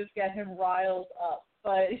going to just get him riled up.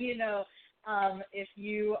 But, if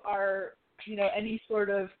you are, any sort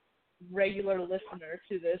of regular listener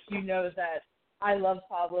to this, you know that I love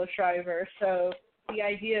Pablo Schreiber. So the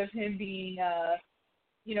idea of him being,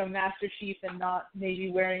 Master Chief and not maybe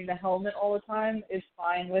wearing the helmet all the time is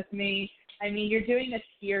fine with me. I mean, you're doing a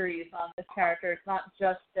series on this character. It's not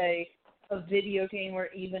just a video game or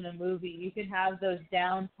even a movie. You can have those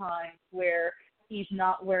down times where he's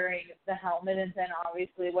not wearing the helmet, and then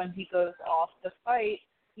obviously when he goes off to fight,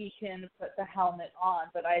 he can put the helmet on.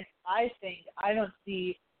 But I think I don't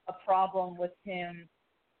see a problem with him,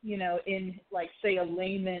 in, like, say, a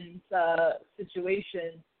layman's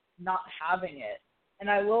situation, not having it. And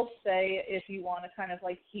I will say, if you want to kind of,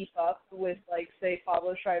 like, keep up with, like, say,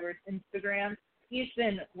 Pablo Schreiber's Instagram, he's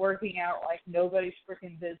been working out like nobody's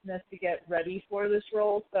freaking business to get ready for this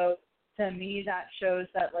role. So to me, that shows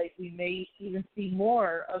that, like, we may even see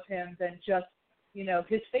more of him than just,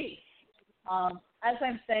 his face. As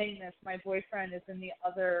I'm saying this, my boyfriend is in the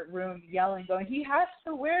other room yelling, going, he has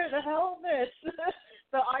to wear the helmet.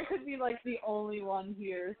 So I could be, like, the only one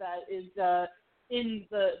here that is in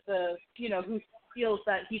the who feels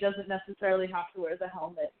that he doesn't necessarily have to wear the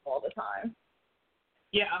helmet all the time.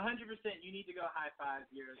 Yeah, 100%. You need to go high five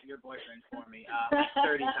your boyfriend for me.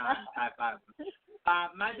 30 times high five him.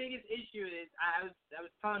 My biggest issue is I was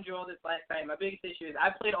telling you all this last time. My biggest issue is I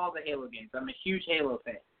played all the Halo games. I'm a huge Halo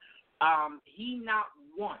fan. He not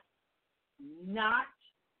once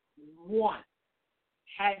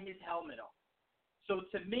had his helmet on. So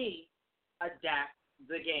to me, adapt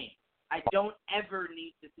the game. I don't ever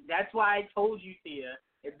need to see. That's why I told you, Tia,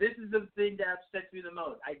 if this is the thing that upsets me the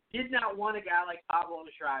most. I did not want a guy like Pablo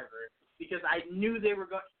Schreiber because I knew they were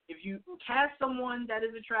going. If you cast someone that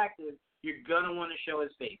is attractive, you're gonna want to show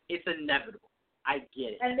his face. It's inevitable. I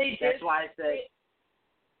get it. And they did. That's why I said.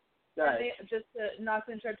 Just not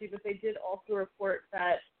to interrupt you, but they did also report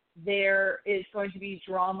that there is going to be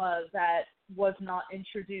drama that was not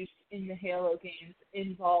introduced in the Halo games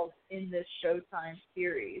involved in this Showtime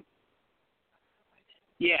series.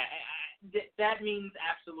 Yeah, that means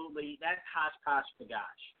absolutely. That's hodgepodge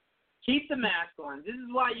bagosh. Keep the mask on. This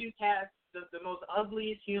is why you cast the most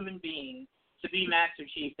ugliest human being to be Master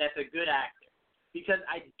Chief that's a good actor. Because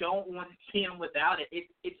I don't want to see him without it.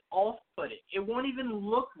 It's off-putting. It won't even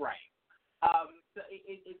look right. So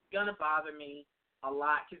it's going to bother me a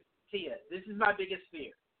lot. Because, Tia, this is my biggest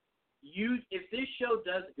fear. If this show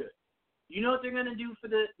does good, you know what they're going to do for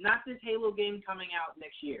not this Halo game coming out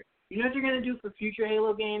next year. You know what they're going to do for future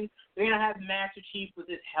Halo games? They're going to have Master Chief with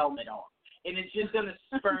his helmet on. And it's just going to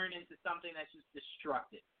spurn into something that's just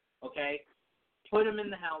destructive, okay? Put him in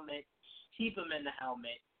the helmet. Keep him in the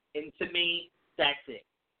helmet. And to me, that's it.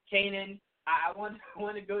 Kanan, I want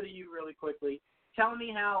to go to you really quickly. Tell me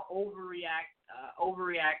how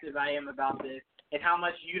overreactive I am about this and how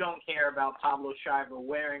much you don't care about Pablo Schreiber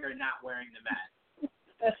wearing or not wearing the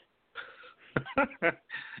mask.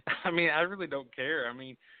 I mean, I really don't care. I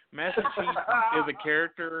mean, Master Chief is a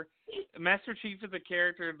character. Master Chief is a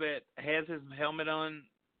character that has his helmet on,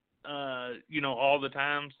 all the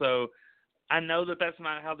time. So I know that that's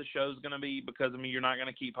not how the show's going to be because, I mean, you're not going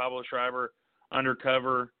to keep Pablo Schreiber under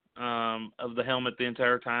cover of the helmet the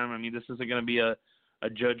entire time. I mean, this isn't going to be a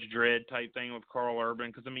Judge Dredd type thing with Carl Urban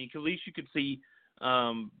because, I mean, at least you could see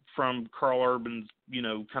from Carl Urban's,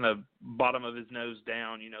 kind of bottom of his nose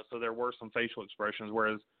down, so there were some facial expressions,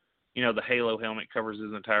 whereas the Halo helmet covers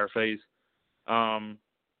his entire face.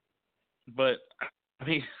 But I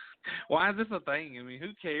mean, why is this a thing? I mean, who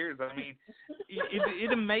cares? I mean,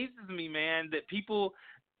 it amazes me, man, that people,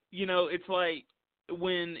 it's like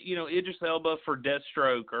when, Idris Elba for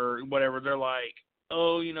Deathstroke or whatever, they're like,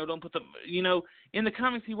 oh, don't put the, in the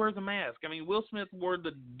comics he wears a mask. I mean, Will Smith wore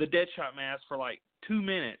the Deadshot mask for like 2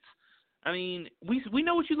 minutes. I mean, we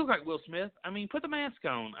know what you look like, Will Smith. I mean, put the mask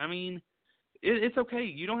on. I mean, it's okay.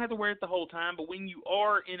 You don't have to wear it the whole time, but when you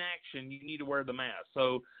are in action, you need to wear the mask.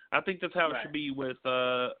 So I think that's how it should be with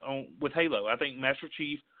Halo. I think Master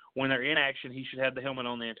Chief, when they're in action, he should have the helmet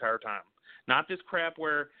on the entire time. Not this crap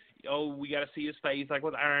where, we got to see his face like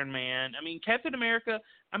with Iron Man. I mean, Captain America,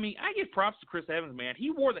 I give props to Chris Evans, man.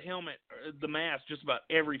 He wore the helmet, the mask just about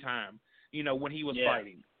every time, when he was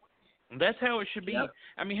fighting. That's how it should be. Yep.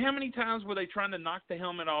 I mean, how many times were they trying to knock the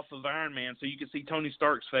helmet off of Iron Man so you could see Tony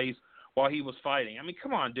Stark's face while he was fighting? I mean,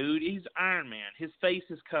 come on, dude. He's Iron Man. His face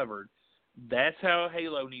is covered. That's how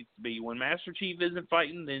Halo needs to be. When Master Chief isn't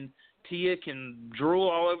fighting, then Tia can drool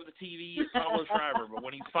all over the TV at Pablo Schreiber. But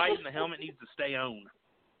when he's fighting, the helmet needs to stay on.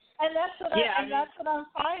 And that's what that's what I'm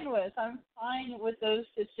fine with. I'm fine with those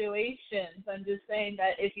situations. I'm just saying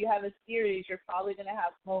that if you have a series, you're probably going to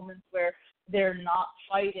have moments where they're not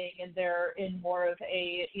fighting and they're in more of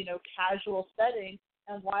a, casual setting.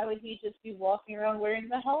 And why would he just be walking around wearing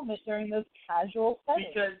the helmet during those casual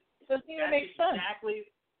settings? Because it doesn't even make sense. Exactly,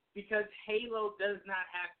 because Halo does not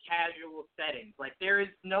have casual settings. Like, there is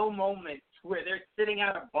no moment where they're sitting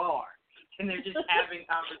at a bar and they're just having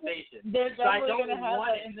conversations. They're definitely going to have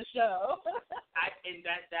that in the show. And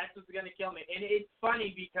that's what's going to kill me. And it's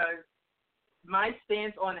funny because my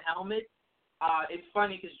stance on helmets, it's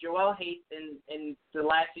funny because Joel hates in the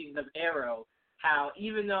last season of Arrow how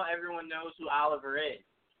even though everyone knows who Oliver is,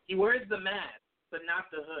 he wears the mask but not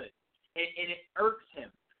the hood, and it irks him.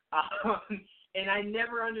 And I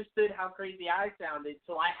never understood how crazy I sounded,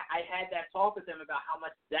 so I had that talk with him about how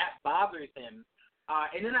much that bothers him.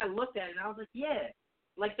 And then I looked at it and I was like, yeah,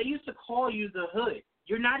 like they used to call you the hood.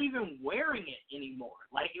 You're not even wearing it anymore.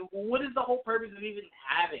 Like, what is the whole purpose of even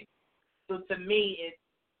having it? So to me,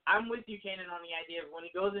 I'm with you, Kanan, on the idea of when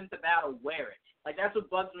he goes into battle, wear it. Like, that's what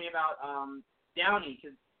bugs me about Downey,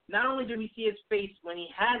 because not only do we see his face when he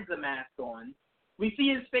has the mask on, we see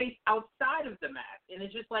his face outside of the mask. And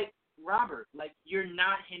it's just like, Robert, like, you're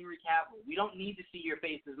not Henry Cavill. We don't need to see your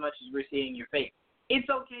face as much as we're seeing your face. It's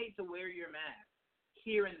okay to wear your mask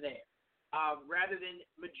here and there. Rather than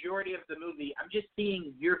majority of the movie, I'm just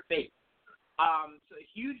seeing your face. So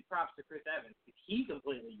huge props to Chris Evans, because he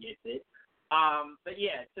completely gets it. But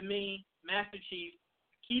yeah, to me, Master Chief,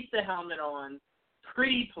 keep the helmet on,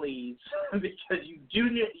 pretty please, because you do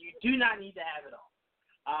not need to have it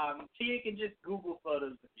on. Tia can just Google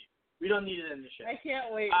photos of you. We don't need it in the show. I can't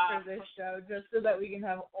wait for this show just so that we can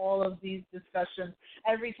have all of these discussions.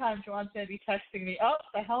 Every time Joanne's going to be texting me, oh,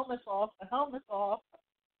 the helmet's off, the helmet's off.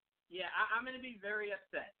 Yeah, I'm going to be very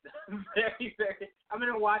upset. Very, very. I'm going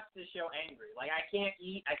to watch this show angry. Like, I can't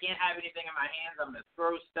eat. I can't have anything in my hands. I'm going to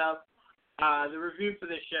throw stuff. The review for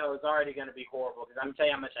this show is already going to be horrible because I'm going to tell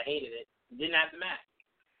you how much I hated it. Didn't have the mask.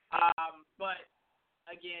 But,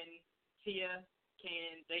 again, Tia,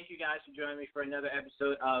 Kanan, thank you guys for joining me for another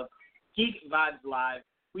episode of Geek Vibes Live.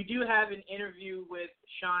 We do have an interview with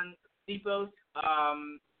Sean Sipos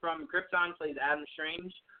from Krypton, plays Adam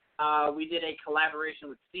Strange. We did a collaboration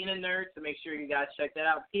with Cena Nerd, so make sure you guys check that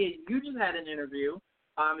out. Tia, you just had an interview.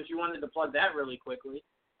 If you wanted to plug that really quickly.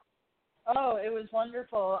 Oh, it was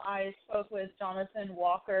wonderful. I spoke with Jonathan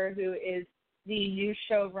Walker, who is the new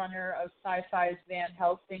showrunner of Sci-Fi's Van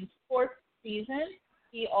Helsing's 4th season.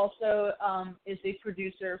 He also is a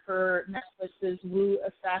producer for Netflix's Wu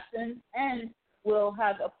Assassins and will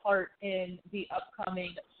have a part in the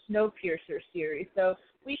upcoming Snowpiercer series. So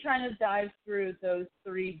we kind of dive through those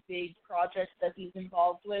 3 big projects that he's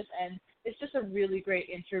involved with, and it's just a really great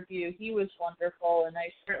interview. He was wonderful, and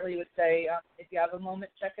I certainly would say if you have a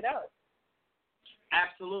moment, check it out.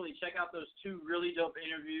 Absolutely. Check out those 2 really dope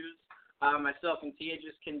interviews myself and Tia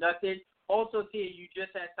just conducted. Also, Tia, you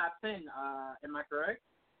just had top 10. Am I correct?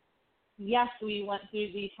 Yes, we went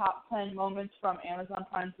through the top 10 moments from Amazon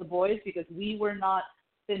Prime's The Boys because we were not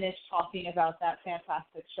finished talking about that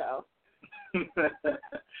fantastic show.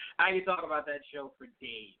 I can talk about that show for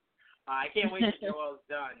days. I can't wait till Joel's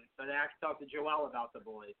done so that I can talk to Joel about The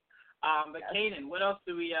Boys. But yes. Kanan, what else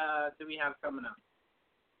do we have coming up?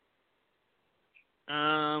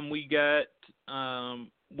 We got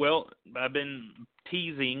well, I've been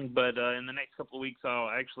teasing, but in the next couple of weeks I'll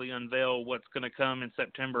actually unveil what's going to come in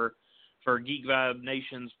September for Geek Vibe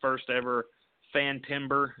Nation's first ever Fan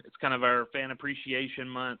Timber. It's kind of our fan appreciation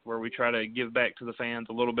month where we try to give back to the fans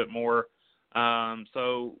a little bit more.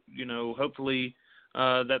 So, hopefully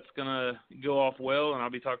that's going to go off well, and I'll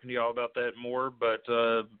be talking to you all about that more. But,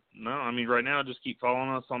 right now just keep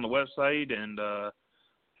following us on the website and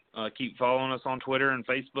keep following us on Twitter and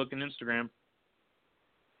Facebook and Instagram.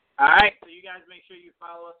 All right, so you guys make sure you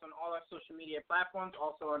follow us on all our social media platforms,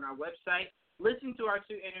 also on our website. Listen to our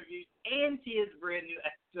 2 interviews and Tia's brand new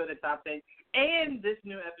episode of Top 10 and this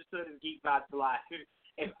new episode of Geek Vibes Live.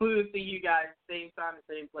 And we will see you guys same time and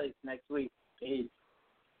same place next week. Peace.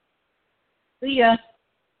 See ya.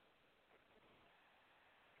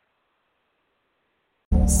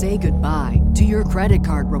 Say goodbye to your credit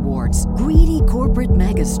card rewards. Greedy corporate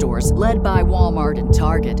mega stores, led by Walmart and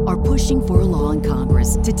Target, are pushing for a law in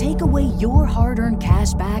Congress to take away your hard-earned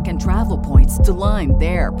cash back and travel points to line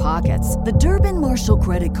their pockets. The Durbin-Marshall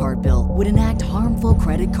credit card bill would enact harmful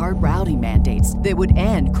credit card routing mandates that would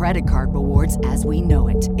end credit card rewards as we know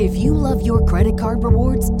it. If you love your credit card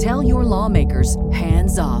rewards, tell your lawmakers,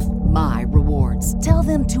 hands off my rewards. Tell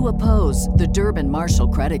them to oppose the Durbin-Marshall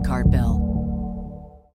credit card bill.